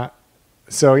then,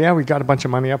 so yeah, we got a bunch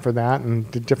of money up for that,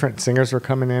 and the different singers were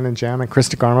coming in and jamming. Chris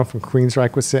DeGarmo from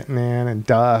Queensryche was sitting in, and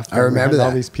Duff. I remember that.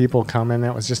 All these people coming.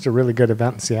 It was just a really good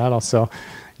event in Seattle. So,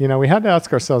 we had to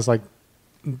ask ourselves, like,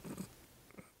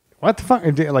 what the fuck?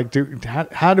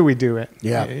 Like, how do we do it?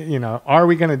 Yeah. Are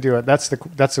we going to do it? That's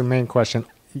the main question.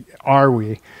 Are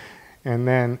we? And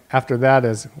then after that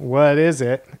is, what is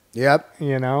it? Yep.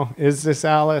 Is this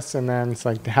Alice? And then it's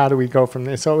like, how do we go from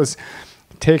there? So it was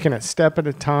taking it step at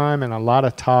a time, and a lot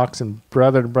of talks, and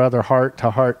brother to brother, heart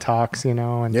to heart talks,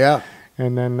 and Yeah.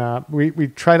 And then we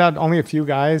tried out only a few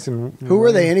guys. And Who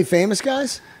were they? Any famous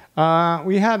guys?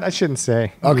 We had, I shouldn't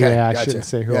say. Okay, Yeah, I gotcha. shouldn't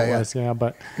say who Yeah, it yeah. was. Yeah,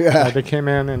 but Yeah. they came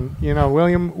in, and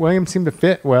William seemed to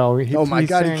fit well. Oh my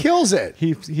God, he kills it.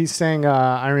 He sang.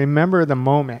 I remember the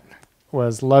moment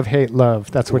was love, hate,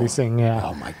 love. That's what he's saying. Yeah.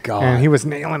 Oh my God. And he was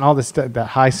nailing all this the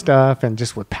high stuff, and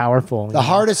just with powerful. The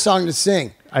hardest song to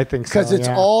sing. I think so. Because it's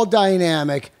all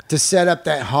dynamic to set up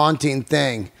that haunting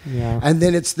thing. Yeah. And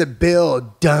then it's the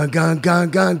build. Dun, gun, gun,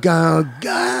 gun, gun,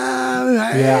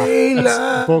 gun. Hey, it's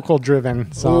love. vocal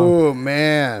driven song. Oh,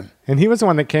 man. And he was the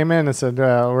one that came in and said,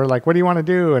 we're like, what do you want to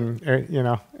do? And,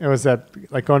 it was that,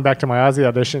 like, going back to my Ozzy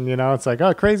audition, it's like,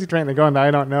 oh, Crazy Train. They go into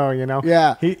I Don't Know,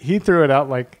 Yeah. He threw it out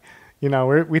like,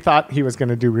 we thought he was going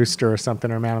to do Rooster or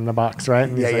something, or Man in the Box, right?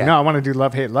 And he's like, no, I want to do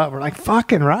Love, Hate, Love. We're like,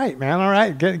 fucking right, man. All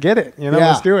right, get it.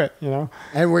 Let's do it,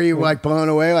 And were you like blown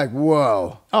away? Like,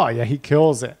 whoa. Oh, yeah, he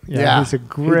kills it. Yeah, he's a he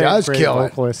great, does great kill it.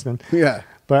 vocalist. And, Yeah.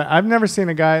 But I've never seen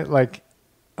a guy, like,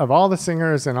 of all the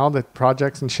singers and all the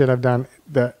projects and shit I've done,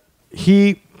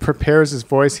 he prepares his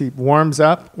voice. He warms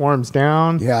up, warms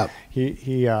down. Yeah.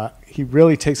 He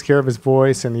really takes care of his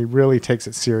voice, and he really takes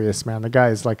it serious, man. The guy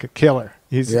is like a killer.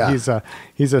 He's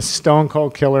a stone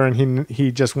cold killer, and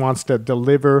he just wants to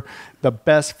deliver the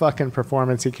best fucking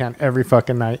performance he can every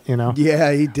fucking night,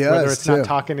 Yeah, he does. Whether it's too. not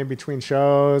talking in between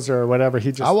shows or whatever,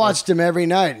 he just. I watched him every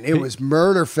night, and it was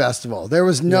Murder Festival. There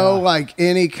was no like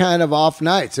any kind of off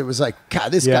nights. It was like,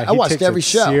 God, this guy. I he watched takes every it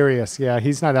show. Serious, yeah.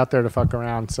 He's not out there to fuck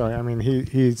around. So I mean,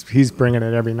 he's bringing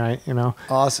it every night,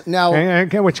 Awesome. Now, And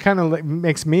again, which kind of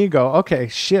makes me go, okay,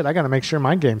 shit, I got to make sure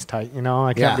my game's tight.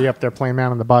 I can't be up there playing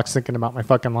Man in the Box thinking about my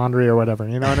fucking laundry or whatever.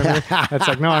 You know what I mean? It's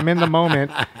like, no, I'm in the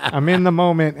moment.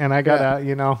 And I gotta,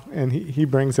 and he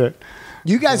brings it.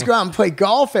 you guys go out and play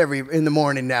golf in the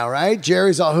morning now, right?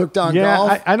 Jerry's all hooked on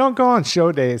golf. I don't go on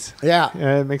show days. Yeah.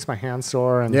 It makes my hands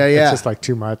sore, and Yeah. it's just like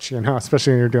too much,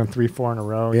 especially when you're doing 3-4 in a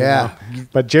row. Yeah.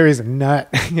 But Jerry's a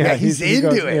nut. He's he into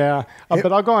goes, it. Yeah.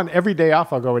 But I'll go on every day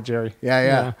off. I'll go with Jerry.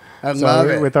 Yeah. I love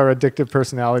it. With our addictive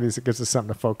personalities, it gives us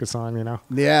something to focus on,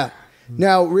 Yeah.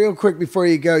 Now, real quick before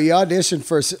you go, you auditioned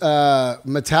for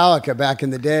Metallica back in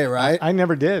the day, right? I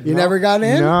never did. You never got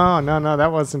in? No.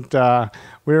 That wasn't.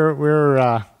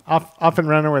 We're off and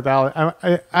running with Al.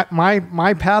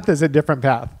 My path is a different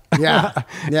path. Yeah.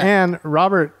 And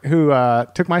Robert, who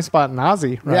took my spot in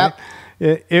Ozzy, right?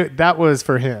 Yep. That was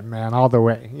for him, man, all the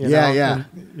way. Yeah.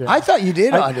 I thought you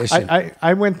did audition.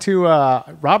 I went to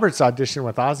Robert's audition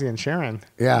with Ozzy and Sharon.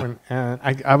 Yeah. And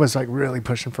I was like really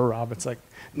pushing for Rob. It's like,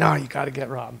 no, you got to get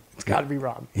Rob. It's got to be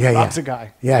Rob. Yeah, Rob's a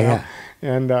guy. Yeah.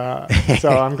 And so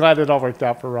I'm glad it all worked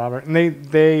out for Robert. And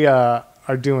they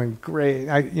are doing great.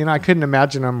 I couldn't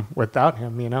imagine them without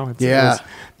him. It was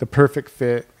the perfect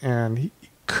fit, and he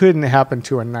couldn't happen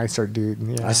to a nicer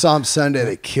dude. I saw him Sunday.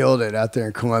 They killed it out there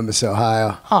in Columbus,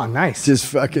 Ohio. Oh, nice. Just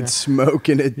fucking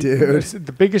smoking it, dude.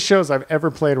 The biggest shows I've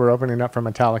ever played were opening up for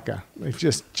Metallica. Like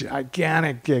just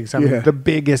gigantic gigs. I mean, the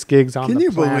biggest gigs on the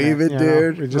planet. Can you believe it,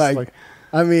 dude? Just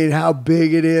I mean, how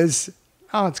big it is.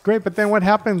 Oh, it's great. But then what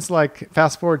happens, like,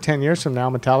 fast forward 10 years from now,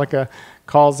 Metallica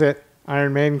calls it,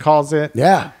 Iron Maiden calls it.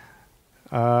 Yeah.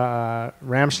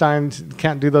 Rammstein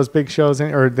can't do those big shows,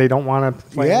 or they don't want to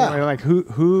play. Yeah. Anymore. Like,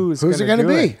 who's it going to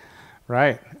be? It?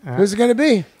 Right. Who's it going to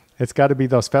be? It's got to be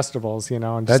those festivals,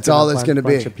 And that's all it's going to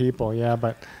be. Bunch of people, yeah.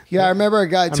 But I remember a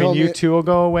guy told me. U2 will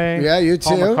go away. Yeah, U2.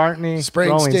 Paul McCartney,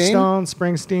 Rolling Stones,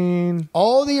 Springsteen.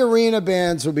 All the arena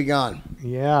bands will be gone.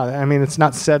 Yeah, I mean, it's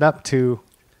not set up to.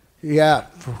 Yeah,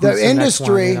 the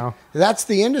industry, that's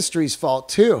the industry's fault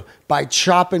too, by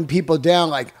chopping people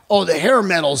down like, oh, the hair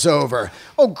metal's over.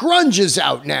 Oh, grunge is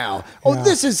out now. Oh,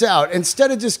 this is out. Instead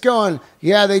of just going,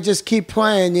 they just keep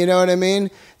playing, you know what I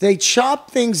mean? They chop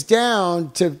things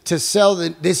down to sell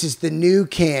this is the new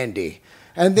candy.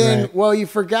 And then, Right. well, you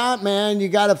forgot, man, you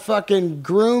got to fucking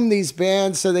groom these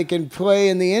bands so they can play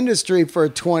in the industry for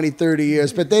 20, 30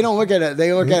 years. But they don't look at it.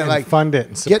 They look at it And like fund it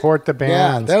and support the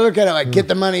bands. Yeah, they look at it like, get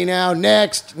the money now,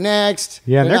 next. Yeah, They're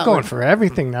they're not going looking- for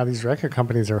everything now. These record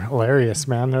companies are hilarious,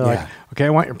 man. They're Yeah. like, okay, I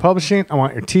want your publishing, I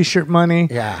want your T-shirt money,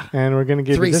 Yeah. and we're gonna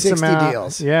give you this 360 amount.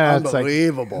 deals. Yeah,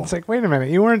 Unbelievable. It's like, wait a minute,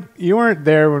 you weren't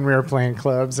there when we were playing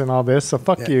clubs and all this, so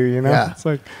fuck you, you know. Yeah. It's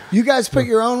like You guys put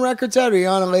your own records out, or are you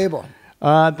on a label?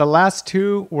 the last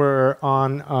two were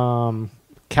on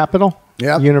Capitol,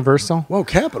 Yep. Universal. Whoa,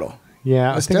 Capitol.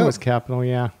 Yeah, That's I think dope. it was Capitol.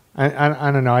 Yeah,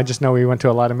 I don't know. I just know we went to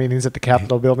a lot of meetings at the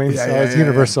Capitol building, Yeah, so yeah, it's yeah,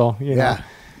 Universal. yeah. You know?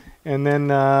 And then,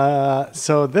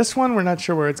 so this one, we're not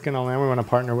sure where it's going to land. We want to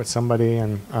partner with somebody,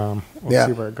 and we'll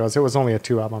see where it goes. It was only a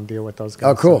 2-album deal with those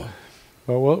guys. Oh, cool. So,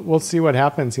 but we'll see what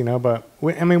happens, you know. But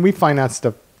we financed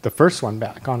the first one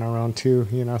back on our own too,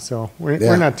 you know. So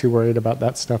we're not too worried about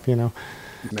that stuff, you know.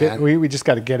 We just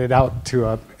got to get it out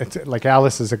to it's like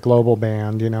Alice is a global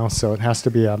band, you know, so it has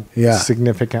to be a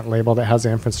significant label that has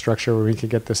the infrastructure where we could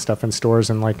get this stuff in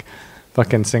stores in like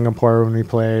fucking Singapore when we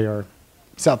play, or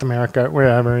South America,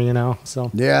 wherever, you know.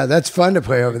 So Yeah, that's fun to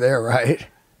play over there, right?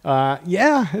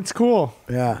 yeah, it's cool.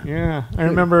 Yeah. I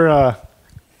remember.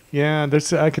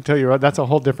 I could tell you that's a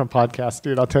whole different podcast,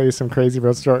 dude. I'll tell you some crazy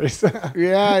road stories.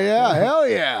 Yeah, hell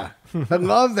yeah. I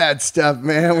love that stuff,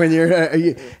 man. When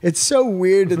it's so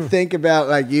weird to think about,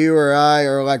 like you or I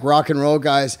or like rock and roll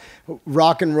guys.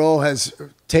 Rock and roll has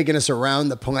taken us around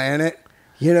the planet.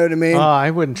 You know what I mean? I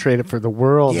wouldn't trade it for the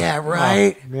world. Yeah,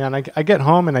 right. Oh, man, I get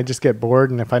home and I just get bored,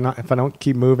 and if I don't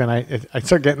keep moving, I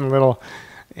start getting a little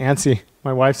antsy.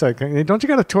 My wife's like, "Hey, don't you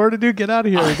got a tour to do? Get out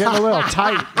of here. You're getting a little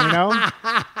tight, you know?"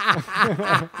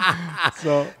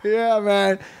 So yeah,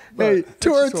 man. Hey,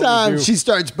 tour just what we time. do. She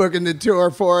starts booking the tour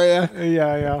for you.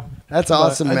 yeah. That's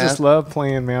awesome, I man. just love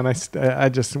playing, man. I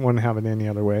just wouldn't have it any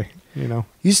other way, you know.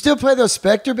 You still play those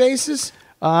Spectre basses?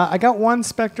 I got one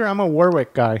Spectre. I'm a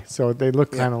Warwick guy, so they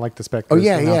look kind of like the Spectres. Oh,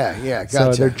 yeah, you know? yeah. So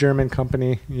Gotcha. they're German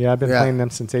company. Yeah, I've been playing them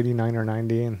since 89 or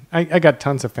 90. And I got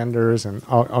tons of Fenders and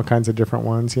all kinds of different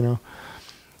ones, you know.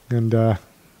 And,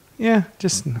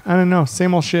 just, I don't know,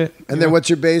 same old shit. And then what's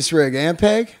your bass rig?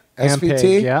 Ampeg? SVT?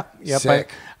 Ampeg, yeah. Yep.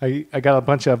 Sick. I got a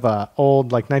bunch of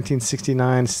old, like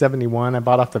 1969, 71. I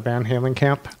bought off the Van Halen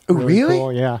camp. Oh, really?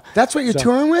 Cool, yeah. That's what you're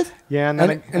touring with? Yeah.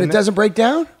 And it doesn't break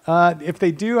down? If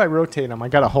they do, I rotate them. I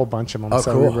got a whole bunch of them,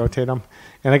 so cool. we rotate them.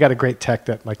 And I got a great tech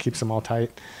that like keeps them all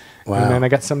tight. Wow. And then I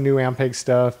got some new Ampeg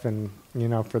stuff, and you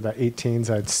know, for the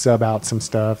 18s, I'd sub out some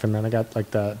stuff, and then I got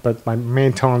like but my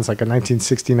main tone's like a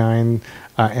 1969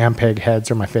 Ampeg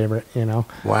heads are my favorite, you know.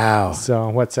 Wow. So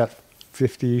what's that?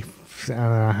 50? I don't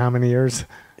know how many years.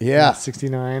 Yeah.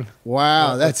 69.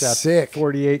 Wow, that's sick.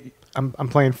 48. I'm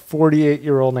playing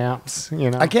 48-year-old amps,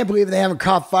 you know. I can't believe they haven't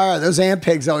caught fire. Those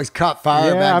Ampegs always caught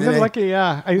fire Yeah, back I've then. been lucky,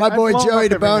 yeah. My boy Joey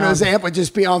DeBono's amp. amp would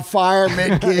just be on fire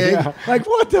mid-gig. Yeah. Like,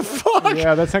 what the fuck?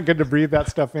 Yeah, that's not good to breathe that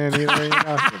stuff in either. You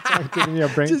know? It's not giving you a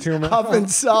brain Just tumor. huffing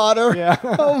solder. Yeah.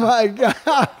 Oh, my God.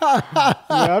 Yeah,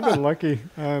 I've been lucky.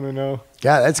 I don't know.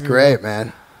 God, that's great,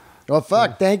 man. Well,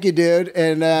 fuck. Thank you, dude.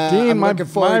 And Dean, I'm my looking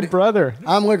forward. brother.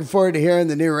 I'm looking forward to hearing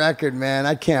the new record, man.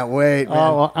 I can't wait, man.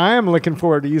 Oh, well, I am looking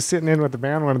forward to you sitting in with the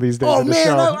band one of these days. Oh at the man,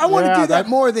 show. I want to do that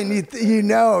more than you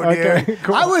know, dude. Okay,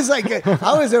 cool. I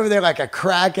was over there like a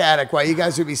crack addict while you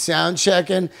guys would be sound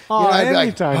checking. Oh, I'd be like,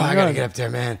 anytime, I gotta get up there,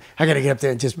 man. I gotta get up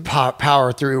there and just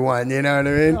power through one. You know what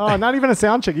I mean? Oh, not even a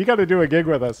sound check. You got to do a gig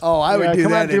with us. Oh, I would do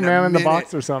come that out and do in a Man in the minute.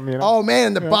 Box or something. You know? Oh man,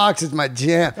 in the box is my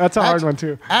jam. That's a hard one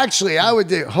too. Actually, I would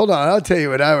do. Hold on, I'll tell you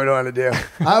what I would want to do.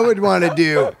 I would want to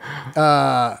do,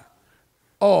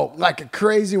 like a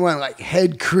crazy one, like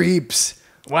Head Creeps.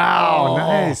 Wow, Oh.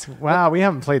 nice. Wow, we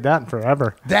haven't played that in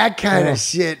forever. That kind of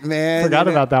shit, man. Forgot You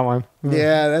know? about that one.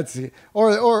 Yeah, that's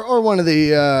or one of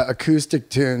the acoustic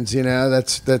tunes. You know,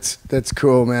 that's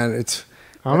cool, man.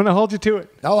 I'm gonna hold you to it.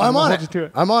 Oh, I'm on hold it. you to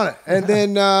it. I'm on it. And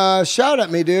then shout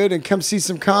at me, dude, and come see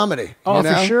some comedy. Oh, you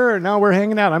know? for sure. No, we're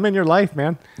hanging out. I'm in your life,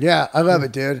 man. Yeah, I love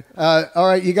it, dude. All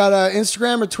right, you got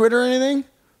Instagram or Twitter or anything,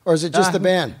 or is it just the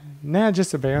band? Nah,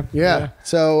 just a band. Yeah.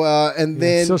 So and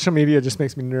then Social media just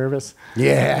makes me nervous.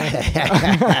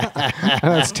 yeah.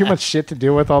 It's too much shit to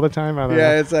deal with all the time. I don't know.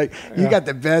 Yeah, it's like you got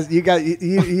the best. You got you,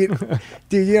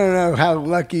 dude. You don't know how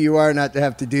lucky you are not to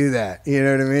have to do that. You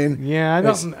know what I mean?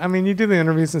 Yeah, I mean, you do the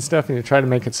interviews and stuff, and you try to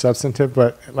make it substantive,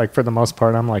 but like for the most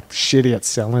part, I'm like shitty at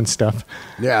selling stuff.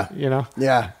 Yeah. You know,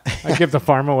 Yeah. I give the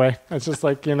farm away. It's just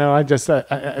like, you know, I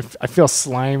feel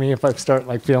slimy if I start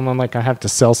like feeling like I have to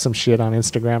sell some shit on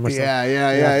Instagram or something. Yeah.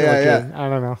 I feel like I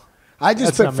don't know. I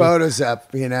just That's put photos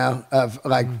up, of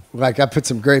like I put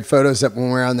some great photos up when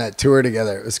we were on that tour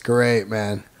together. It was great,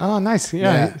 man. Oh, nice.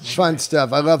 Yeah. Fun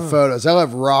stuff. I love photos. I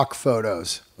love rock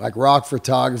photos. Like rock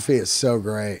photography is so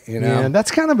great, Yeah,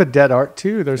 that's kind of a dead art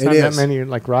too. There's not that many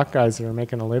like rock guys that are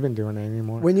making a living doing it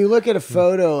anymore. When you look at a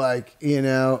photo, like,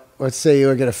 let's say you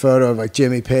look at a photo of like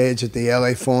Jimmy Page at the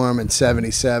LA Forum in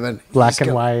 '77. Black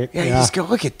and white. Yeah, you just go,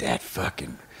 look at that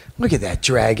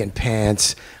dragon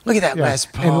pants. Look at that Les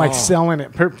Paul. And like selling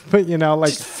it, but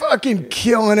just fucking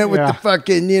killing it with the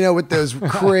fucking, with those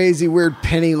crazy weird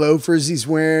penny loafers he's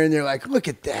wearing. You're like, look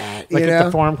at that. Like at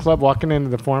the Forum Club, walking into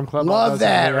the Forum Club. Love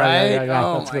that, right? Yeah.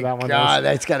 Oh That's my that one God, is.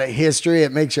 that's got a history.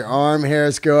 It makes your arm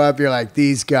hairs go up. You're like,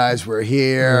 these guys were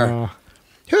here.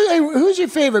 Who's your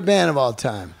favorite band of all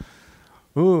time?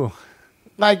 Ooh.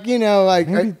 Like,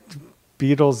 maybe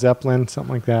Beatles, Zeppelin,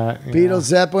 something like that. Beatles,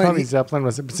 Zeppelin. Probably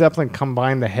Zeppelin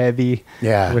combined the heavy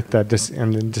with the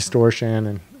distortion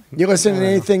and. You listen to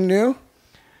anything new?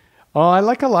 Oh, I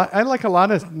like a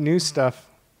lot of new stuff.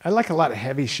 I like a lot of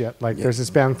heavy shit. Like there's this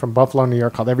band from Buffalo, New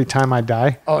York called Every Time I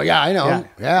Die. Oh yeah, I know.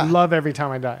 Yeah. Love Every Time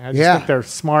I Die. I just think they're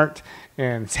smart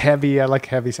and it's heavy. I like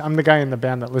heavy. I'm the guy in the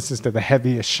band that listens to the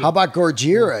heaviest shit. How about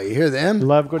Gojira? You hear them?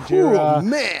 Love Gojira. Oh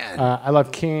man. I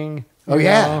love King. Oh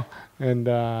yeah. And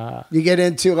you get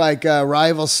into like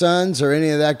Rival Sons or any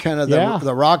of that kind of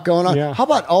the rock going on. Yeah. How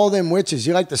about All Them Witches?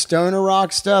 You like the stoner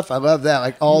rock stuff? I love that.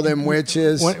 Like All Them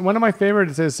Witches. One of my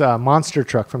favorites is Monster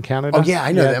Truck from Canada. Oh yeah,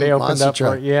 I know them. They opened Monster up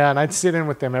Truck. and I'd sit in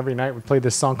with them every night. We'd play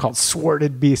this song called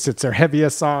Sworded Beast. It's their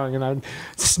heaviest song, and I'd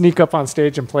sneak up on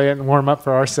stage and play it and warm up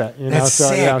for our set. That's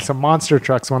sick. So Monster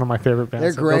Truck's one of my favorite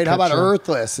bands. They're great. How about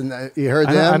Earthless? And you heard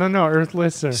them? I don't know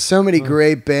Earthless. So many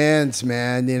great bands,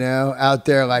 man. Out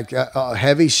there, like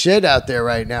heavy shit out there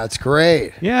right now. It's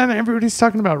great. Yeah, and everybody's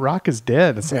talking about rock is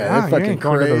dead. It's like, they're fucking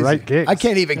going crazy. to the right gigs. I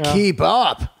can't even keep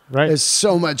up. Right. There's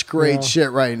so much great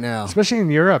shit right now. Especially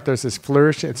in Europe. There's this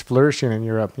flourish. It's flourishing in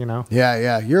Europe,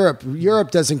 Yeah.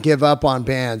 Europe doesn't give up on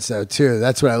bands, though, too.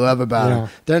 That's what I love about them.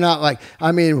 They're not like,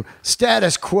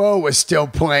 Status Quo was still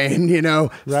playing,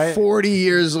 right? 40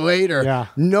 years later. Yeah.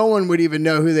 No one would even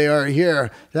know who they are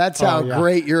here. That's how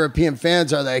great European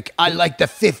fans are. Like, I like the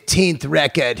 15th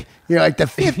record. You're like, the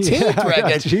 15th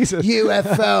record, Jesus.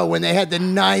 UFO, when they had the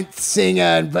 9th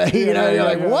singing, but you're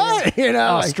like, what?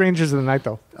 Like, Strangers of the Night,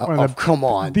 though. Come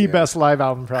on. The best live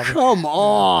album, probably. Come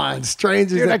on.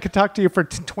 Strangers. Dude, I could talk to you for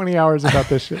 20 hours about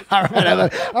this shit. All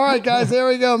right, guys, there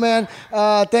we go, man.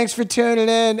 Thanks for tuning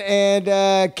in,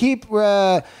 and keep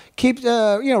write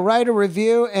a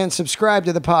review and subscribe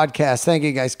to the podcast. Thank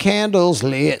you, guys. Candles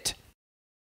lit.